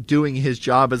Pacino doing his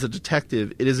job as a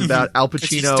detective. It is about Al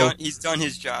Pacino. He's done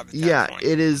his job at that point.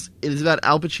 It is about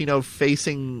Al Pacino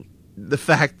facing the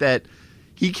fact that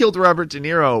he killed Robert De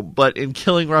Niro, but in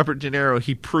killing Robert De Niro,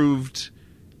 he proved,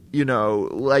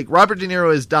 like Robert De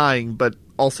Niro is dying, but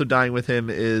also dying with him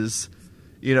is,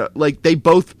 like they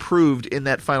both proved in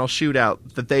that final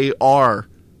shootout that they are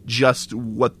just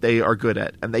what they are good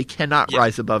at, and they cannot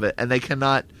rise above it, and they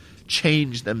cannot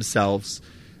change themselves.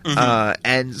 Mm-hmm.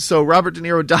 And so Robert De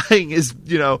Niro dying is,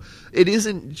 it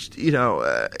isn't,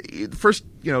 first,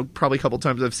 probably a couple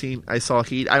times I saw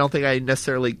Heat. I don't think I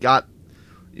necessarily got,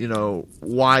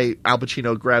 why Al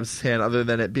Pacino grabs his hand other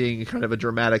than it being kind of a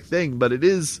dramatic thing, but it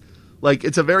is Like,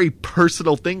 it's a very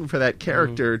personal thing for that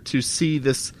character to see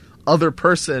this other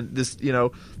person, this, you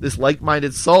know, this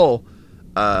like-minded soul,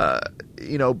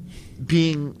 you know,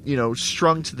 being, you know,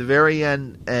 strung to the very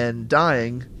end and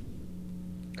dying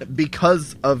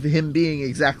because of him being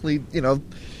exactly, you know,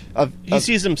 he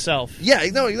sees himself. Yeah,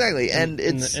 no, exactly, and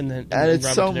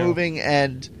it's so moving.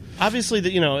 And obviously,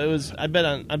 that, you know, it was. I bet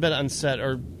on set,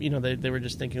 or, you know, they were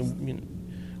just thinking, you know,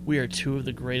 we are two of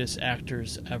the greatest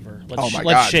actors ever.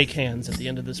 Let's shake hands at the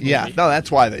end of this movie. Yeah, no,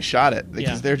 that's why they shot it,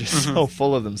 because they're just so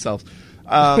full of themselves.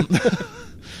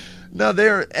 No,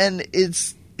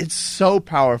 it's so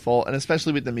powerful, and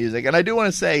especially with the music. And I do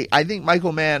want to say, I think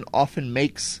Michael Mann often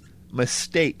makes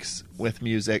mistakes with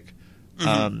music. We're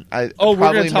going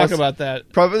to talk about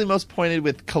that. Probably most pointed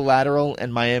with Collateral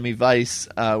and Miami Vice,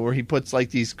 where he puts like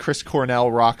these Chris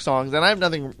Cornell rock songs.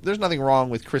 And there's nothing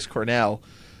wrong with Chris Cornell,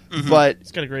 but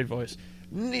he's got a great voice.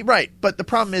 Right, but the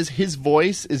problem is his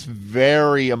voice is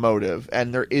very emotive,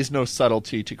 and there is no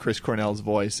subtlety to Chris Cornell's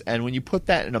voice. And when you put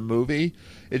that in a movie,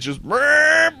 it's just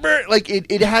like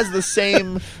it has the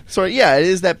same sort of, it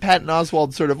is that Patton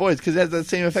Oswalt sort of voice, because it has that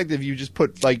same effect if you just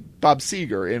put like Bob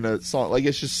Seger in a song. Like,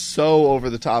 it's just so over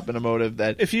the top and emotive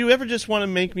that if you ever just want to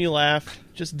make me laugh,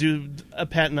 just do a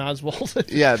Patton Oswalt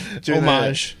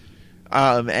homage.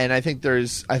 And I think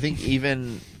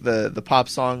even the pop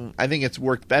song, I think it's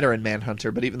worked better in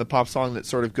Manhunter, but even the pop song that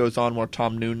sort of goes on while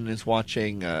Tom Noonan is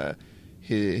watching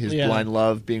his blind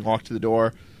love being walked to the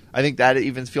door, I think that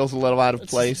even feels a little out of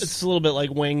place. It's a little bit like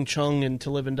Wang Chung in To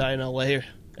Live and Die in L.A.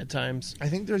 at times. I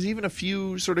think there's even a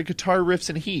few sort of guitar riffs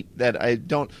in Heat that I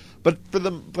don't. But for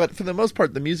the most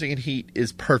part, the music in Heat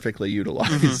is perfectly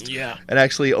utilized. Yeah, it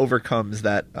actually overcomes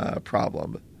that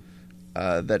problem.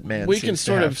 That man. We can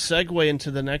sort of segue into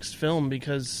the next film,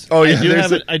 because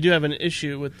I do have an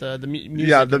issue with the music.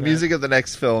 Yeah, the music of the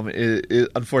next film is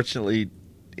unfortunately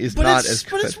not as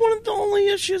good. But it's one of the only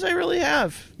issues I really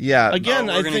have. Yeah. Again,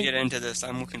 we're going to get into this.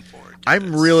 I'm looking forward to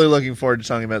I'm this. really looking forward to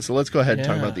talking about it. So let's go ahead and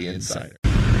talk about The Insider.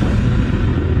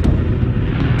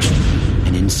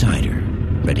 An insider,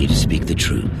 ready to speak the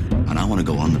truth. And I want to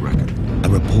go on the record. A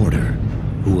reporter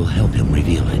who will help him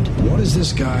reveal it. What does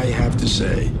this guy have to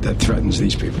say that threatens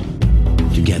these people?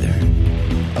 Together,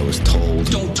 I was told...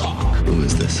 Don't talk! Who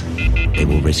is this? they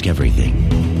will risk everything.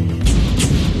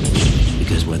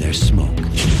 Because where there's smoke,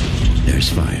 there's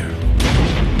fire.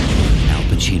 Al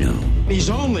Pacino. He's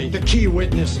only the key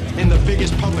witness in the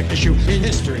biggest public issue in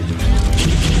history.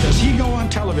 Does he go on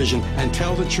television and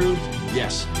tell the truth?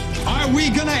 Yes. Are we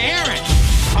gonna air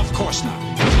it? Of course not.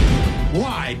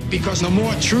 Why? Because the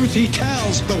more truth he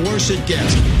tells, the worse it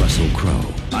gets. Russell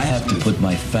Crowe. I have to put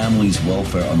my family's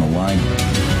welfare on the line.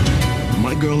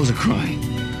 My girls are crying.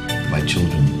 My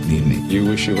children need me. You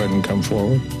wish you hadn't come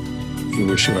forward? You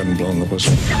wish you hadn't blown the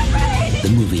whistle? The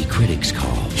movie critics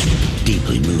call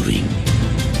deeply moving.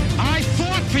 I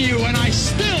fought for you and I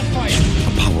still fight.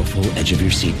 A powerful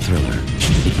edge-of-your-seat thriller.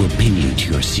 It will pin you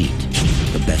to your seat.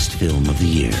 The best film of the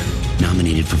year.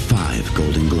 Nominated for 5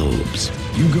 Golden Globes.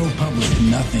 You go public,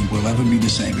 nothing will ever be the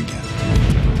same again.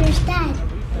 There's Dad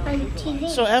on TV.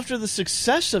 So after the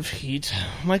success of Heat,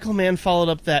 Michael Mann followed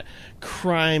up that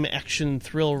crime action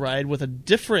thrill ride with a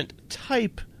different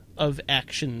type of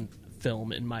action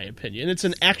film, in my opinion. It's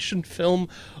an action film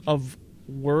of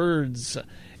words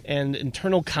and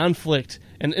internal conflict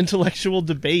and intellectual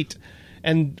debate.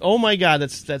 And oh my God,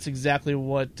 that's exactly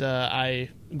what I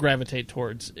gravitate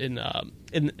towards in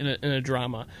a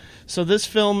drama. So this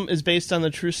film is based on the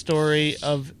true story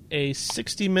of a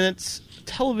 60 Minutes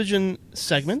television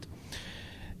segment,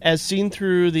 as seen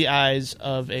through the eyes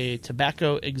of a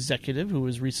tobacco executive who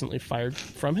was recently fired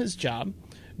from his job.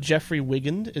 Jeffrey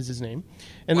Wigand is his name.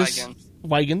 And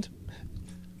Wigand.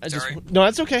 No,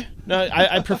 that's okay. No,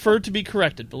 I prefer to be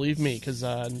corrected, believe me, because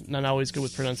I'm not always good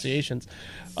with pronunciations.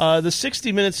 The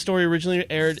 60 Minutes story originally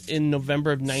aired in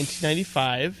November of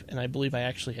 1995, and I believe I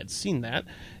actually had seen that.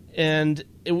 And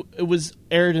it was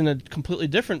aired in a completely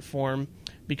different form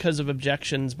because of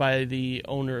objections by the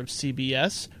owner of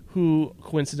CBS, who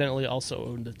coincidentally also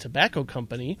owned a tobacco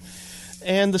company.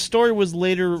 And the story was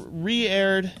later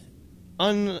re-aired,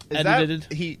 unedited.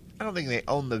 I don't think they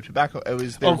owned the tobacco. They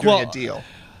were doing a deal.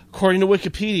 According to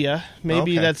Wikipedia,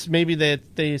 maybe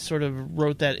they sort of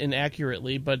wrote that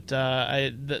inaccurately, but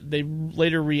they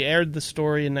later re-aired the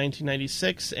story in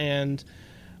 1996, and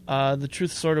the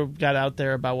truth sort of got out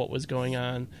there about what was going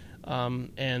on.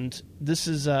 And this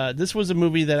was a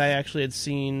movie that I actually had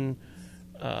seen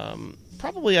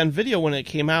probably on video when it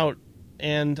came out,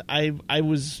 and I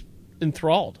was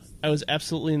enthralled. I was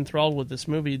absolutely enthralled with this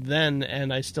movie then,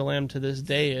 and I still am to this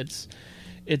day.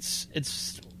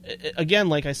 It's again,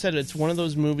 like I said, it's one of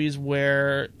those movies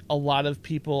where a lot of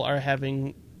people are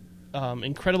having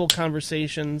incredible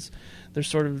conversations. They're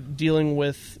sort of dealing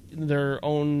with their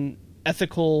own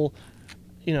ethical,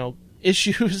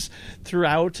 issues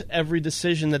throughout every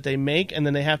decision that they make, and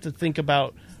then they have to think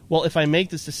about, well, if I make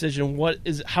this decision,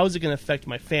 how is it going to affect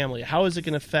my family? How is it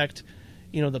going to affect,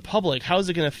 the public? How is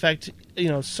it going to affect,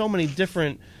 so many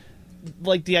different,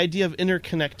 like the idea of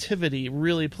interconnectivity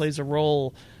really plays a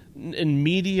role in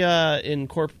media, in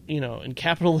in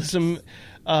capitalism.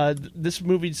 This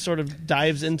movie sort of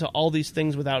dives into all these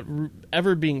things without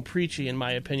ever being preachy, in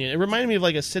my opinion. It reminded me of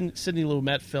like a Sidney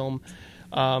Lumet film.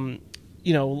 I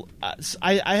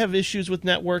have issues with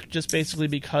Network just basically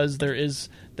because there is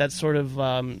that sort of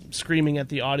screaming at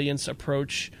the audience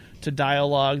approach to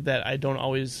dialogue that I don't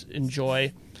always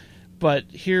enjoy.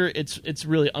 But here it's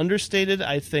really understated.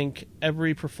 I think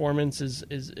every performance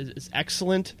is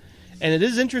excellent. And it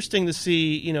is interesting to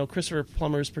see, Christopher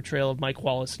Plummer's portrayal of Mike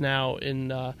Wallace now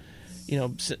in,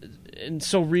 and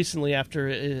so recently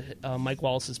after Mike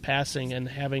Wallace's passing, and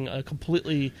having a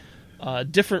completely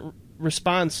different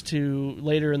response to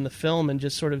later in the film, and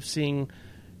just sort of seeing,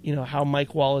 how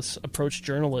Mike Wallace approached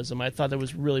journalism. I thought that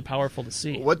was really powerful to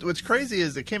see. What's crazy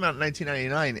is it came out in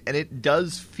 1999, and it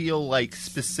does feel like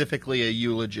specifically a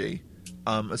eulogy,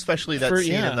 especially that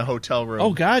scene in the hotel room.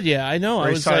 Oh God, yeah, I know.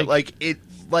 I was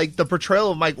like the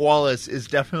portrayal of Mike Wallace is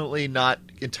definitely not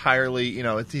entirely,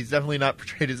 he's definitely not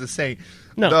portrayed as a saint.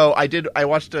 No. Though I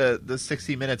watched the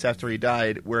 60 Minutes after he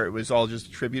died, where it was all just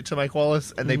a tribute to Mike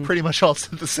Wallace, and they pretty much all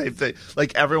said the same thing.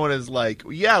 Like, everyone is like,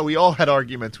 yeah, we all had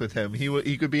arguments with him.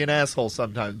 He could be an asshole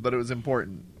sometimes, but it was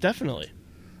important. Definitely.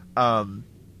 I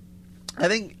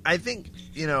think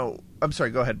I'm sorry,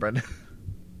 go ahead, Brendan.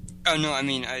 Oh no, I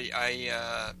mean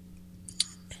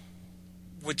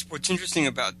What's interesting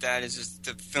about that is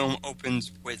the film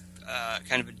opens with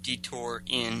kind of a detour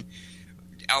in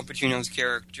Al Pacino's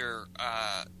character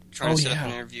trying to set up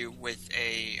an interview with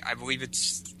I believe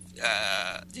it's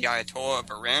the Ayatollah of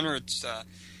Iran, or it's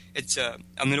a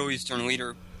Middle Eastern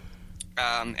leader,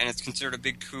 and it's considered a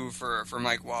big coup for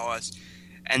Mike Wallace.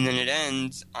 And then it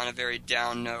ends on a very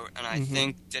down note, and I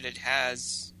think that it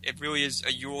really is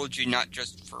a eulogy not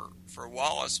just for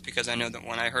Wallace, because I know that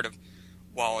when I heard of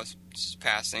Wallace's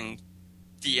passing,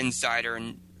 The Insider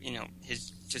and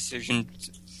his decision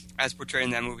as portrayed in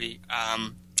that movie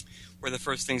were the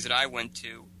first things that I went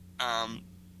to.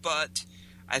 But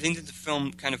I think that the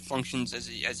film kind of functions as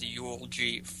a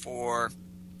eulogy for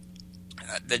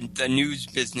the news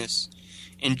business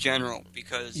in general,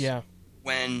 because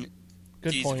when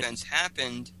these events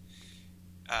happened,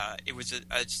 it was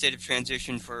a state of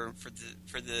transition for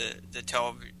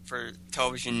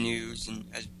television news and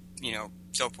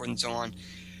so forth and so on.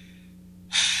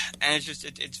 And it's just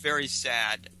it's very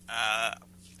sad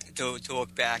to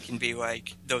look back and be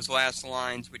like, those last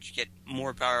lines, which get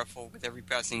more powerful with every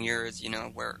passing year, is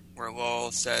where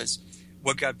Lowell says,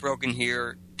 "What got broken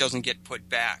here doesn't get put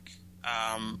back."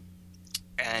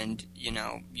 And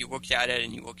you look at it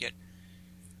and you look at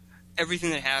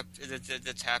everything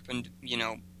that's happened,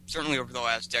 certainly over the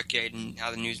last decade, and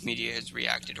how the news media has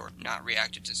reacted or not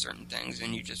reacted to certain things,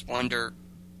 and you just wonder,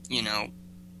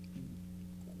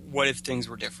 what if things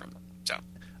were different? So,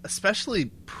 especially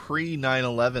pre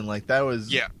 9/11, like that was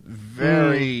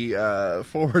very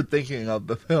forward thinking of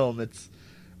the film. It's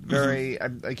very I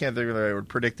can't think of the right word,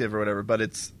 predictive or whatever, but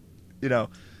it's to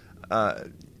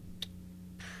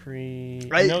me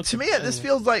this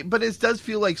feels like, but it does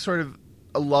feel like sort of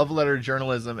a love letter to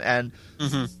journalism, and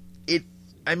it's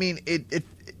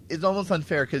almost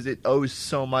unfair because it owes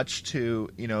so much to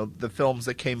the films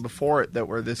that came before it that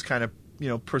were this kind of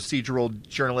procedural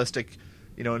journalistic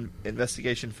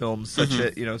investigation films,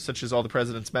 such as All the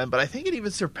President's Men. But I think it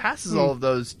even surpasses all of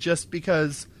those, just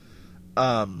because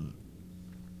I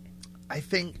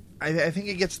think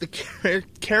it gets the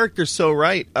character so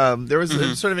right. There was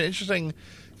sort of an interesting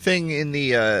thing in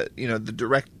the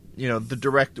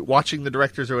watching the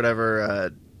directors or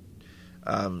whatever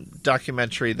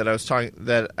documentary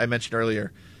that I mentioned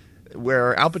earlier,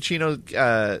 where Al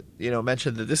Pacino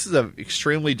mentioned that this is an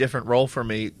extremely different role for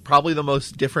me, probably the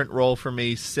most different role for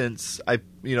me since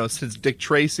Dick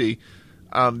Tracy,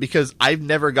 because I've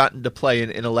never gotten to play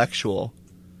an intellectual.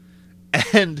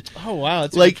 And oh wow,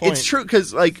 that's a good point. It's true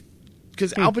because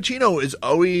Al Pacino is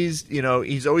always,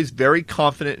 he's always very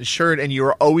confident and assured, and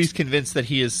you're always convinced that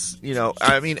he is,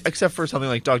 except for something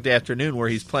like Dog Day Afternoon, where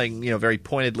he's playing, very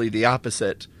pointedly the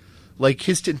opposite. Like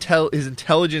his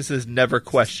intelligence is never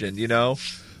questioned,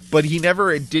 but he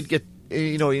never did get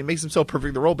he makes himself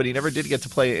perfect the role, but he never did get to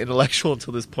play intellectual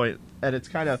until this point, and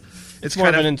it's more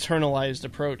of an internalized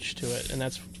approach to it, and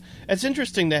it's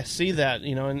interesting to see that,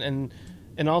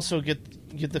 and also get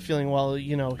the feeling, well,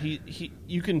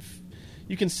 you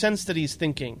can sense that he's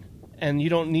thinking, and you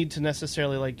don't need to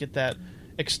necessarily like get that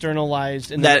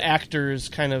externalized in that actor's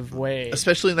kind of way,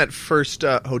 especially in that first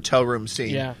hotel room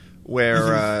scene,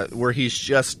 where he's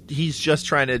just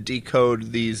trying to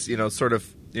decode these sort of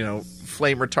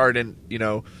flame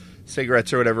retardant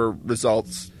cigarettes or whatever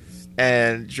results,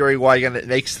 and Jerry Wygant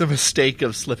makes the mistake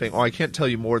of slipping. I can't tell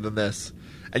you more than this,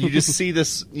 and you just see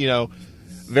this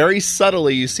very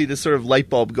subtly. You see this sort of light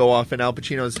bulb go off in Al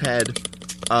Pacino's head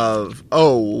of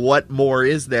what more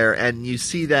is there, and you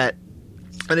see that.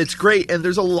 And it's great, and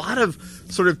there's a lot of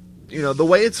sort of, the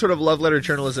way it's sort of love letter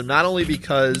journalism, not only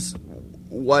because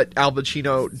what Al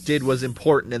Pacino did was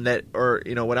important, and that, or,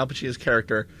 what Al Pacino's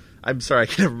character, I'm sorry, I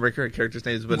can't remember her character's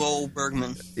names, but... Lowell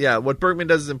Bergman. Yeah, what Bergman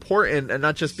does is important, and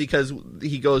not just because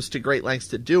he goes to great lengths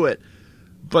to do it,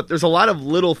 but there's a lot of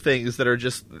little things that are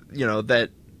just, that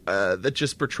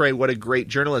just portray what a great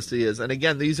journalist he is. And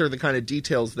again, these are the kind of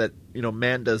details that,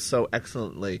 Mann does so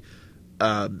excellently,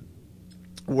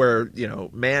 where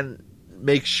Mann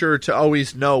makes sure to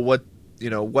always know what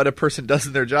a person does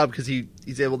in their job, because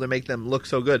he's able to make them look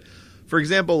so good. For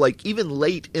example, like even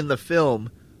late in the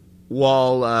film,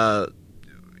 while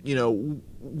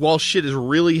shit has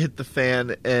really hit the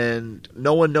fan and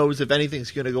no one knows if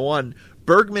anything's going to go on,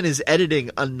 Bergman is editing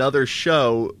another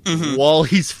show while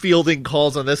he's fielding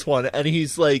calls on this one, and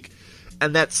he's like,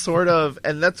 and that's one of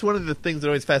the things that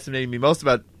always fascinated me most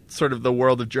about sort of the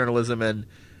world of journalism and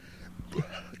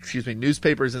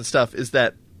newspapers and stuff, is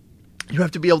that you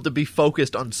have to be able to be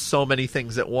focused on so many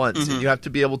things at once. And you have to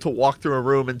be able to walk through a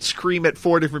room and scream at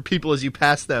 4 different people as you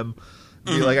pass them.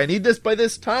 Be like, I need this by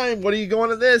this time. What are you going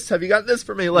to this? Have you got this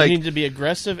for me? Like, you need to be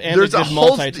aggressive and a good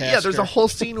multitasker. Yeah, there's a whole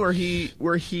scene where he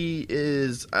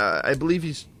is, I believe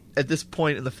he's at this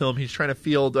point in the film, he's trying to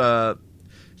field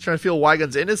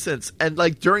Wygant's innocence, and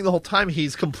like during the whole time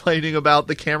he's complaining about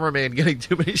the cameraman getting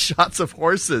too many shots of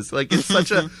horses. Like, it's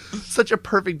such a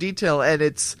perfect detail, and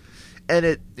it's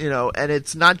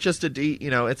not just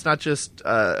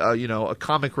a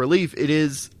comic relief. It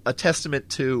is a testament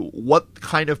to what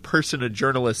kind of person a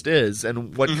journalist is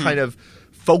and what kind of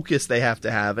focus they have to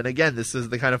have. And again, this is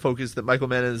the kind of focus that Michael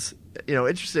Mann is,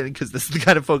 interested in, because this is the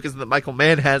kind of focus that Michael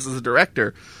Mann has as a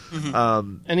director.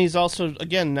 And he's also,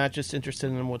 again, not just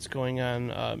interested in what's going on,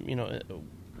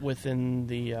 within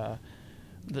the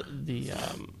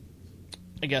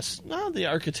I guess the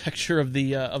architecture of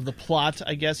the plot,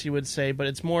 I guess you would say, but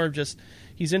it's more of just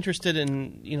he's interested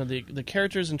in the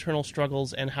character's internal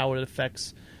struggles and how it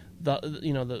affects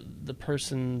the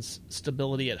person's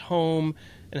stability at home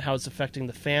and how it's affecting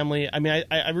the family. I mean,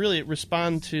 I really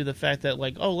respond to the fact that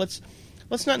let's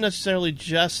not necessarily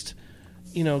just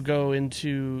go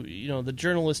into the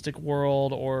journalistic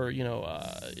world or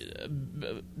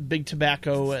big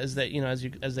tobacco as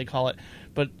they call it,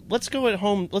 but let's go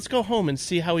home and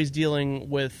see how he's dealing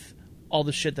with all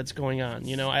the shit that's going on.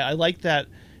 I like that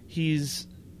he's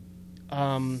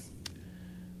well,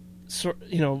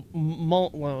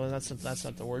 that's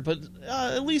not the word, but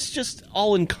at least just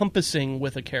all encompassing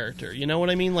with a character. You know what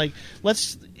I mean? Like,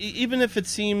 even if it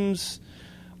seems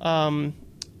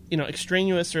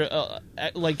extraneous or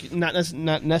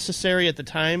not necessary at the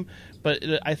time, but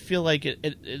I feel like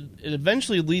it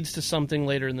eventually leads to something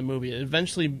later in the movie.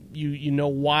 Eventually, you know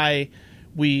why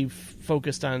we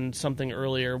focused on something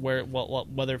earlier,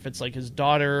 whether if it's like his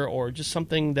daughter or just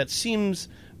something that seems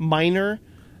minor,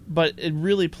 but it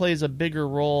really plays a bigger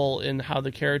role in how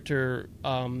the character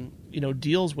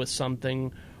deals with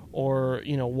something, or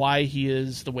why he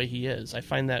is the way he is. I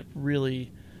find that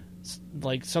really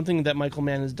like something that Michael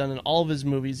Mann has done in all of his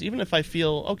movies. Even if I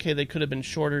feel okay, they could have been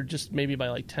shorter, just maybe by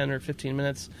like 10 or 15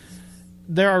 minutes,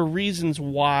 there are reasons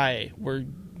why we're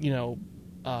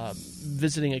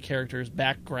visiting a character's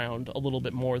background a little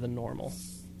bit more than normal,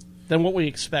 than what we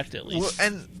expect, at least. Well,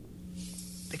 and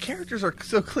the characters are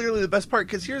so clearly the best part,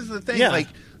 because here's the thing,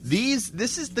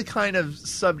 this is the kind of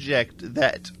subject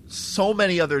that so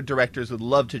many other directors would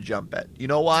love to jump at. You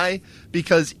know why?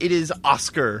 Because it is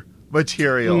Oscar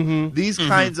material. These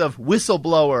kinds of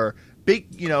whistleblower, big,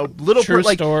 little true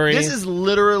story. This is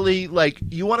literally like,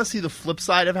 you want to see the flip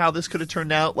side of how this could have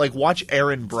turned out? Like, watch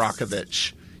Aaron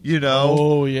Brockovich.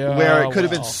 Oh yeah, where it could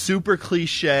have been super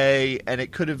cliche, and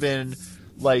it could have been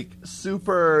like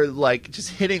super like just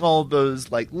hitting all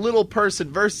those like little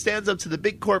person versus stands up to the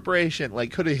big corporation,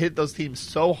 like could have hit those themes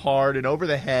so hard and over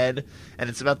the head. And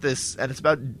it's about this, and it's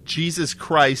about Jesus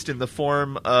Christ in the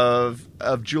form of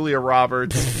Julia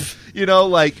Roberts. You know,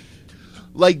 like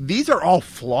these are all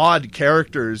flawed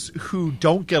characters who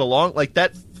don't get along. Like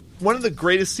that, one of the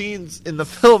greatest scenes in the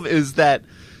film is that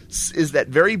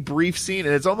very brief scene,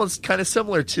 and it's almost kind of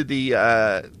similar to the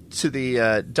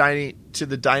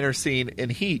diner scene in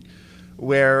Heat,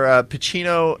 where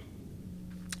Pacino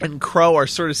and Crowe are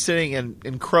sort of sitting,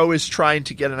 and Crowe is trying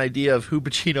to get an idea of who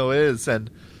Pacino is,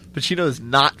 and Pacino is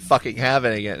not fucking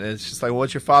having it, and it's just like, well,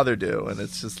 what's your father do? And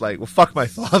it's just like, well, fuck my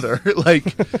father.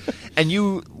 Like, and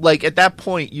you, like, at that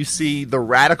point, you see the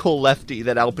radical lefty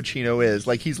that Al Pacino is.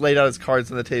 Like, he's laid out his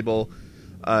cards on the table,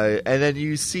 and then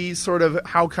you see sort of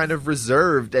how kind of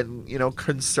reserved and, you know,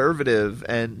 conservative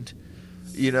and,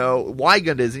 you know,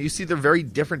 Weigand is. And you see they're very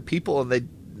different people, and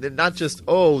they're not just,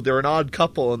 oh, they're an odd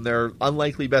couple and they're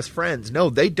unlikely best friends. No,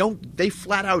 they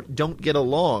flat out don't get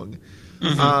along.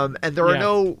 Mm-hmm. And there are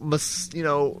no, you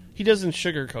know... He doesn't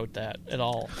sugarcoat that at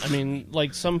all. I mean,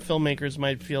 like, some filmmakers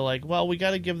might feel like, well, we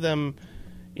got to give them,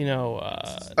 you know...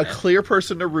 a clear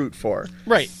person to root for.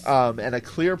 Right. And a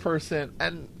clear person,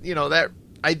 and, you know, that...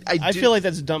 I feel like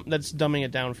that's dumbing it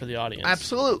down for the audience.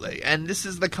 Absolutely. And this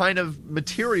is the kind of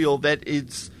material that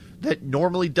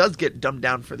normally does get dumbed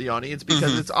down for the audience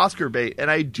because it's Oscar bait. And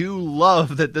I do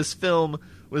love that this film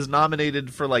was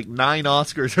nominated for, like, 9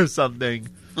 Oscars or something...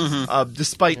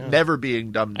 despite never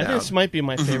being dumbed down. I think this might be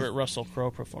my favorite Russell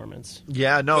Crowe performance.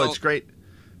 Yeah, no, it's great.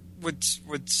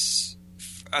 What's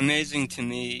amazing to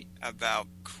me about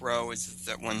Crowe is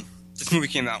that when this movie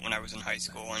came out when I was in high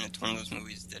school, and it's one of those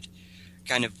movies that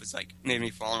kind of was like made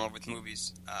me fall in love with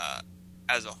movies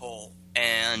as a whole.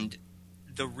 And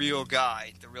the real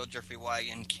guy, the real Jeffrey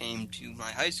Wigand, came to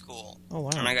my high school. Oh, wow.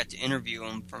 And I got to interview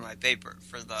him for my paper,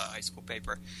 for the high school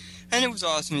paper. And it was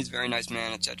awesome. He's a very nice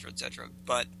man, etc., etc.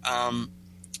 But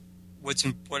what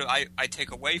I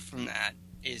take away from that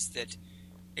is that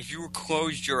if you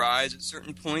closed your eyes at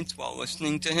certain points while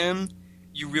listening to him,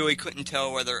 you really couldn't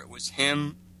tell whether it was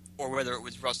him or whether it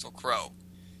was Russell Crowe.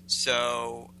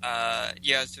 So,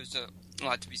 yes, there's a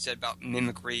lot to be said about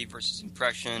mimicry versus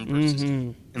impression versus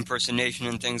impersonation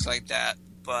and things like that.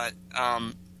 But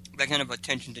that kind of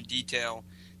attention to detail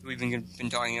that we've been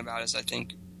talking about is, I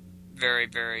think, very,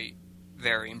 very,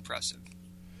 very impressive.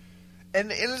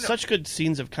 And such good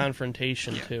scenes of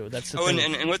confrontation too. That's the thing.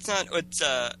 And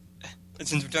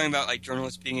since we're talking about like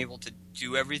journalists being able to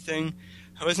do everything,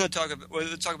 let's talk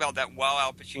about that while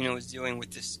Al Pacino is dealing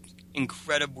with this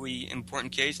incredibly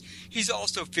important case, he's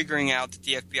also figuring out that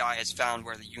the FBI has found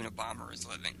where the Unabomber is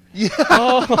living. Yeah,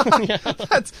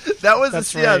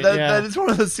 that is one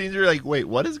of those scenes where you're like, wait,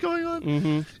 what is going on?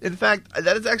 Mm-hmm. In fact,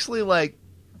 that is actually like,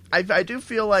 I do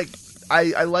feel like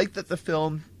I like that the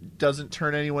film doesn't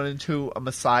turn anyone into a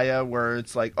messiah, where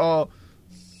it's like, oh,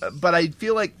 but I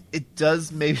feel like it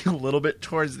does maybe a little bit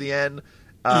towards the end.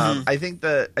 I think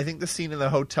the scene in the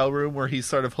hotel room where he's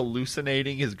sort of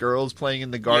hallucinating his girls playing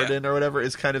in the garden or whatever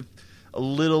is kind of a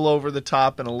little over the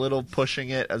top and a little pushing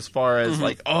it as far as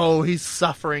like, oh, he's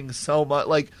suffering so much.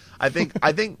 Like I think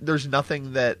there's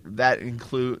nothing that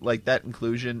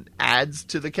inclusion adds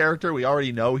to the character. We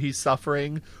already know he's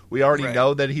suffering. We already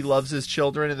know that he loves his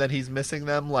children and that he's missing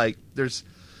them. Like there's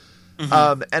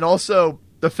and also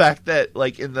the fact that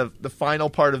like in the final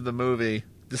part of the movie,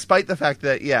 despite the fact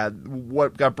that,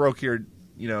 what got broke here,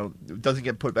 you know, doesn't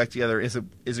get put back together is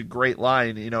a great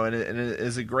line, you know, and it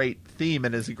is a great theme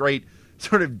and is a great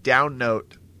sort of down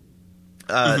note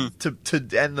to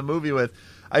end the movie with.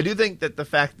 I do think that the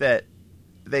fact that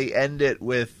they end it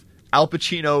with Al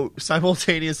Pacino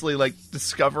simultaneously like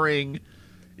discovering,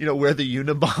 you know, where the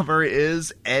Unabomber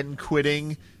is and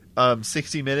quitting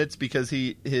 60 Minutes because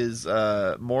his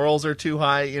morals are too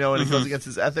high, you know, and it goes against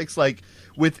his ethics,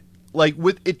 with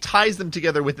it ties them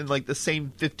together within like the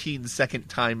same 15-second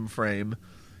time frame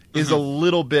is a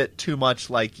little bit too much.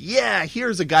 Like, yeah,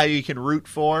 here's a guy you can root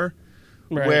for.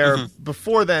 Right. Where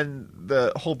before then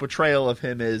the whole portrayal of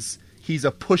him is he's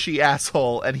a pushy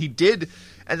asshole, and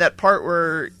that part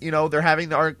where, you know, they're having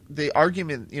the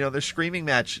argument, you know, their screaming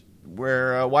match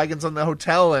where Wigand's on the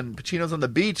hotel and Pacino's on the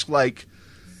beach, like,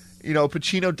 you know,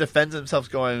 Pacino defends himself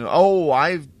going, oh,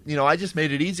 I just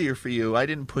made it easier for you. I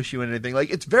didn't push you into anything.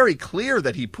 Like, it's very clear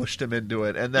that he pushed him into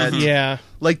it. And then,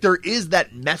 like, there is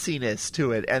that messiness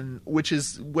to it, and which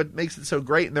is what makes it so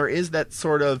great. And there is that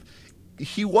sort of,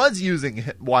 he was using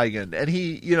Wigand, and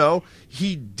he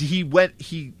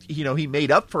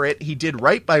made up for it. He did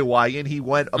right by Wigand. He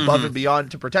went above and beyond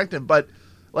to protect him. But,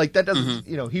 like, that doesn't,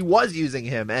 you know, he was using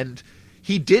him, and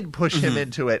he did push him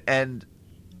into it, and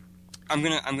I'm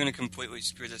gonna completely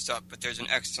screw this up, but there's an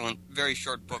excellent, very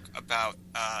short book about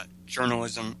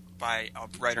journalism by a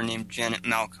writer named Janet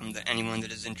Malcolm that anyone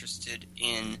that is interested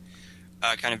in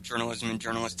kind of journalism and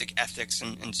journalistic ethics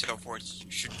and so forth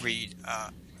should read.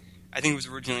 I think it was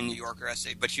originally a New Yorker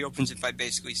essay, but she opens it by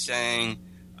basically saying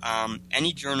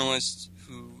any journalist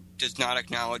who does not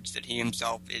acknowledge that he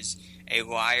himself is a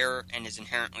liar and is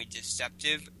inherently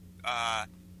deceptive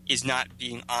is not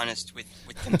being honest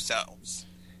with themselves.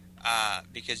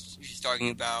 Because she's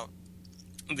talking about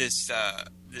this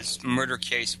murder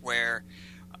case where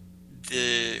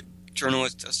the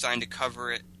journalist assigned to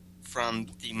cover it from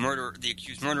the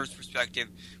accused murderer's perspective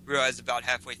realized about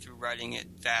halfway through writing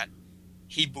it that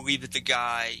he believed that the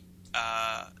guy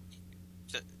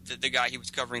the guy he was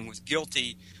covering was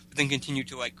guilty, but then continued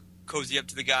to like cozy up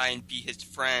to the guy and be his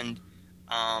friend.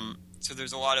 So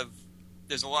there's a lot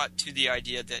to the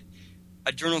idea that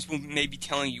a journalist will maybe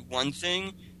telling you one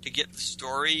thing to get the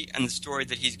story, and the story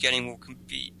that he's getting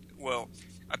will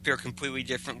appear completely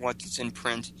different once it's in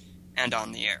print and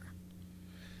on the air.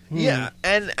 Yeah,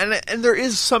 and there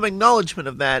is some acknowledgement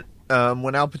of that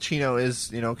when Al Pacino is,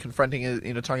 confronting,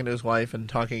 talking to his wife and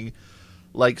talking,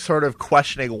 like, sort of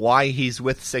questioning why he's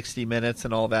with 60 Minutes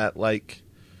and all that, like,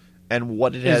 and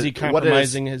what it has. Is he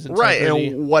compromising his integrity? Right,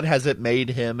 and what has it made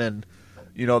him, and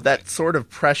that sort of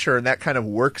pressure and that kind of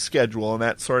work schedule and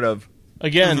that sort of.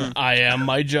 Again, I am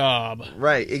my job.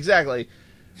 Right, exactly.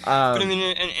 But I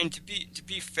mean, and to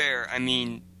be fair, I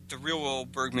mean, the real Will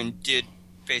Bergman did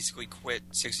basically quit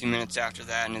 60 Minutes after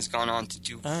that and has gone on to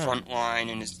do Frontline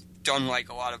and has done like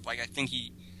a lot of I think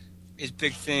his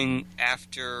big thing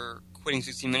after quitting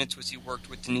 60 Minutes was he worked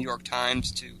with the New York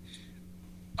Times to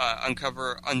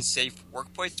uncover unsafe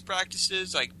workplace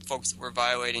practices, like folks that were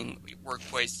violating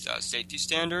workplace safety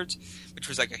standards, which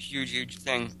was like a huge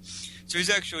thing. So he's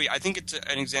actually, I think it's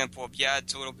an example of,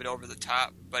 it's a little bit over the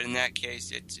top, but in that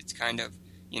case, it's kind of,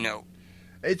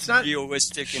 it's not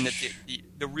realistic in that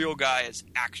the real guy is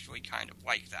actually kind of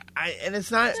like that. And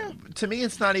it's not, to me,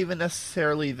 it's not even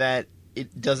necessarily that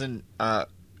it doesn't,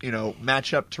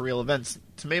 match up to real events.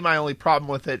 To me, my only problem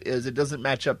with it is it doesn't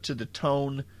match up to the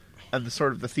tone and the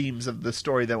sort of the themes of the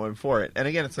story that went for it. And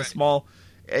again, it's a small,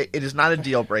 it is not a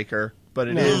deal breaker, but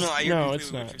it is. No,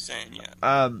 it's not. What you're saying,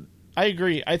 yeah. I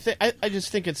agree. I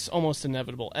just think it's almost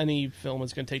inevitable. Any film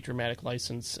is going to take dramatic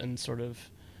license and sort of,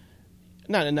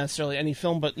 not necessarily any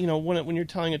film, but when you're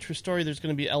telling a true story, there's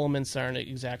going to be elements that aren't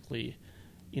exactly,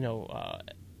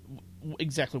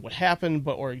 exactly what happened,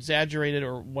 or exaggerated,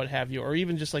 or what have you, or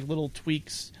even just like little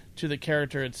tweaks to the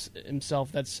character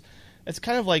himself. That's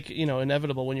kind of like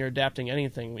inevitable when you're adapting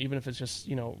anything, even if it's just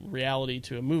reality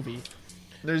to a movie.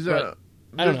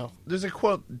 I don't know. There's a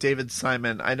quote David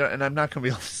Simon. And I'm not going to be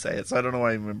able to say it, so I don't know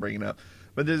why I'm even bringing it up.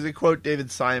 But there's a quote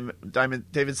David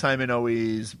Simon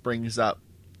always brings up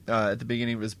at the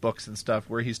beginning of his books and stuff,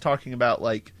 where he's talking about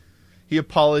like he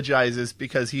apologizes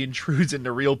because he intrudes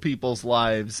into real people's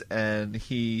lives, and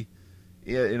he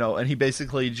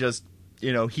basically just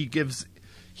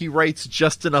he writes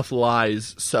just enough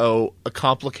lies so a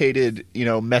complicated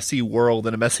messy world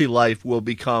and a messy life will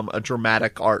become a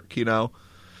dramatic arc,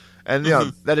 And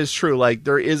that is true. Like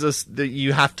there is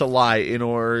you have to lie in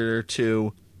order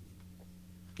to,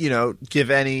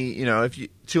 give any, in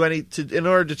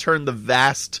order to turn the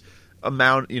vast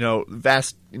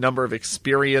number of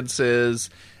experiences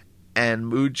and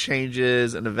mood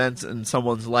changes and events in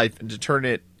someone's life, and to turn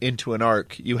it into an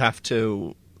arc, you have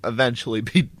to eventually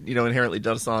be, inherently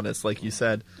dishonest, like you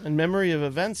said. And memory of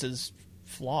events is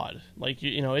flawed. Like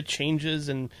it changes,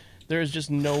 and there is just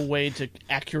no way to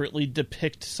accurately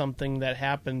depict something that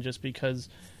happened just because,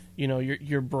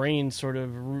 your brain sort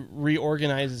of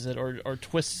reorganizes it or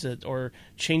twists it or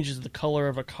changes the color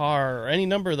of a car or any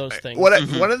number of those things. One of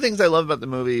the things I love about the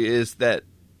movie is that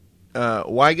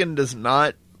Wigand does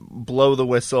not blow the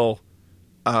whistle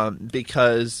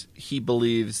because he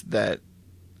believes that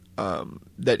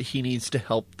he needs to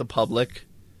help the public,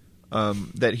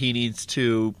 that he needs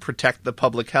to protect the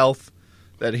public health,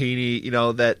 that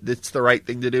that it's the right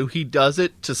thing to do. He does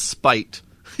it to spite.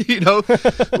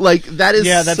 Like that is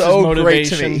that's so great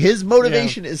to me. His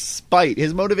motivation is spite.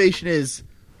 His motivation is,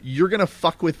 you're gonna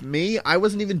fuck with me. I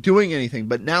wasn't even doing anything,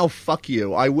 but now fuck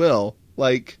you. I will.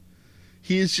 Like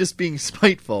he is just being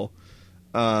spiteful.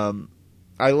 I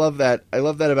love that. I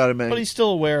love that about him. But he's still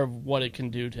aware of what it can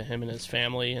do to him and his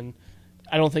family, and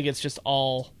I don't think it's just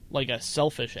all like a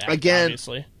selfish act.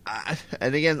 Obviously.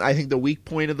 And again, I think the weak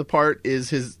point of the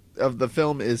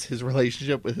film is his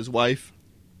relationship with his wife.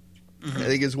 Mm-hmm. I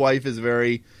think his wife is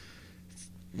very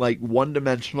like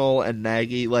one-dimensional and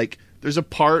naggy. Like there's a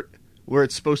part where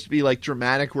it's supposed to be like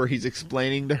dramatic, where he's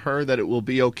explaining to her that it will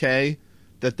be okay,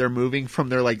 that they're moving from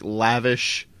their like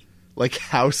lavish like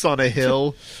house on a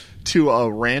hill to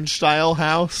a ranch style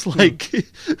house. Like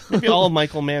maybe all of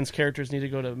Michael Mann's characters need to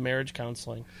go to marriage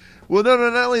counseling. Well, no,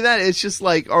 not only that, it's just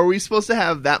like, are we supposed to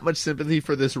have that much sympathy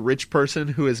for this rich person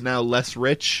who is now less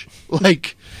rich?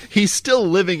 Like, he's still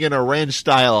living in a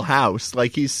ranch-style house.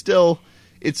 Like,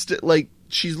 like,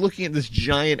 she's looking at this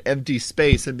giant empty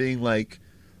space and being like,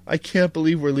 I can't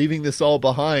believe we're leaving this all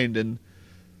behind. And,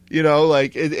 you know,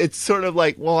 like, it's sort of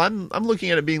like, well, I'm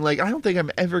looking at it being like, I don't think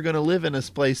I'm ever going to live in a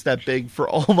place that big for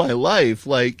all my life.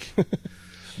 Like,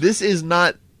 this is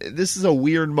a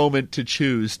weird moment to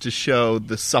choose to show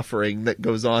the suffering that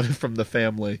goes on from the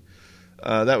family.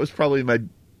 That was probably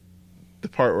the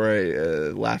part where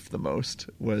I laughed the most,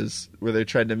 was where they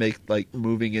tried to make like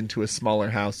moving into a smaller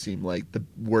house seem like the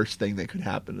worst thing that could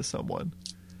happen to someone.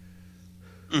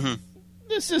 Mm-hmm.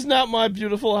 This is not my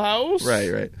beautiful house.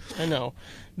 Right. I know.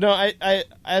 No, I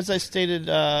as I stated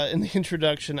in the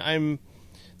introduction,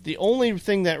 the only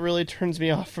thing that really turns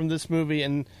me off from this movie,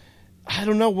 and I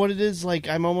don't know what it is, like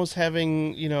I'm almost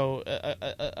having, you know,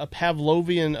 a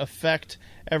Pavlovian effect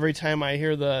every time I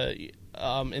hear the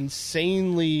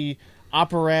insanely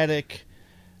operatic,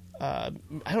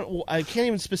 I can't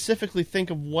even specifically think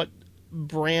of what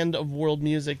brand of world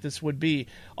music this would be.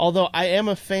 Although I am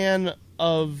a fan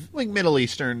of like Middle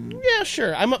Eastern. Yeah,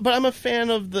 sure. I'm a fan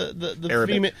of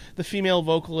the female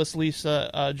vocalist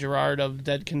Lisa Gerard of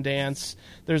Dead Can Dance.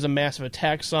 There's a Massive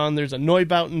Attack song. There's a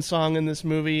Neubauten song in this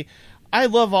movie. I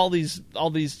love all these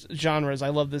genres. I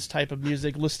love this type of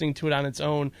music. Listening to it on its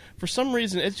own, for some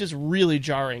reason, it's just really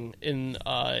jarring in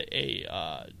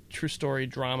a true story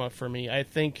drama for me. I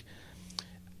think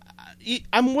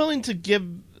I'm willing to give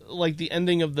like the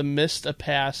ending of The Mist a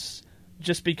pass,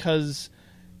 just because,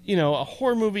 you know, a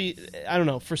horror movie, I don't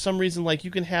know, for some reason, like,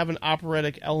 you can have an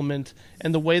operatic element,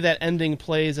 and the way that ending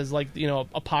plays as, like, you know,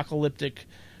 apocalyptic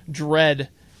dread,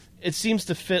 it seems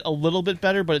to fit a little bit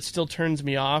better, but it still turns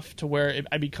me off to where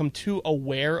I become too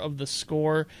aware of the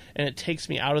score, and it takes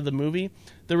me out of the movie.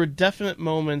 There were definite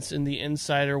moments in The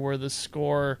Insider where the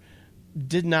score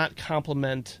did not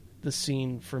complement the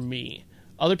scene for me.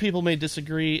 Other people may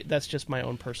disagree. That's just my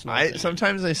own personal opinion.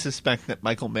 Sometimes I suspect that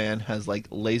Michael Mann has like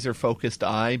laser focused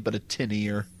eye, but a tin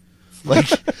ear. Like,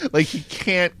 like he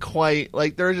can't quite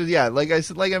like. There's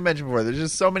like I mentioned before. There's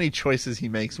just so many choices he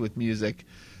makes with music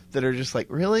that are just like,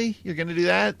 really, you're gonna do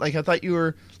that? Like, I thought you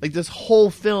were like, this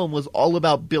whole film was all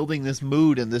about building this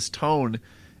mood and this tone,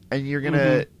 and you're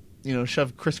gonna you know,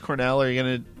 shove Chris Cornell, or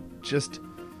you're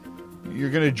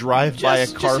gonna drive by a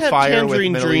car fire with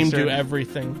Middle Dream Eastern. Do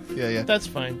everything. Yeah. That's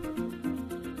fine.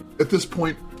 At this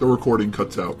point, the recording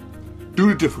cuts out. Due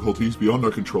to difficulties beyond our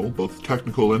control, both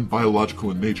technical and biological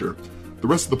in nature, the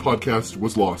rest of the podcast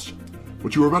was lost.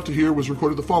 What you were about to hear was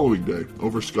recorded the following day,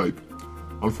 over Skype.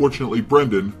 Unfortunately,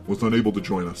 Brendan was unable to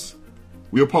join us.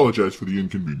 We apologize for the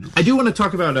inconvenience. I do want to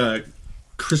talk about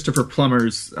Christopher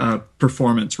Plummer's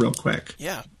performance real quick.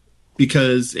 Yeah.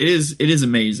 Because it is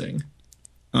amazing.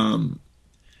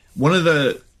 One of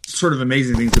the sort of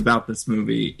amazing things about this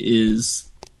movie is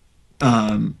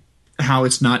how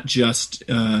it's not just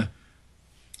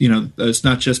it's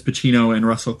not just Pacino and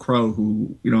Russell Crowe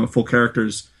who, you know, are full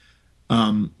characters.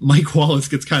 Mike Wallace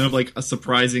gets kind of like a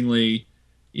surprisingly,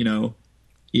 apt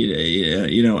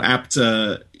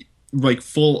like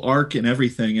full arc and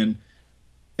everything.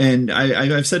 And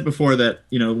I've said before that,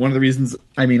 you know, one of the reasons,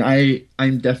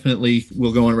 I'm definitely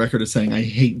will go on record as saying I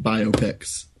hate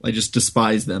biopics. I just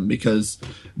despise them because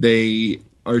they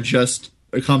are just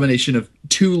a combination of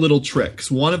two little tricks.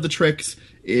 One of the tricks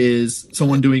is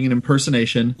someone doing an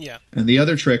impersonation. Yeah. And the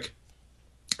other trick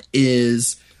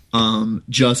is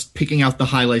just picking out the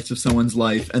highlights of someone's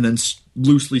life and then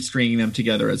loosely stringing them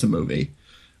together as a movie.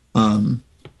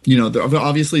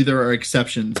 Obviously there are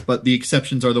exceptions, but the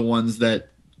exceptions are the ones that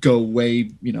go way,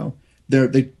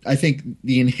 I think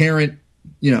the inherent,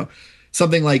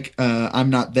 something like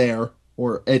I'm Not There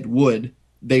or Ed Wood,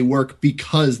 they work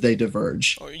because they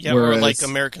diverge. Or like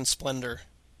American Splendor,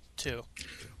 too.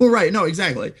 Well, right, no,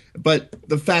 exactly. But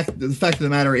the fact of the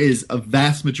matter is, a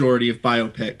vast majority of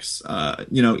biopics,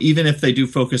 even if they do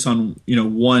focus on,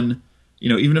 one,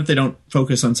 even if they don't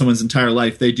focus on someone's entire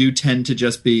life, they do tend to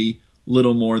just be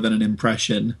little more than an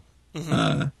impression.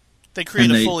 Mm-hmm. They create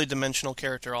a fully dimensional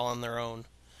character all on their own.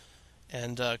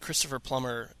 And Christopher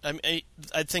Plummer, I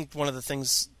think one of the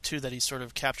things, too, that he sort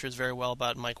of captures very well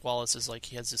about Mike Wallace is, like,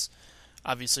 he has this,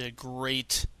 obviously a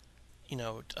great,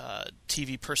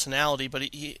 TV personality, but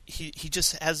he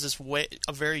just has this way,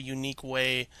 a very unique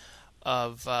way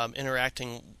of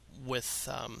interacting with,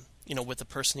 with the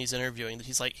person he's interviewing. That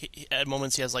he's like, at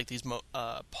moments he has like these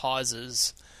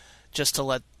pauses, just to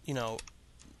let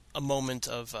a moment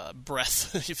of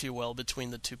breath, if you will,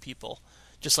 between the two people,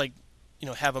 just like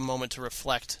have a moment to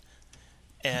reflect.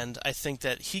 And I think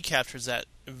that he captures that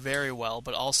very well,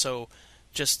 but also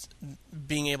just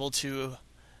being able to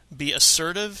be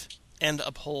assertive and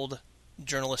uphold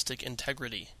journalistic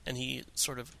integrity, and he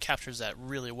sort of captures that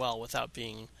really well without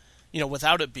being,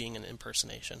 without it being an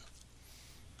impersonation.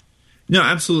 No,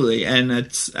 absolutely, and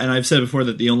I've said before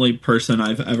that the only person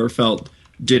I've ever felt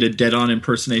did a dead-on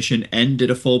impersonation and did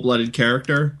a full-blooded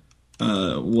character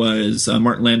was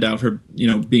Martin Landau for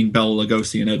being Bela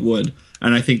Lugosi and Ed Wood,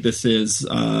 and I think this is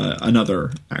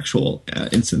another actual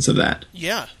instance of that.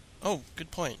 Yeah. Oh,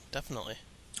 good point. Definitely.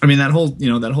 I mean, that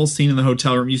whole scene in the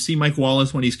hotel room, you see Mike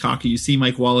Wallace when he's cocky, you see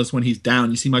Mike Wallace when he's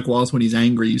down, you see Mike Wallace when he's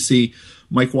angry, you see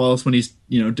Mike Wallace when he's,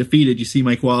 defeated, you see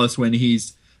Mike Wallace when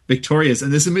he's victorious.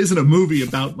 And this isn't a movie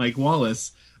about Mike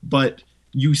Wallace, but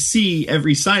you see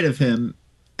every side of him,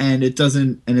 and it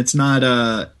doesn't, and it's not,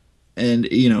 and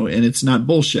it's not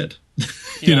bullshit,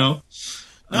 you know?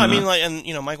 No, I mean,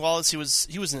 Mike Wallace, he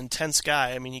was an intense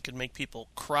guy. I mean, he could make people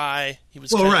cry. He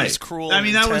was he was cruel. I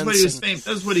mean, that was what he was famous.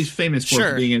 That was what he's famous for.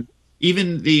 Sure. Being in.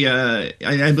 Even the,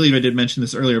 I believe I did mention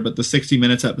this earlier, but the 60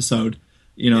 Minutes episode,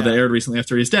 that aired recently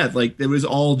after his death, like it was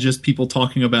all just people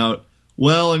talking about.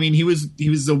 Well, I mean, he was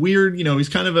a weird, he's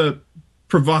kind of a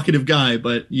provocative guy,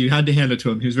 but you had to hand it to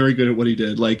him. He was very good at what he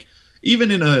did. Like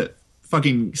even in a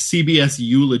fucking CBS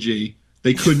eulogy,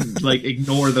 they couldn't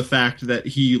ignore the fact that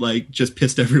he just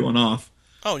pissed everyone off.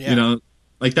 Oh yeah.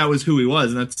 That was who he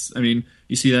was. And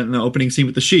you see that in the opening scene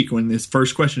with the Sheik when his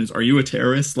first question is, "Are you a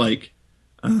terrorist?"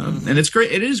 And it's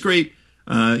great. It is great.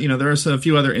 There are a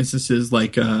few other instances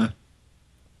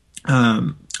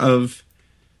of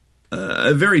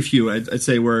very few, I'd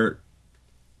say, where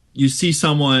you see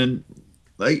someone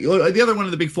the other one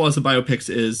of the big flaws of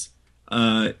biopics is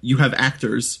you have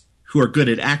actors who are good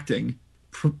at acting,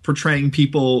 portraying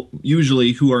people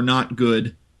usually who are not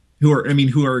good, who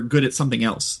are good at something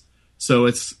else. So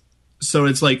it's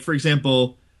like, for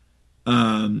example,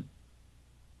 you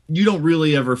don't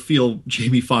really ever feel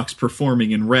Jamie Foxx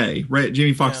performing in Ray. Right?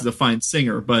 Jamie Foxx is a fine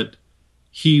singer, but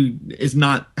he is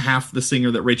not half the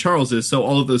singer that Ray Charles is. So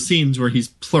all of those scenes where he's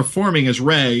performing as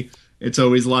Ray, it's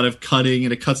always a lot of cutting,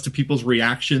 and it cuts to people's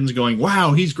reactions going,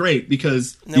 wow, he's great,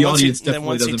 because the audience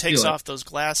definitely doesn't feel it. Once he takes off those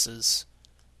glasses,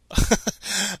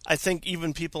 I think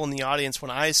even people in the audience,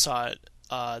 when I saw it,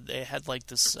 they had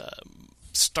this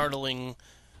startling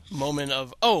moment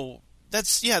of, oh,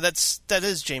 that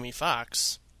is Jamie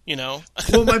Foxx. Well,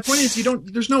 my point is,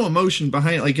 there's no emotion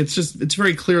behind it. It's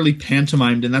very clearly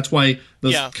pantomimed, and that's why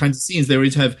those kinds of scenes, they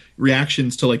always have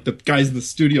reactions to the guys in the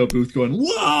studio booth going, whoa,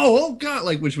 oh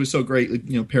god, which was so great,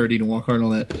 parodied and Walk Hard and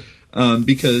all that,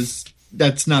 because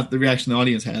that's not the reaction the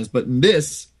audience has. But in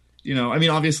this,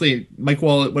 obviously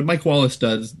what Mike Wallace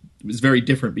does is very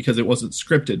different because it wasn't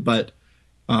scripted, but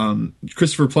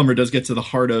Christopher Plummer does get to the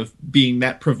heart of being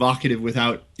that provocative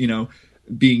without,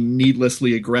 being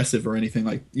needlessly aggressive or anything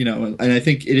and I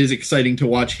think it is exciting to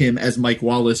watch him as Mike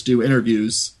Wallace do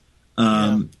interviews.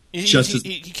 He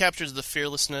captures the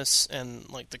fearlessness and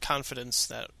the confidence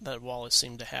that Wallace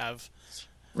seemed to have.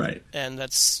 Right. And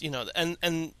that's,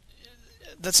 and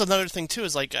that's another thing too,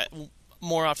 is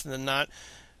more often than not,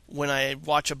 when I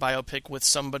watch a biopic with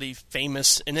somebody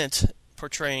famous in it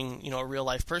portraying, a real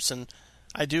life person,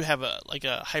 I do have a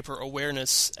hyper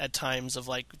awareness at times of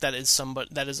that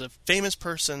is a famous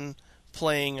person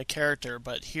playing a character,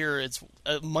 but here it's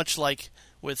much like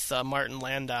with Martin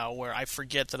Landau, where I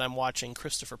forget that I'm watching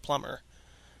Christopher Plummer,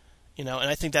 and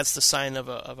I think that's the sign of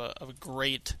a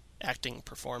great acting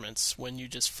performance, when you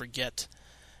just forget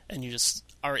and you just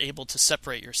are able to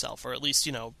separate yourself, or at least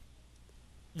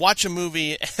watch a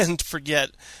movie and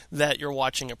forget that you're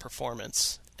watching a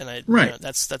performance. And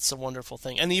that's a wonderful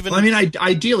thing. And even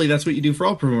ideally, that's what you do for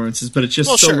all performances, but it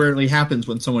just rarely happens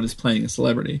when someone is playing a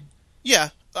celebrity. Yeah,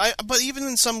 but even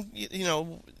in some,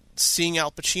 seeing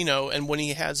Al Pacino, and when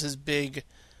he has his big,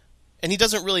 and he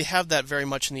doesn't really have that very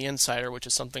much in The Insider, which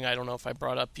is something I don't know if I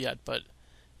brought up yet, but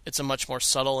it's a much more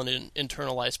subtle and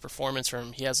internalized performance from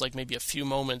him. He has maybe a few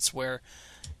moments where,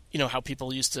 how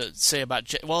people used to say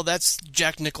about, well, that's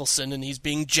Jack Nicholson, and he's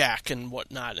being Jack and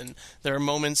whatnot. And there are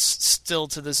moments still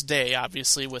to this day,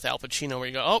 obviously, with Al Pacino where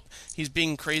you go, oh, he's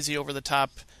being crazy over the top,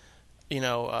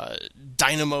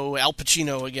 Dynamo Al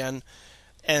Pacino again.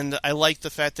 And I like the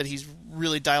fact that he's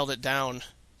really dialed it down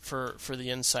for The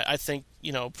Inside. I think,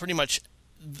 pretty much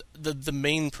the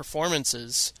main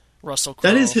performances Russell Crowe.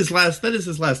 That is his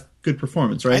last good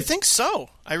performance, right? I think so.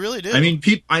 I really do. I mean,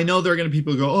 I know there are going to be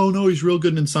people who go, "Oh no, he's real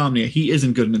good in Insomnia." He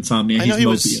isn't good in Insomnia. He's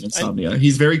mopey in Insomnia.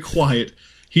 He's very quiet.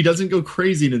 He doesn't go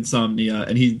crazy in Insomnia,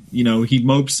 and he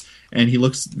mopes and he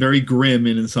looks very grim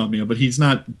in Insomnia, but he's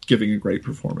not giving a great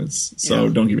performance. So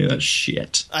don't give me that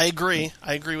shit. I agree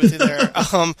with you there.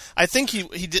 I think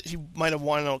he might have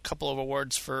won a couple of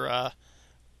awards for.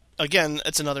 Again,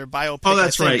 it's another biopic. Oh,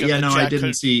 that's right. Yeah, no, I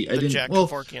didn't see. The Jack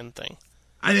Kevorkian thing.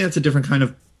 I think that's a different kind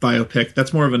of biopic.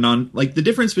 That's more of a the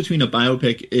difference between a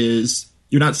biopic is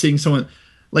you're not seeing someone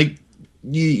like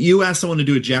you ask someone to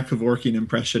do a Jack Kevorkian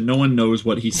impression, no one knows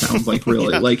what he sounds like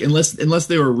really. Like unless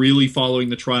they were really following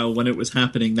the trial when it was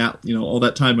happening that all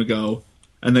that time ago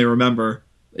and they remember.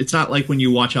 It's not like when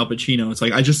you watch Al Pacino. It's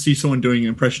like I just see someone doing an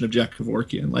impression of Jack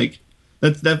Kevorkian. Like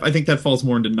that I think that falls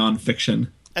more into nonfiction.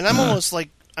 And I'm almost like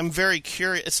I'm very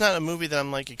curious. It's not a movie that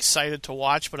I'm like excited to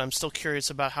watch, but I'm still curious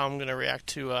about how I'm going to react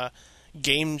to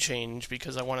Game Change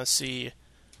because I want to see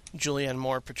Julianne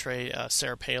Moore portray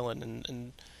Sarah Palin,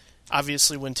 and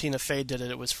obviously when Tina Fey did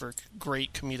it, it was for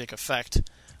great comedic effect.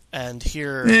 And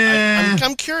here,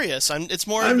 I'm curious. It's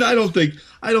more. I don't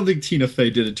think Tina Fey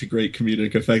did it to great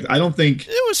comedic effect. I don't think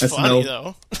it was funny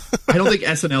though. I don't think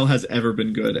SNL has ever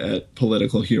been good at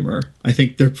political humor. I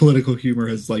think their political humor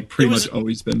has like pretty much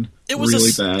always been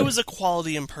really bad. It was a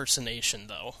quality impersonation,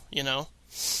 though.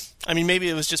 I mean, maybe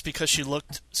it was just because she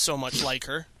looked so much like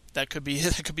her. That could be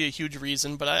a huge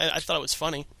reason. But I thought it was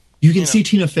funny. You can see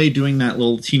Tina Fey doing that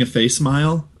little Tina Fey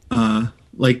smile.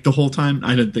 Like the whole time,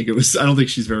 I don't think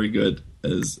she's very good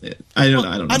as. I don't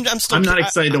know. I'm not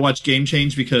excited to watch Game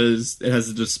Change because it has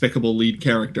a despicable lead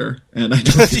character, and I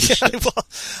don't.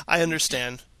 I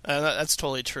understand. That's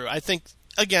totally true. I think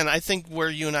where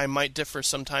you and I might differ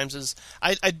sometimes is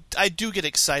I do get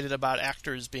excited about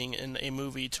actors being in a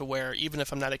movie to where even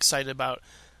if I'm not excited about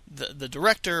the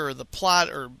director or the plot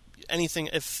or anything,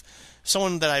 if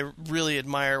someone that I really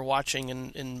admire watching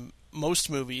in most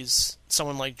movies,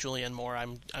 someone like Julianne Moore,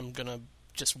 I'm gonna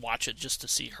just watch it just to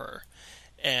see her,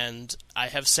 and I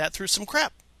have sat through some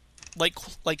crap, like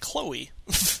Chloe,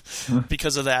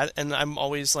 because of that, and I'm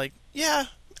always like, yeah,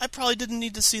 I probably didn't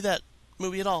need to see that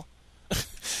movie at all.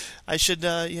 I should,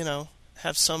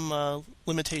 have some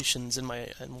limitations in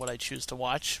what I choose to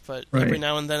watch, but every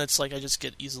now and then it's like I just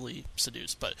get easily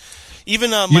seduced. But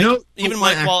even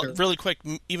Mike Wallace, really quick,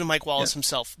 even Mike Wallace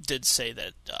himself did say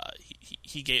that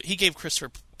he gave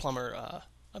Christopher Plummer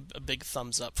a big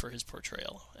thumbs up for his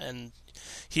portrayal, and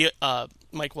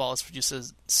Mike Wallace would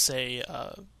just say,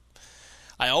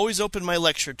 "I always open my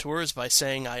lecture tours by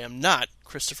saying I am not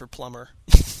Christopher Plummer."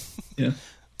 Yeah,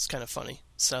 it's kind of funny.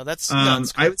 So that's.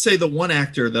 I would say the one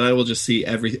actor that I will just see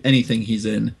anything he's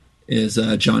in is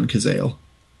John Cazale.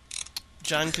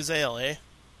 John Cazale, eh?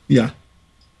 Yeah.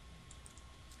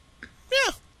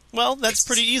 Yeah. Well, that's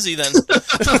pretty easy then.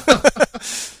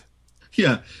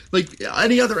 Yeah, like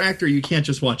any other actor, you can't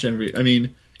just watch every. I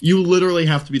mean, you literally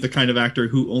have to be the kind of actor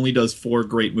who only does 4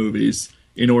 great movies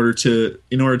in order to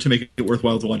make it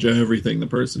worthwhile to watch everything the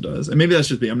person does. And maybe that's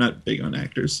just me. I'm not big on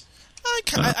actors.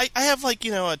 I have like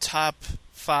a top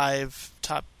 5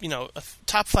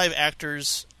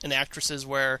 actors and actresses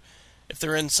where if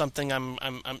they're in something, I'm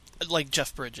like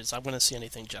Jeff Bridges. I'm going to see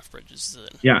anything Jeff Bridges is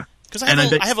in. Yeah. Because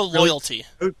I have a loyalty.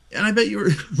 And I bet you were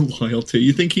loyalty.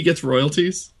 You think he gets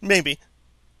royalties? Maybe.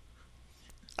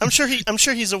 I'm sure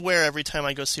he's aware every time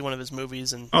I go see one of his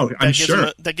movies, and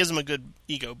that gives him a good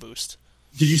ego boost.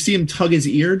 Did you see him tug his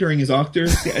ear during his Oscar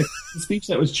speech?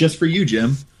 That was just for you,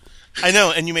 Jim. I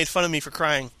know, and you made fun of me for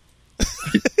crying.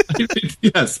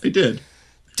 Yes, I did.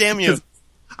 Damn you!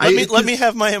 Let me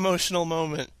have my emotional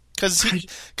moment,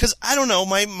 because I don't know,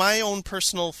 my own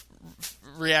personal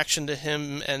reaction to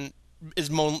him is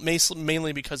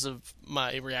mainly because of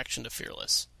my reaction to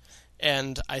Fearless,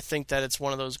 and I think that it's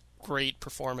one of those great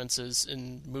performances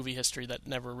in movie history that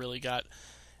never really got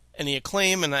any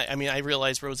acclaim. And I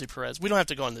realize Rosie Perez. We don't have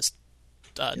to go on this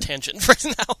tangent right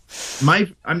now.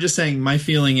 I'm just saying, my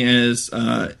feeling is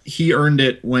he earned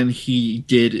it when he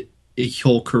did a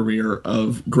whole career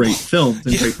of great films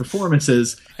and great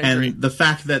performances, and the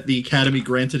fact that the Academy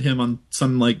granted him on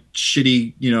some like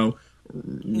shitty,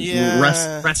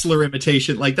 wrestler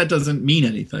imitation, like that doesn't mean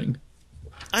anything.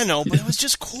 I know, but it was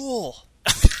just cool.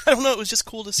 I don't know. It was just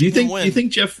cool to see him win. You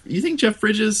think Jeff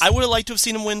Bridges? I would have liked to have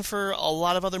seen him win for a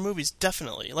lot of other movies.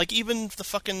 Definitely, like even the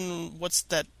fucking what's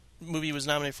that movie he was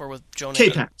nominated for with Joan?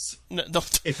 K-Pax. No,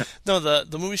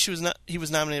 the movie he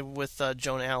was nominated with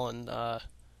Joan Allen.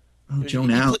 Joan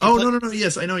Allen. No.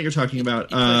 Yes, I know what you're talking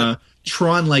about.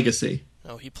 Tron Legacy.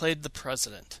 No, he played the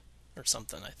president. or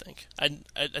something. I think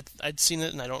I'd seen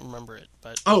it and I don't remember it.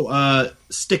 But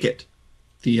Stick It,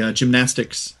 the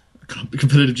gymnastics,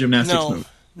 competitive gymnastics movie.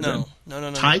 No.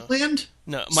 Thailand?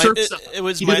 No, it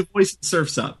was my voice in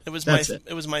Surf's Up. It was That's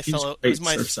my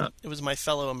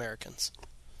fellow Americans.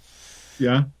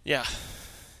 Yeah. Yeah.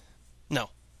 No,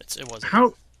 it wasn't.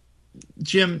 How,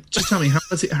 Jim? Just tell me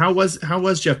how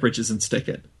was Jeff Bridges in Stick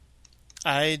It?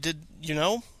 I did.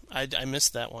 I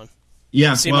missed that one.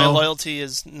 Yeah. See, my loyalty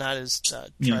is not as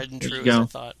tried and true as I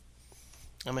thought.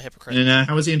 I'm a hypocrite. And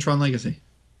how was he in Tron Legacy?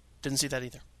 Didn't see that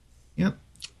either. Yep.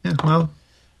 Yeah. Well,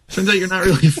 turns out you're not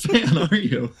really a fan, are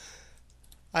you?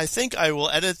 I think I will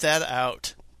edit that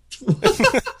out,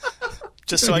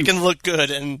 just so I can look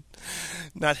good and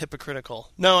not hypocritical.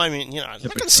 No, I mean, I'm not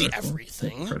going to see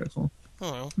everything. Hypocritical.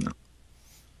 Oh. No.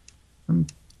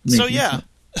 So yeah,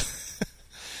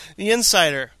 The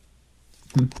Insider,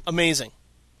 amazing,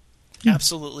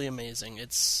 absolutely amazing.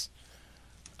 It's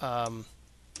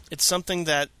something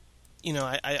that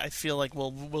I feel like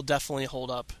will definitely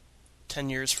hold up 10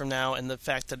 years from now, and the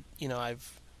fact that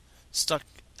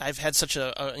I've had such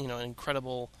a an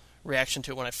incredible reaction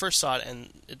to it when I first saw it, and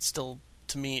it still,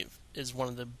 to me, is one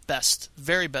of the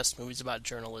very best movies about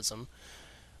journalism,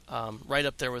 right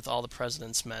up there with All the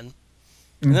President's Men.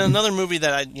 Mm-hmm. And then another movie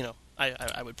that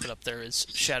I would put up there is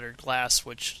Shattered Glass,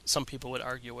 which some people would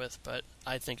argue with, but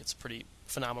I think it's a pretty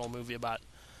phenomenal movie about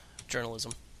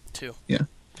journalism too. Yeah.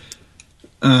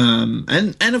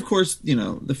 And of course,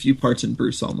 the few parts in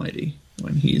Bruce Almighty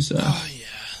when he's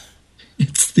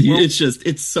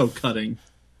it's so cutting.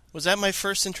 Was that my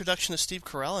first introduction to Steve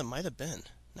Carell? It might have been,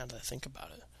 now that I think about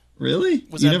it. Really?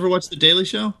 Never watched The Daily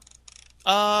Show?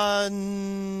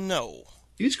 No.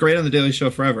 He was great on The Daily Show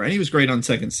forever, and he was great on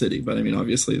Second City, but I mean,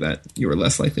 obviously that you were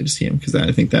less likely to see him, because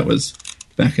I think that was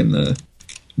back in the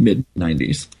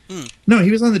mid-90s. No, he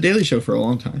was on The Daily Show for a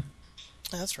long time.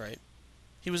 That's right.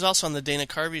 He was also on the Dana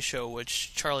Carvey Show,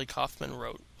 which Charlie Kaufman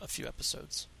wrote a few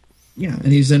episodes. Yeah,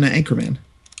 and he's in Anchorman.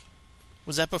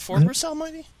 Was that before Bruce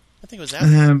Almighty? I think it was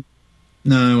after.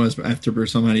 No, it was after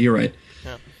Bruce Almighty. You're right.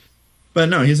 Yeah. But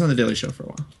no, he's on The Daily Show for a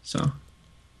while. So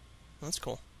that's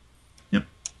cool. Yep.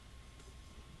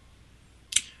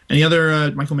 Any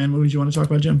other Michael Mann movies you want to talk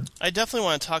about, Jim? I definitely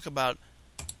want to talk about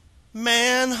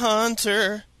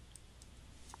Manhunter.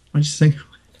 Why'd you say?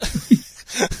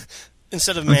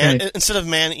 Instead of Man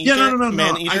Eater. Yeah,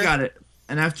 no. I got it.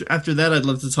 And after that, I'd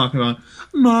love to talk about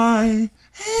Miami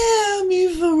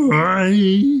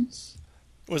Vice.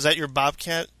 Was that your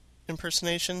Bobcat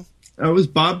impersonation? It was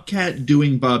Bobcat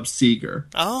doing Bob Seger.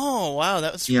 Oh, wow,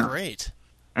 that was great.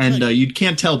 And you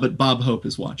can't tell, but Bob Hope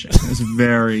is watching. It was a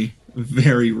very,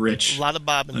 very rich a lot of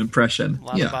bobbing. Impression. A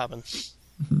lot of bobbing.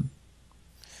 Mm-hmm.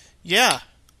 Yeah.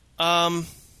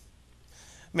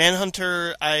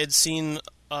 Manhunter, I had seen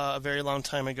a very long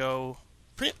time ago,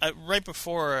 right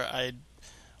before I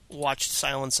watched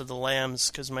Silence of the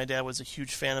Lambs, because my dad was a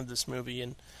huge fan of this movie,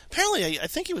 and apparently I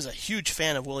think he was a huge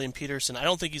fan of William Peterson. I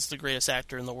don't think he's the greatest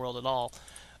actor in the world at all,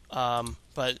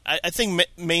 but I think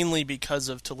mainly because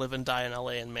of To Live and Die in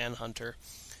L.A. and Manhunter.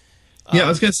 I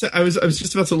was gonna say I was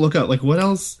just about to look up what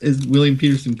else is William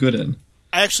Peterson good in.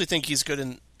 I actually think he's good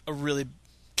in a really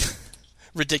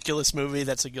ridiculous movie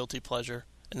that's a guilty pleasure,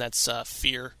 and that's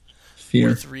Fear.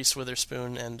 With Reese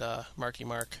Witherspoon and Marky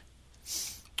Mark.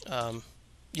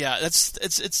 Yeah,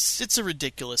 it's a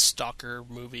ridiculous stalker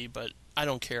movie, but I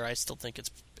don't care. I still think it's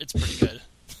pretty good.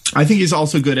 I think he's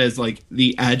also good as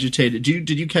the agitated. Did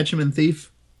you catch him in Thief?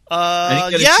 Yeah.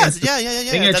 I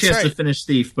didn't get a chance to finish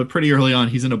Thief, but pretty early on,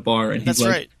 he's in a bar and he's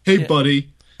 "Hey,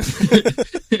 buddy."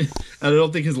 I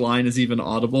don't think his line is even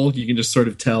audible. You can just sort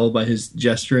of tell by his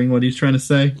gesturing what he's trying to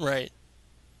say. Right.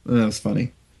 That was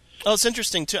funny. Oh, it's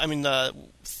interesting too. I mean,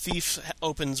 Thief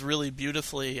opens really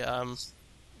beautifully.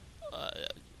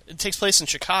 It takes place in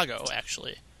Chicago,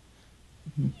 actually,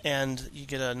 and you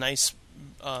get a nice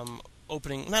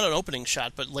opening—not an opening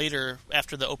shot, but later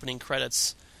after the opening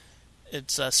credits.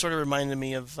 It's sort of reminded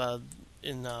me of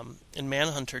in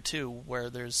Manhunter too,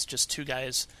 where there's just two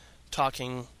guys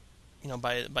talking,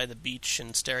 by the beach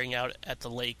and staring out at the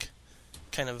lake,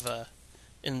 kind of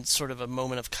in sort of a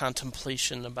moment of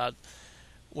contemplation about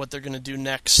what they're going to do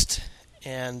next.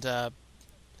 And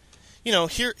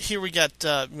here we got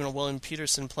William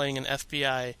Peterson playing an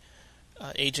FBI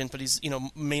agent, but he's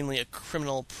mainly a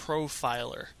criminal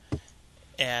profiler,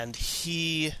 and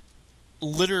he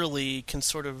literally can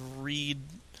sort of read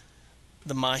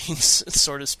the minds,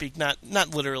 so to speak. Not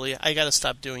literally. I got to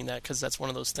stop doing that, because that's one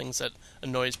of those things that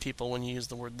annoys people when you use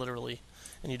the word literally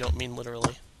and you don't mean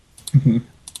literally.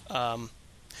 Mm-hmm.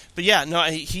 But yeah, no,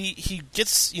 he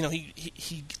gets,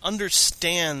 he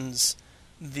understands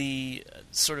the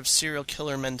sort of serial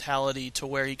killer mentality to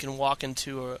where he can walk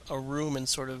into a room and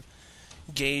sort of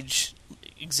gauge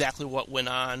exactly what went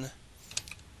on,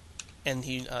 and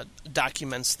he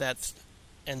documents that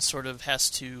and sort of has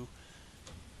to,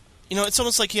 it's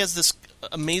almost like he has this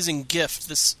amazing gift,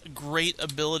 this great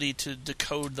ability to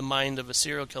decode the mind of a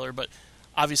serial killer, but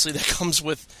obviously that comes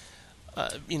with,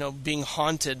 being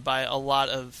haunted by a lot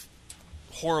of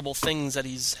horrible things that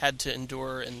he's had to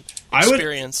endure and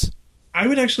experience. I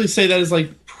would actually say that is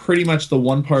like pretty much the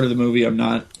one part of the movie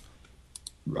I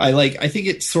think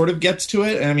it sort of gets to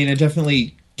it. I mean, it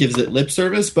definitely gives it lip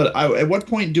service, but at what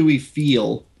point do we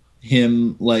feel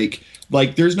him like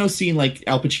there's no scene like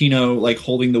Al Pacino like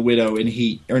holding the widow in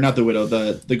Heat, or not the widow,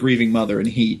 the grieving mother in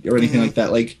Heat, or anything like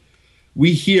that. Like,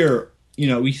 we hear,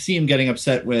 we see him getting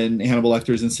upset when Hannibal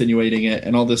Lecter's insinuating it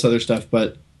and all this other stuff,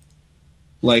 but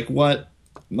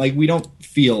we don't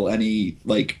feel any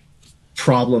like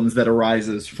problems that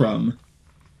arises from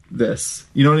this.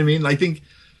 You know what I mean? I think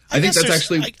that's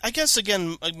actually. I guess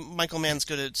again, Michael Mann's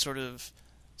good at sort of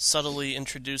subtly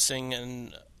introducing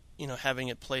and having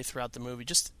it play throughout the movie,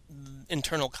 just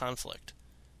internal conflict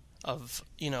of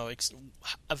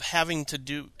of having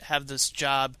to have this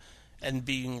job and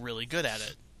being really good at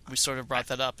it. We sort of brought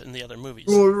that up in the other movies.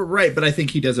 Well, right, but I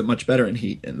think he does it much better in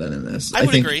Heat than in this. I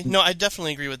would agree. No, I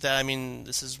definitely agree with that. I mean,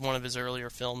 this is one of his earlier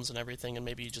films and everything, and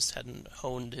maybe he just hadn't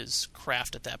honed his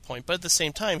craft at that point. But at the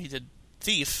same time, he did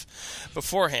Thief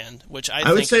beforehand, which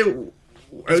I would say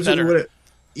better.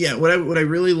 What I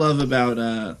really love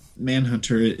about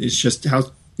Manhunter is just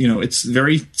how it's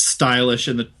very stylish,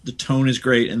 and the tone is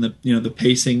great, and the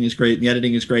pacing is great, and the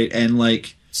editing is great, and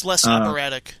it's less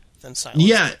operatic than silent.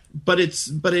 Yeah, but it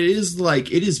is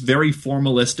very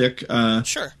formalistic.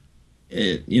 Sure.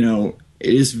 It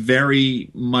is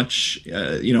very much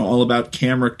all about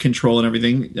camera control and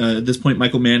everything. At this point,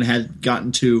 Michael Mann had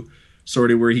gotten to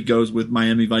sort of where he goes with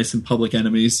Miami Vice and Public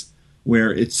Enemies,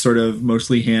 where it's sort of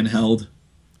mostly handheld.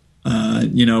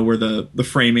 Where the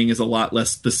framing is a lot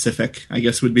less specific, I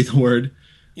guess would be the word.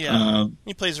 Yeah,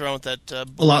 he plays around with that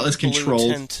a lot less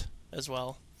controlled tint as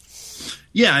well.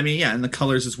 Yeah, I mean, and the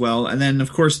colors as well, and then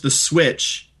of course the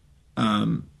switch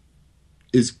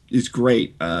is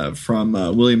great from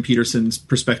William Peterson's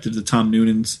perspective to Tom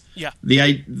Noonan's. Yeah,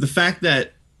 the fact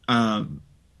that one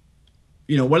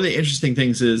of the interesting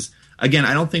things is, again,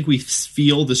 I don't think we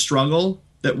feel the struggle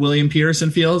that William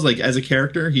Peterson feels like as a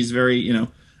character. He's very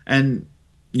and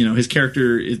his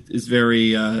character is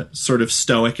very sort of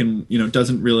stoic, and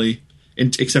doesn't really,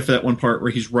 except for that one part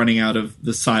where he's running out of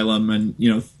the asylum, and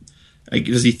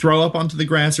does he throw up onto the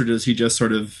grass, or does he just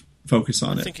sort of focus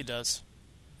on it? I think he does.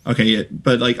 Okay, yeah,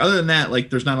 but other than that,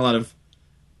 there's not a lot of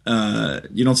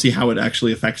you don't see how it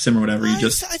actually affects him or whatever. I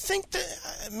think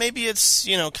that maybe it's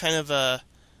kind of an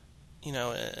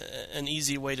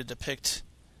easy way to depict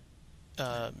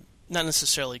not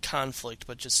necessarily conflict,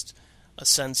 but just a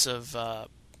sense of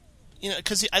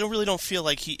because I don't feel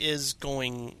like he is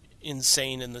going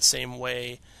insane in the same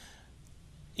way.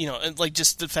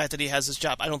 Just the fact that he has his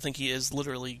job, I don't think he is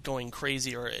literally going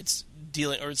crazy, or it's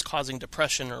causing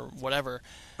depression or whatever.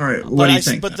 All right, what do you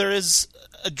think? But there is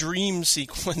a dream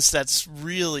sequence that's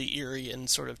really eerie and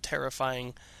sort of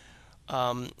terrifying,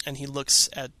 and he looks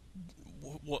at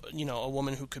a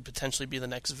woman who could potentially be the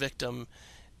next victim,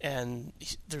 and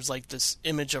there's this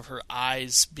image of her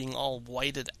eyes being all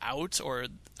whited out, or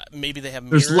maybe they have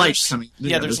mirrors. There's light coming.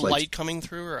 Yeah, there's light coming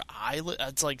through her eyelid.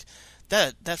 It's like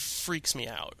that freaks me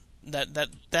out.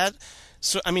 That.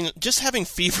 So I mean, just having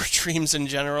fever dreams in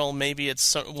general, maybe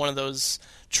it's one of those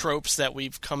tropes that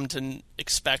we've come to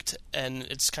expect, and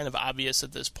it's kind of obvious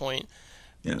at this point.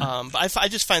 Yeah. But I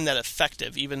just find that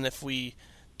effective, even if we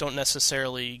don't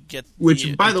necessarily get.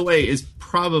 Which, by the way, is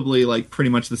probably pretty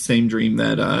much the same dream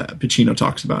that Pacino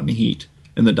talks about in Heat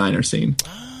in the diner scene.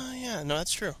 Yeah, no,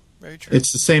 that's true. Very true.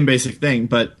 It's the same basic thing,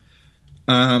 but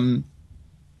no,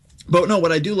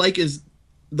 what I do like is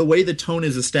the way the tone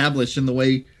is established, and the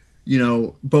way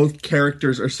both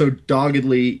characters are so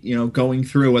doggedly going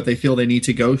through what they feel they need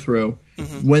to go through.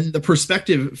 Mm-hmm. When the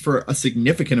perspective for a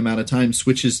significant amount of time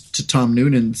switches to Tom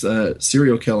Noonan's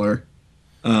serial killer.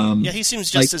 He seems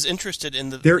just as interested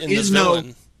in the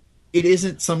villain. It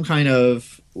isn't some kind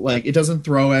of it doesn't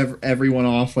throw everyone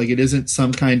off. It isn't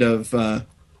some kind of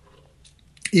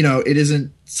it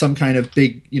isn't some kind of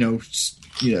big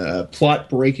plot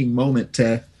breaking moment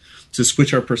to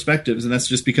switch our perspectives, and that's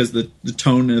just because the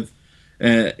tone of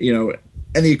and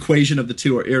the equation of the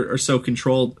two are so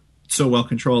well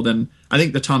controlled. And I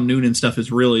think the Tom Noonan stuff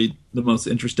is really the most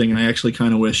interesting, and I actually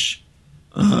kind of wish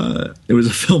it was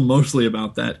a film mostly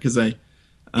about that, because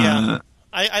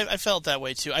I felt that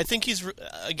way too. I think he's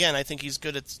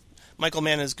good at. Michael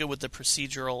Mann is good with the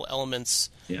procedural elements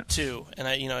too, and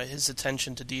his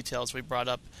attention to details we brought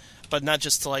up, but not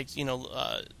just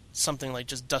to something like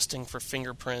just dusting for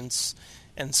fingerprints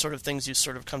and sort of things you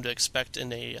sort of come to expect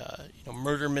in a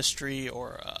murder mystery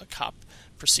or a cop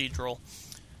procedural.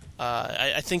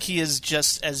 I think he is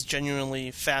just as genuinely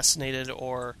fascinated,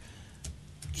 or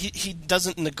he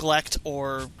doesn't neglect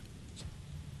the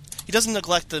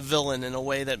villain in a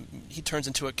way that he turns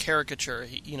into a caricature.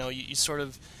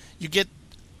 You get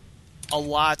a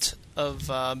lot of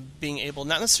being able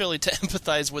not necessarily to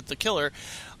empathize with the killer,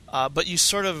 but you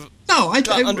sort of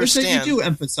understand. I say you do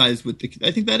empathize with the.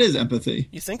 I think that is empathy.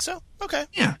 You think so? Okay.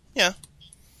 Yeah. Yeah.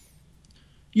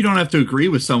 You don't have to agree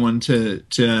with someone to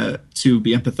be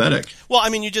empathetic. Well, I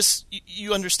mean,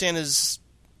 you understand his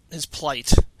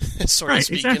plight, so to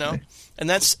speak. Exactly. And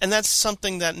that's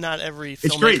something that not every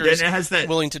filmmaker is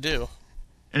willing to do.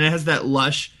 And it has that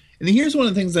lush. And here's one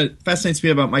of the things that fascinates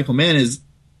me about Michael Mann is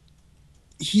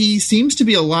he seems to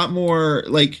be a lot more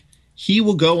like he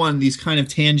will go on these kind of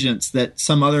tangents that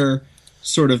some other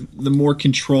sort of the more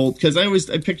controlled, because I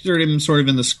pictured him sort of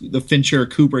in the Fincher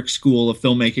Kubrick school of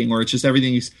filmmaking, where it's just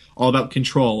everything's all about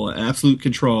control, absolute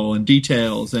control and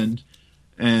details and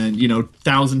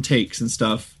 1,000 takes and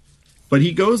stuff. But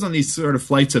he goes on these sort of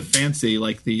flights of fancy,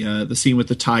 like the scene with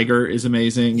the tiger is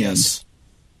amazing. Yes.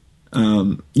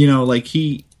 And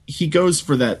he goes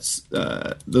for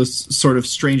that those sort of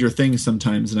stranger things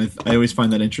sometimes, and I always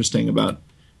find that interesting about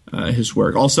his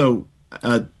work. Also,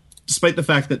 despite the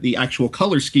fact that the actual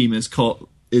color scheme is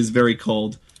very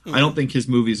cold, I don't think his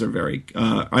movies are very.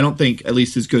 I don't think at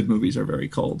least his good movies are very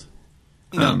cold.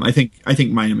 No. I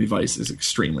think Miami Vice is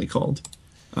extremely cold.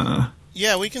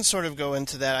 Yeah, we can sort of go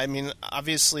into that. I mean,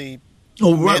 obviously.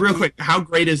 Oh, real quick, how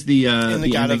great is the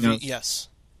God ending of yes,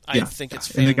 I think it's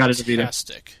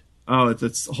fantastic. Oh,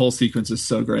 this whole sequence is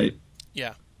so great.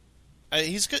 Yeah,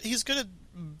 he's good. He's good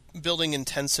at building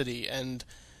intensity, and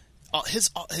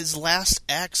his last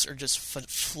acts are just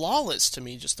flawless to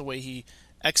me. Just the way he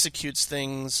executes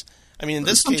things. I mean, in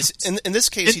this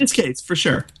case, for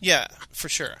sure. Yeah, for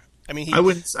sure. I mean, I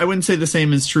wouldn't say the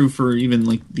same is true for even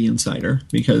like The Insider,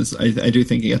 because I do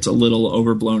think he gets a little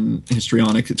overblown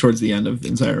histrionic towards the end of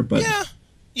Insider. But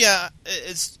yeah,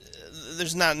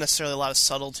 there's not necessarily a lot of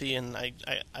subtlety, and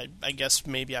I guess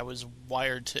maybe I was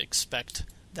wired to expect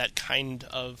that kind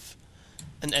of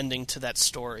an ending to that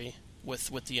story with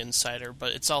The Insider.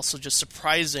 But it's also just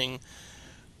surprising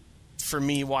for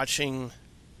me watching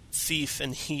Thief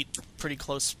and Heat pretty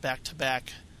close back to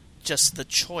back, just the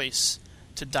choice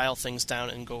to dial things down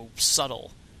and go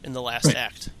subtle in the last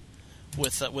act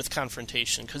with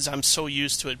confrontation, because I'm so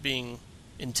used to it being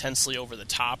intensely over the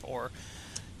top, or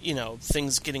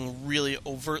things getting really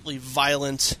overtly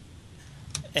violent,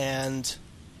 and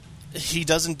he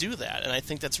doesn't do that, and I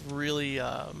think that's really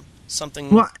something.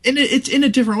 Well, and it's in a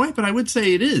different way, but I would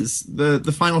say it is the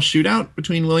final shootout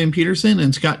between William Peterson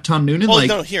and Tom Noonan.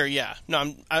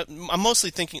 I'm mostly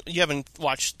thinking you haven't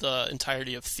watched the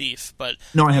entirety of Thief, but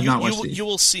no, I have not watched Thief. You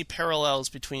will see parallels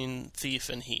between Thief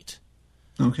and Heat.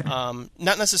 Okay. Not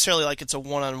necessarily like it's a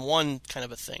one-on-one kind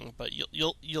of a thing, but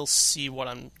you'll see what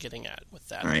I'm getting at with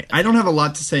that. All right. I don't have a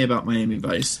lot to say about Miami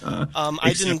Vice.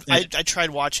 I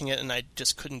tried watching it and I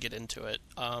just couldn't get into it.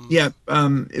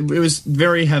 It was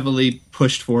very heavily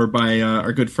pushed for by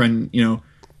our good friend,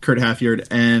 Kurt Halfyard,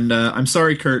 and I'm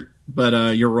sorry, Kurt,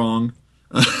 but you're wrong.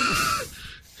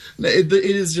 It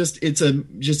is it's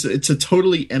a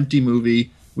totally empty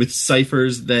movie with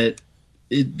ciphers that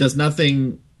it does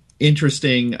nothing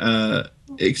interesting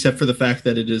except for the fact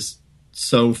that it is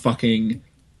so fucking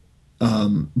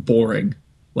boring.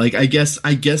 Like I guess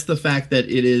the fact that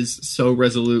it is so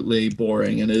resolutely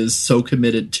boring and it is so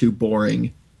committed to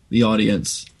boring the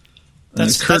audience.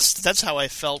 That's how I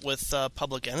felt with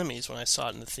Public Enemies when I saw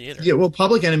it in the theater. Yeah, well,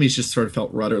 Public Enemies just sort of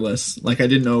felt rudderless. Like I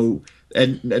didn't know,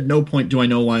 at no point do I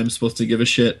know why I'm supposed to give a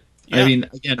shit. Yeah. I mean,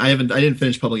 again, I didn't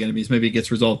finish Public Enemies. Maybe it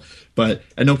gets resolved, but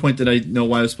at no point did I know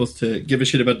why I was supposed to give a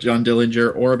shit about John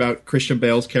Dillinger or about Christian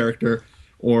Bale's character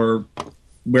or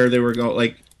where they were going.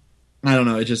 Like, I don't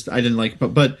know. I didn't like.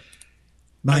 But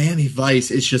Miami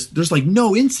Vice, it's just there's like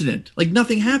no incident. Like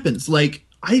nothing happens. Like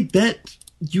I bet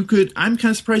you could. I'm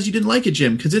kind of surprised you didn't like it,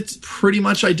 Jim, because it's pretty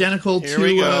much identical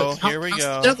to House of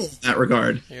the Devil in that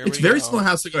regard. It's very similar to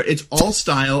House of the Devil. It's all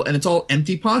style and it's all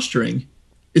empty posturing.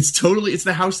 It's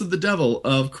the House of the Devil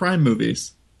of crime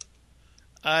movies.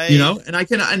 And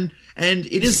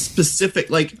it is specific.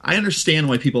 Like, I understand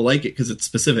why people like it because it's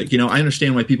specific. I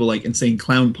understand why people like Insane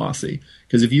Clown Posse,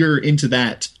 because if you're into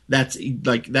that, that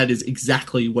is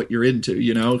exactly what you're into.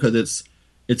 Because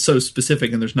it's so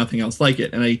specific, and there's nothing else like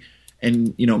it.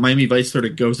 And Miami Vice sort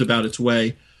of goes about its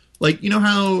way. Like, you know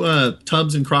how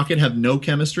Tubbs and Crockett have no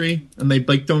chemistry, and they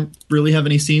like don't really have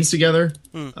any scenes together.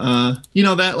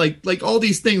 That like all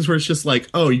these things where it's just like,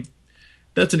 oh,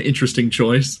 that's an interesting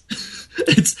choice.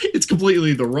 It's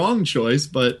completely the wrong choice,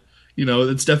 but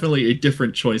it's definitely a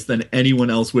different choice than anyone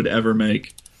else would ever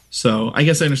make. So I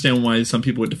guess I understand why some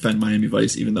people would defend Miami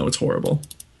Vice, even though it's horrible.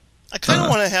 I kind of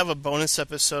want to have a bonus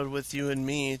episode with you and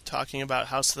me talking about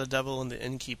House of the Devil and the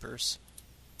Innkeepers.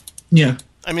 Yeah.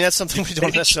 I mean, that's something we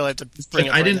don't necessarily have to bring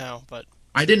up right now. But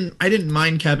I didn't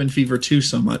mind Cabin Fever 2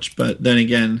 so much, but then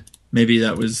again, maybe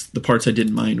that was the parts I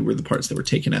didn't mind were the parts that were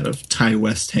taken out of Ty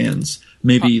West's hands.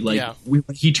 Maybe when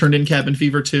he turned in Cabin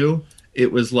Fever 2,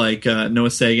 it was like Noah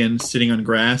Sagan sitting on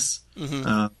grass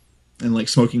and like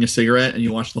smoking a cigarette, and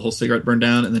you watch the whole cigarette burn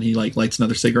down, and then he like lights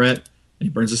another cigarette, and he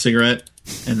burns a cigarette,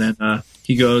 and then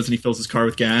he goes and he fills his car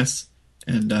with gas,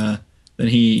 and then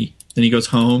he goes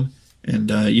home.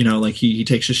 And, he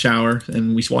takes a shower,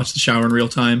 and we watch the shower in real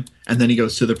time, and then he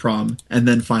goes to the prom, and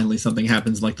then finally something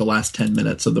happens in, like, the last 10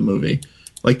 minutes of the movie.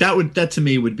 Like, that to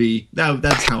me would be,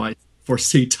 that's how I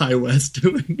foresee Ty West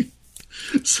doing.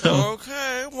 So.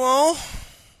 Okay, well.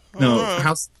 No,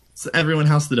 House of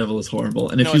the Devil is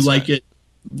horrible. And if you like it,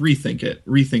 rethink it.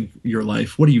 Rethink your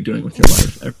life. What are you doing with your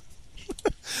life?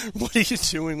 What are you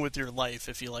doing with your life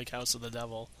if you like House of the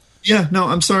Devil? Yeah, no,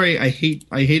 I'm sorry. I hated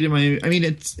I mean,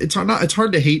 it's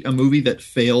hard to hate a movie that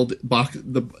failed at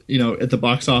the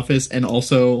box office, and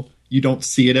also you don't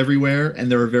see it everywhere,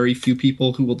 and there are very few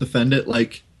people who will defend it.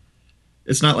 Like,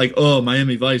 it's not like, oh,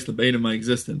 Miami Vice, the bane of my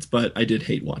existence, but I did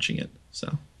hate watching it.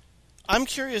 So, I'm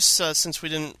curious, since we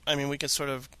could sort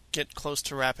of get close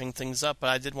to wrapping things up,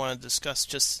 but I did want to discuss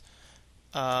just,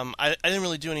 I didn't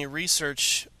really do any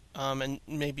research. And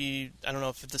maybe, I don't know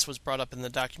if this was brought up in the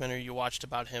documentary you watched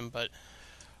about him, but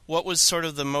what was sort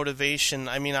of the motivation?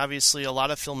 I mean, obviously a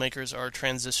lot of filmmakers are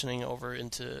transitioning over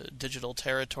into digital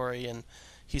territory, and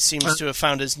he seems to have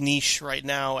found his niche right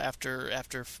now after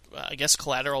I guess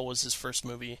Collateral was his first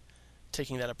movie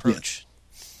taking that approach.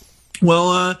 Yeah.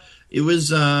 Well, it was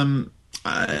the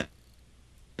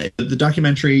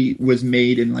documentary was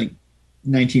made in like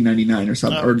 1999 or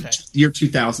something, or year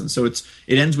 2000. So it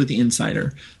ends with The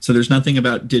Insider. So there's nothing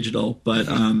about digital, but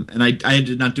and I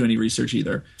did not do any research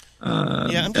either.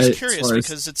 I'm just curious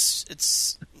because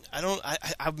it's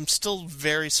I'm still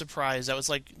very surprised. That was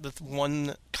like the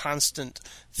one constant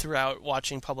throughout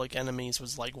watching Public Enemies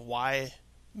was like, why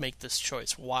make this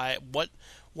choice? Why?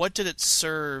 What did it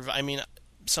serve? I mean,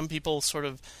 some people sort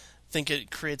of think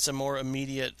it creates a more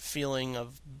immediate feeling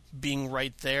of being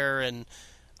right there, and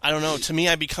I don't know. To me,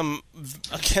 I become,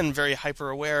 again, very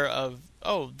hyper-aware of,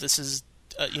 this is,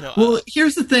 Well,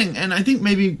 here's the thing, and I think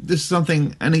maybe this is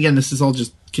something, and again, this is all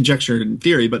just conjecture and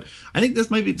theory, but I think this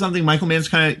might be something Michael Mann's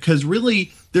kind of, because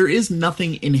really, there is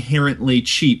nothing inherently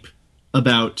cheap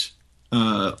about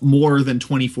more than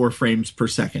 24 frames per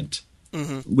second,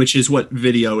 which is what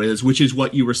video is, which is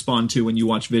what you respond to when you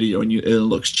watch video and it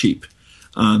looks cheap.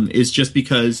 Is just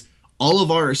because all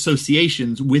of our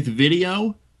associations with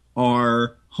video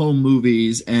are home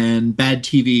movies and bad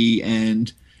TV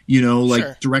and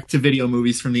direct-to-video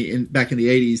movies from back in the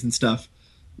 80s and stuff.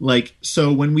 Like,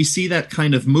 so when we see that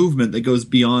kind of movement that goes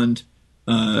beyond,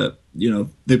 that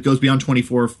goes beyond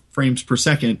 24 frames per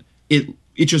second, it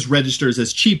just registers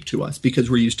as cheap to us because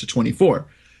we're used to 24.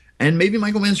 And maybe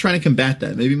Michael Mann's trying to combat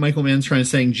that. Maybe Michael Mann's trying to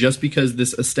say just because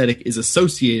this aesthetic is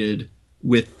associated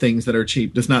with things that are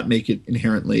cheap does not make it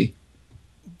inherently.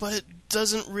 But it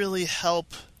doesn't really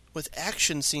help with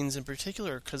action scenes in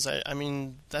particular, because I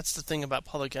mean, that's the thing about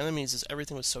Public Enemies is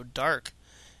everything was so dark,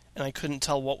 and I couldn't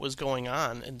tell what was going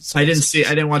on. And so I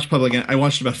didn't watch I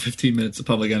watched about 15 minutes of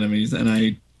Public Enemies, and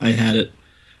I had it.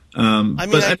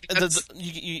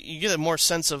 You get a more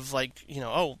sense of like,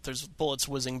 there's bullets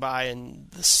whizzing by, and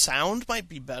the sound might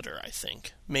be better. I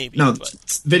think maybe. No,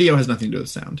 video has nothing to do with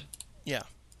sound. Yeah,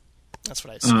 that's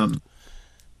what I assumed.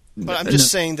 But I'm just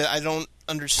saying that I don't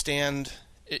understand.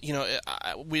 I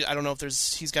don't know if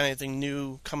he's got anything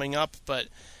new coming up, but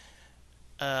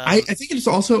I think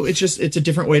it's a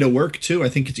different way to work too. I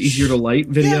think it's easier to light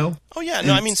video. Yeah. Oh yeah,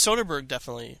 no, I mean Soderbergh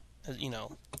definitely,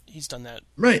 he's done that.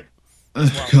 Right. Well.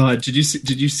 God, did you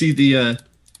see the?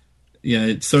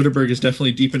 Soderbergh is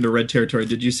definitely deep into red territory.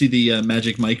 Did you see the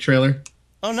Magic Mike trailer?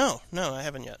 Oh no, I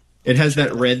haven't yet. It has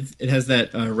that red. It has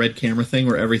that red camera thing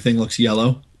where everything looks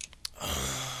yellow.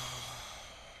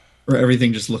 Or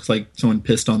everything just looks like someone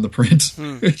pissed on the print.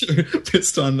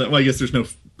 Pissed on the. Well, I guess there's no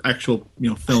actual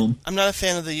film. I'm not a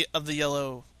fan of the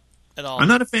yellow at all. I'm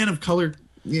not a fan of color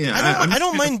Yeah, I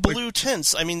don't mind blue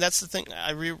tints. I mean, that's the thing.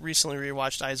 I recently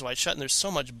rewatched Eyes Wide Shut, and there's so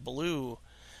much blue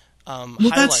highlights.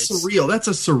 That's surreal. That's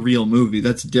a surreal movie.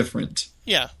 That's different.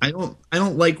 Yeah. I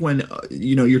don't like when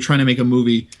you're trying to make a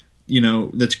movie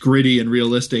that's gritty and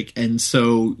realistic, and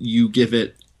so you give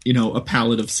it a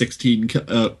palette of 16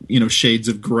 shades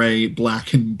of gray,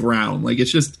 black, and brown. Like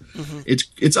it's just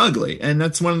it's ugly, and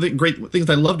that's one of the great things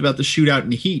I loved about the shootout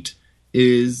in Heat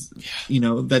is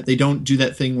that they don't do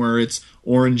that thing where it's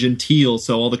orange and teal,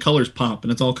 so all the colors pop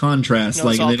and it's all contrast. No,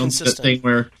 like all they don't consistent. do that thing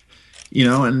where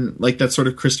and like that sort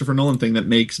of Christopher Nolan thing that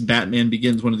makes Batman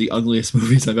Begins one of the ugliest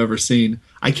movies I've ever seen.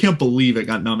 I can't believe it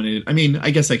got nominated. I mean,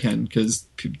 I guess I can because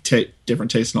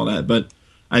different taste and all that, but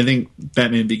I think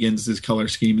Batman Begins' his color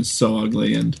scheme is so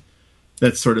ugly and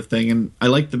that sort of thing. And I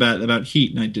liked about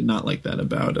Heat, and I did not like that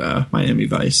about Miami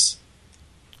Vice.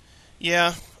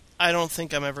 Yeah, I don't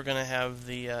think I'm ever going to have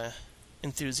the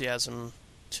enthusiasm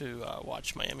to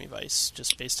watch Miami Vice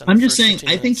just based on. I'm the just first saying. 15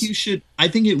 I think minutes. you should. I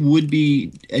think it would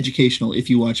be educational if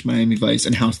you watch Miami Vice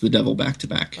and House of the Devil back to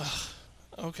back.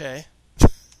 Okay.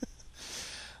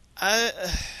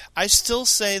 I still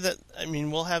say that. I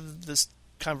mean, we'll have this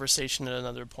conversation at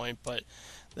another point, but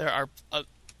there are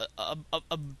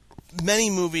many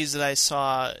movies that I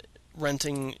saw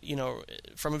renting,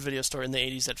 from a video store in the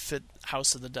 80s that fit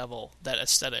House of the Devil, that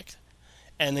aesthetic,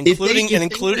 and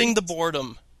including the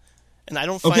boredom. And I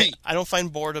don't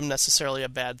find boredom necessarily a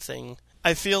bad thing.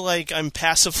 I feel like I'm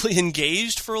passively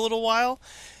engaged for a little while,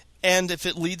 and if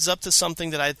it leads up to something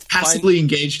that I passively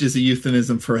engaged is a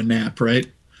euphemism for a nap, right?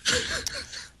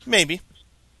 Maybe.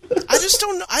 I just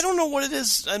don't know. I don't know what it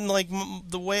is. And like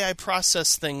the way I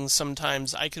process things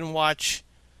sometimes, I can watch,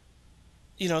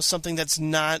 something that's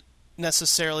not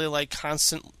necessarily like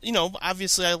constant.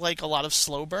 Obviously I like a lot of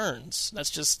slow burns. That's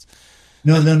just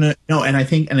no. And I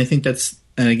think that's,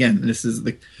 and again, this is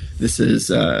the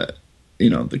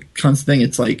constant thing.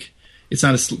 It's like it's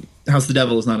not House of the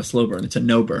Devil is not a slow burn. It's a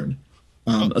no burn.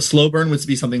 A slow burn would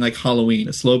be something like Halloween.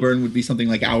 A slow burn would be something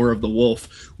like Hour of the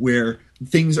Wolf, where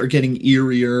things are getting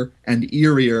eerier and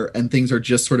eerier, and things are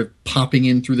just sort of popping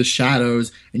in through the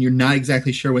shadows, and you're not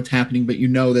exactly sure what's happening, but you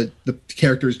know that the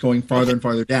character is going farther and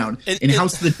farther down. In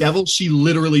House of the Devil, she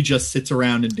literally just sits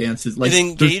around and dances. Like, it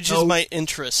engages my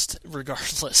interest,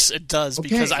 regardless. It does,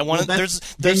 because I want to.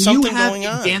 There's something going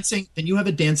on. Then you have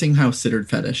a dancing house sitter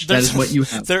fetish. That is what you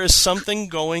have. There is something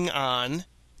going on,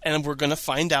 and we're going to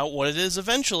find out what it is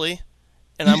eventually.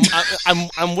 And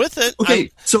I'm with it.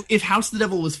 Okay, so if House of the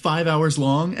Devil was 5 hours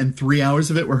long and 3 hours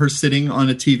of it were her sitting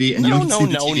on a TV and you don't see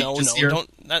the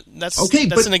TV,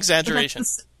 that's an exaggeration.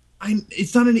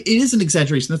 It is an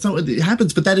exaggeration. That's not what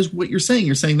happens, but that is what you're saying.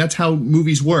 You're saying that's how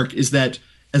movies work, is that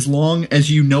as long as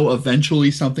you know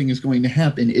eventually something is going to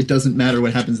happen, it doesn't matter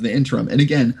what happens in the interim. And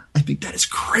again, I think that is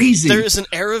crazy. There is an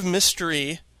air of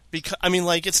mystery. Because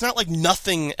it's not like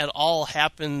nothing at all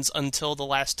happens until the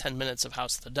last 10 minutes of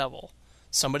House of the Devil.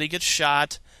 Somebody gets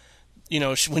shot.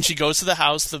 When she goes to the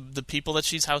house, the people that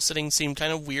she's house sitting seem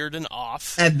kind of weird and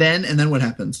off. And then what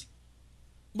happens?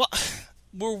 Well,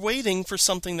 we're waiting for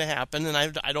something to happen, and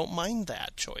I don't mind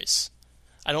that choice.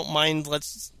 I don't mind.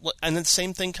 And the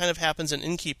same thing kind of happens in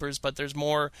Innkeepers, but there's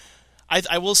more.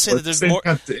 I will say that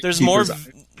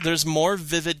there's more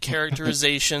vivid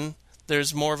characterization.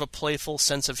 There's more of a playful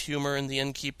sense of humor in the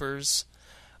Innkeepers.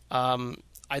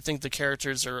 I think the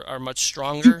characters are much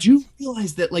stronger. Do you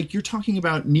realize that, you're talking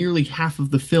about nearly half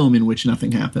of the film in which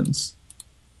nothing happens,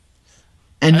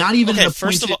 and not even okay. the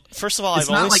First of all, it's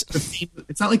not like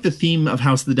the theme of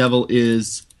House of the Devil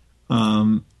is.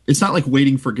 It's not like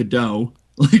Waiting for Godot.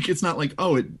 It's not like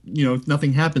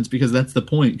nothing happens because that's the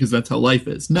point, because that's how life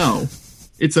is. No,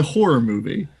 it's a horror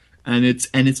movie, and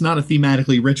it's not a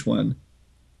thematically rich one.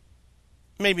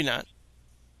 Maybe not.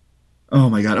 Oh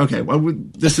my god! Okay, well,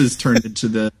 this has turned into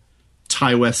the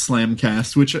Ty West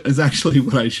Slamcast, which is actually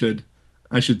what I should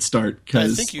start. I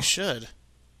think you should.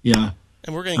 Yeah,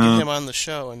 and we're going to get him on the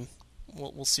show, and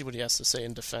we'll see what he has to say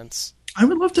in defense. I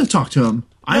would love to talk to him.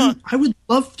 I would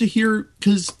love to hear,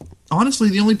 because honestly,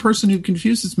 the only person who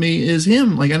confuses me is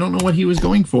him. I don't know what he was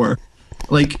going for.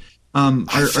 I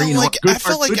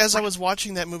felt like as I was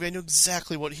watching that movie, I knew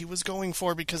exactly what he was going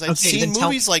for, because I'd seen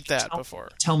movies like that before.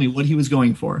 Tell me what he was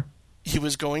going for. He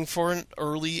was going for an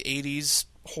early 80s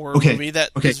horror movie that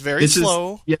is very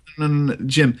slow.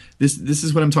 Jim, this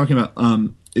is what I'm talking about.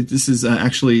 This is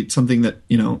actually something that,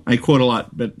 I quote a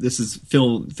lot, but this is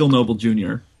Phil Noble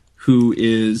Jr., who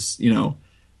is a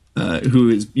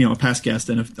past guest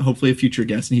and hopefully a future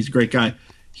guest, and he's a great guy.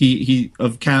 he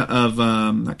of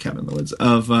not Cabin in the Woods,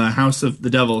 of House of the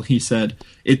Devil, he said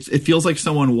it feels like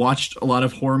someone watched a lot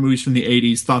of horror movies from the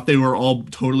 80s, thought they were all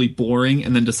totally boring,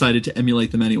 and then decided to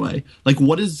emulate them anyway. Like,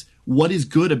 what is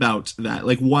good about that?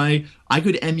 Like, why I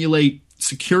could emulate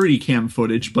security cam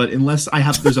footage, but unless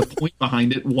there's a point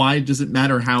behind it, why does it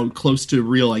matter how close to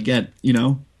real I get, you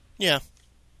know? Yeah.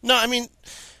 No, I mean,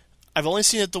 I've only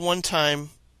seen it the one time,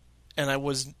 and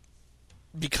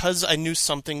because I knew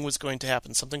something was going to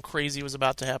happen, something crazy was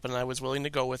about to happen, and I was willing to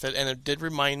go with it, and it did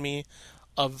remind me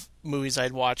of movies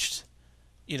I'd watched,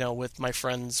 you know, with my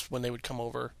friends when they would come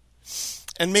over.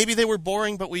 And maybe they were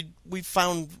boring, but we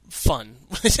found fun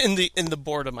in the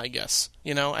boredom, I guess.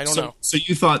 You know, I don't know. So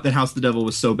you thought that House of the Devil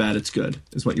was so bad it's good,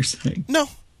 is what you're saying? No,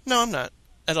 I'm not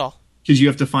at all. Because you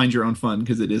have to find your own fun,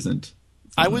 because it isn't.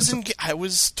 I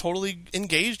was totally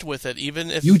engaged with it,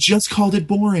 even if you just called it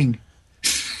boring.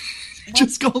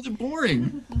 Just called it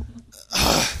boring.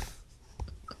 I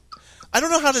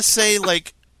don't know how to say,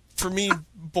 like, for me,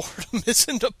 boredom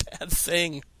isn't a bad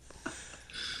thing.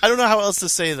 I don't know how else to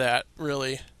say that,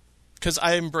 really. Because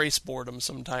I embrace boredom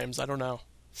sometimes. I don't know.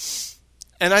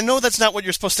 And I know that's not what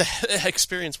you're supposed to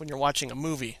experience when you're watching a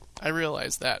movie. I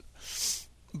realize that.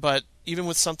 But even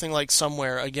with something like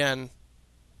Somewhere, again,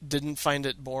 didn't find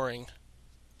it boring.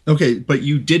 Okay, but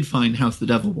you did find House of the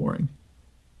Devil boring.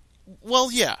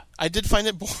 Well, yeah, I did find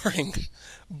it boring,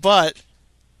 but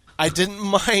I didn't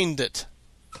mind it.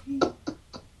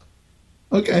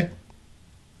 Okay.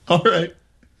 All right.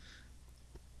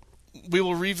 We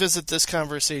will revisit this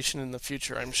conversation in the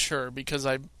future, I'm sure, because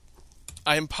I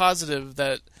am positive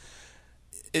that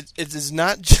it is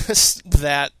not just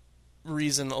that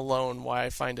reason alone why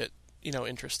I find it, you know,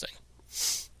 interesting.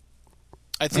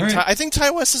 I think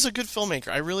Ty West is a good filmmaker.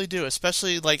 I really do,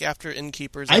 especially like after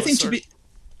Innkeepers. I think to be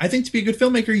a good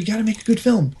filmmaker, you got to make a good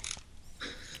film.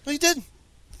 Well, he did.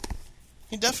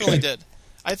 He definitely did.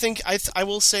 I think I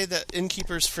will say that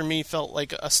Innkeepers for me felt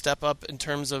like a step up in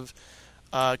terms of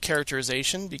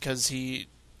characterization, because he,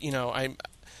 you know,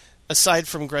 aside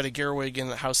from Greta Gerwig in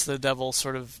House of the Devil,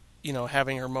 sort of, you know,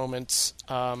 having her moments,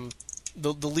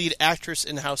 the lead actress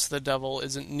in House of the Devil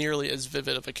isn't nearly as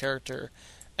vivid of a character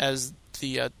as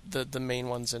the main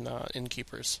ones in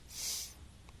Innkeepers.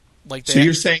 Like, so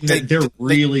you're saying that they're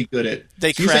really good at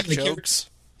they crack jokes.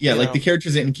 Yeah, like the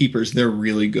characters in Innkeepers, they're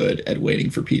really good at waiting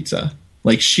for pizza.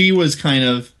 Like, she was kind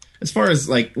of, as far as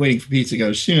like waiting for pizza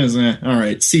goes, she was all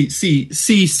right,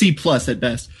 C plus at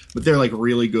best. But they're like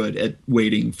really good at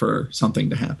waiting for something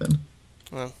to happen.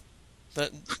 Well,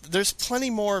 there's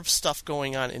plenty more of stuff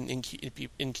going on in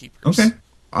Innkeepers. Okay,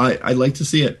 I'd like to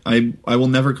see it. I will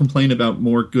never complain about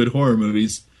more good horror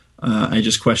movies. I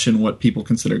just question what people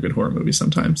consider good horror movies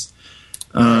sometimes.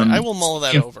 I will mull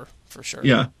that over for sure.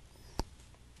 Yeah.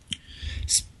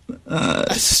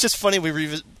 It's just funny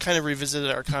we kind of revisited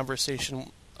our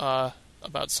conversation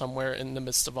about Somewhere in the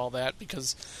midst of all that,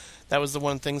 because that was the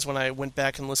one of the things when I went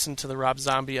back and listened to the Rob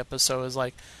Zombie episode, is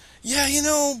like, yeah, you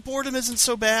know, boredom isn't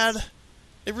so bad.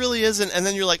 It really isn't. And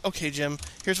then you're like, okay, Jim,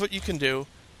 here's what you can do.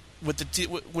 With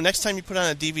next time you put on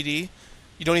a DVD,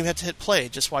 you don't even have to hit play.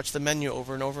 Just watch the menu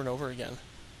over and over and over again.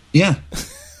 Yeah.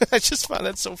 I just found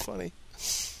that so funny.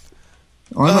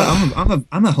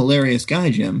 I'm a hilarious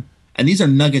guy, Jim. And these are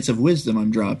nuggets of wisdom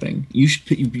I'm dropping. You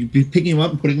should be picking them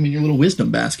up and putting them in your little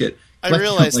wisdom basket. I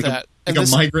realize that. Like a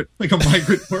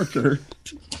migrant worker.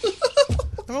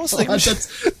 I'm almost like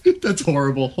that's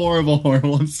horrible.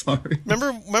 I'm sorry.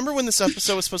 Remember when this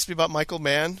episode was supposed to be about Michael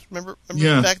Mann? Remember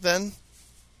back then?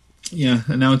 Yeah,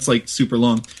 and now it's like super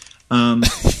long. All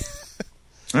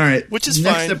right, which is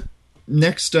fine.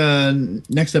 Next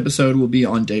episode will be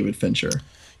on David Fincher.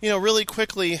 You know, really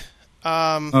quickly.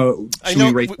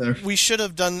 We should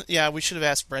have done. Yeah, we should have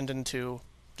asked Brendan too.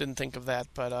 Didn't think of that,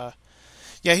 but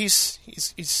yeah, he's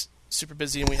super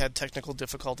busy, and we had technical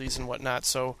difficulties and whatnot.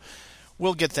 So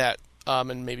we'll get that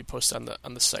and maybe post on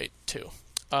the site too.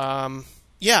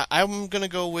 Yeah, I'm gonna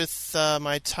go with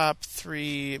my top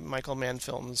 3 Michael Mann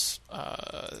films: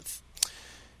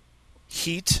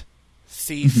 Heat,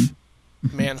 Thief,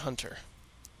 Manhunter.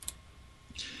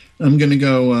 I'm gonna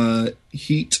go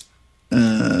Heat,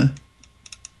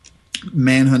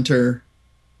 Manhunter.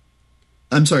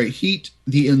 I'm sorry, Heat,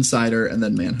 The Insider, and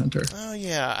then Manhunter. Oh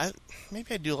yeah,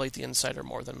 maybe I do like The Insider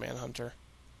more than Manhunter.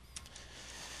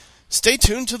 Stay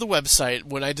tuned to the website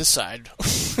when I decide.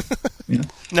 Yeah.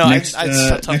 No,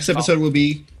 next episode will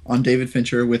be on David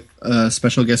Fincher with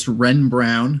special guest Ren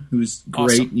Brown, who's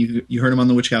great. Awesome. You heard him on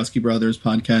the Wachowski Brothers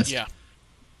podcast.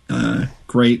 Yeah.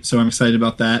 Great. So I'm excited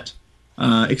about that.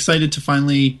 Excited to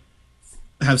finally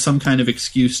have some kind of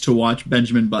excuse to watch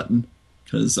Benjamin Button,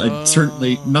 because I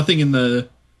certainly nothing in the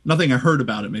nothing I heard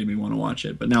about it made me want to watch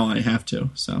it, but now I have to.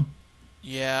 So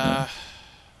yeah.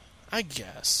 I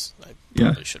guess I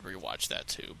probably should rewatch that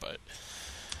too. But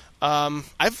I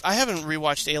haven't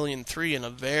rewatched Alien 3 in a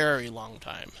very long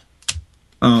time.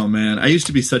 Oh man, I used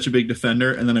to be such a big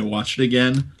defender, and then I watched it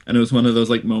again, and it was one of those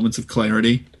like moments of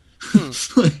clarity,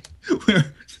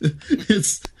 where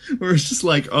it's just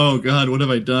like, oh god, what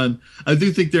have I done? I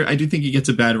do think he gets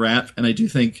a bad rap, and I do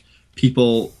think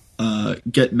people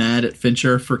get mad at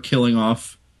Fincher for killing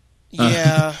off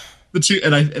the two,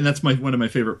 and that's one of my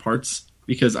favorite parts,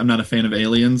 because I'm not a fan of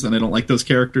aliens, and I don't like those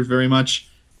characters very much,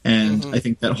 and I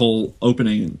think that whole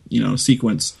opening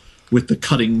sequence with the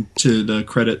cutting to the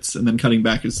credits and then cutting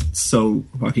back is so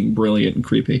fucking brilliant and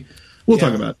creepy. We'll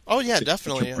talk about it. Oh, yeah,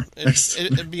 definitely.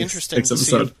 It'd be interesting to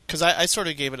see, because I sort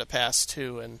of gave it a pass,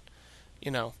 too, and,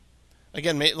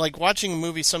 again, like watching a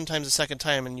movie sometimes a second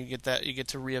time, and you get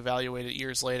to reevaluate it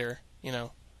years later,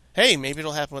 Hey, maybe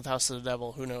it'll happen with House of the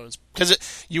Devil, who knows?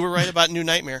 Because you were right about New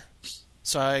Nightmare,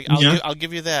 so I'll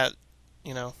give you that,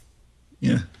 Yeah.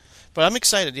 But I'm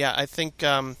excited, yeah. I think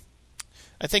our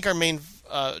main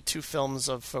two films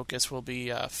of focus will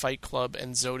be Fight Club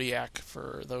and Zodiac,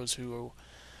 for those who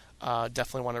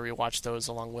definitely want to rewatch those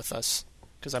along with us,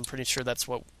 because I'm pretty sure that's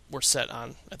what we're set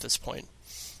on at this point.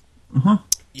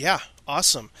 Yeah,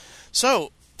 awesome.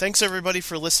 So, thanks everybody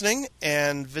for listening,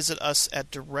 and visit us at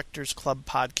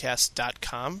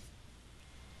directorsclubpodcast.com.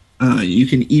 You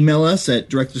can email us at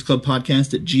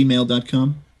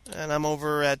directorsclubpodcast@gmail.com. And I'm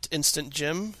over at Instant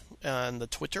Jim on the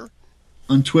Twitter.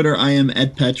 On Twitter, I am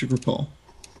Ed Patrick Rapol.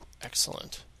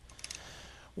 Excellent.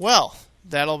 Well,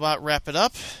 that'll about wrap it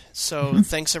up. So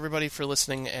thanks everybody for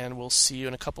listening, and we'll see you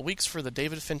in a couple weeks for the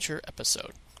David Fincher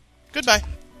episode. Goodbye.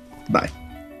 Bye.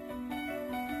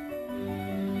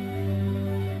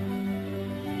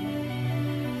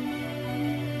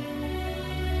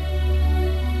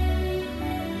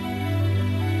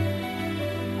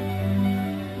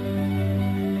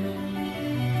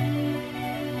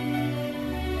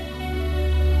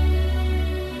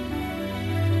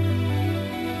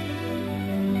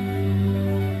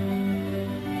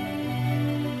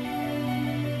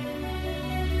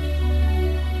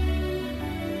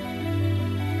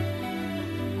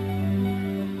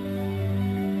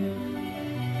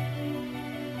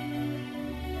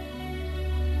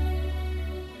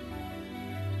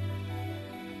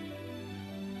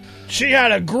 She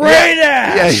had a great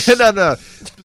ass! Yeah, no.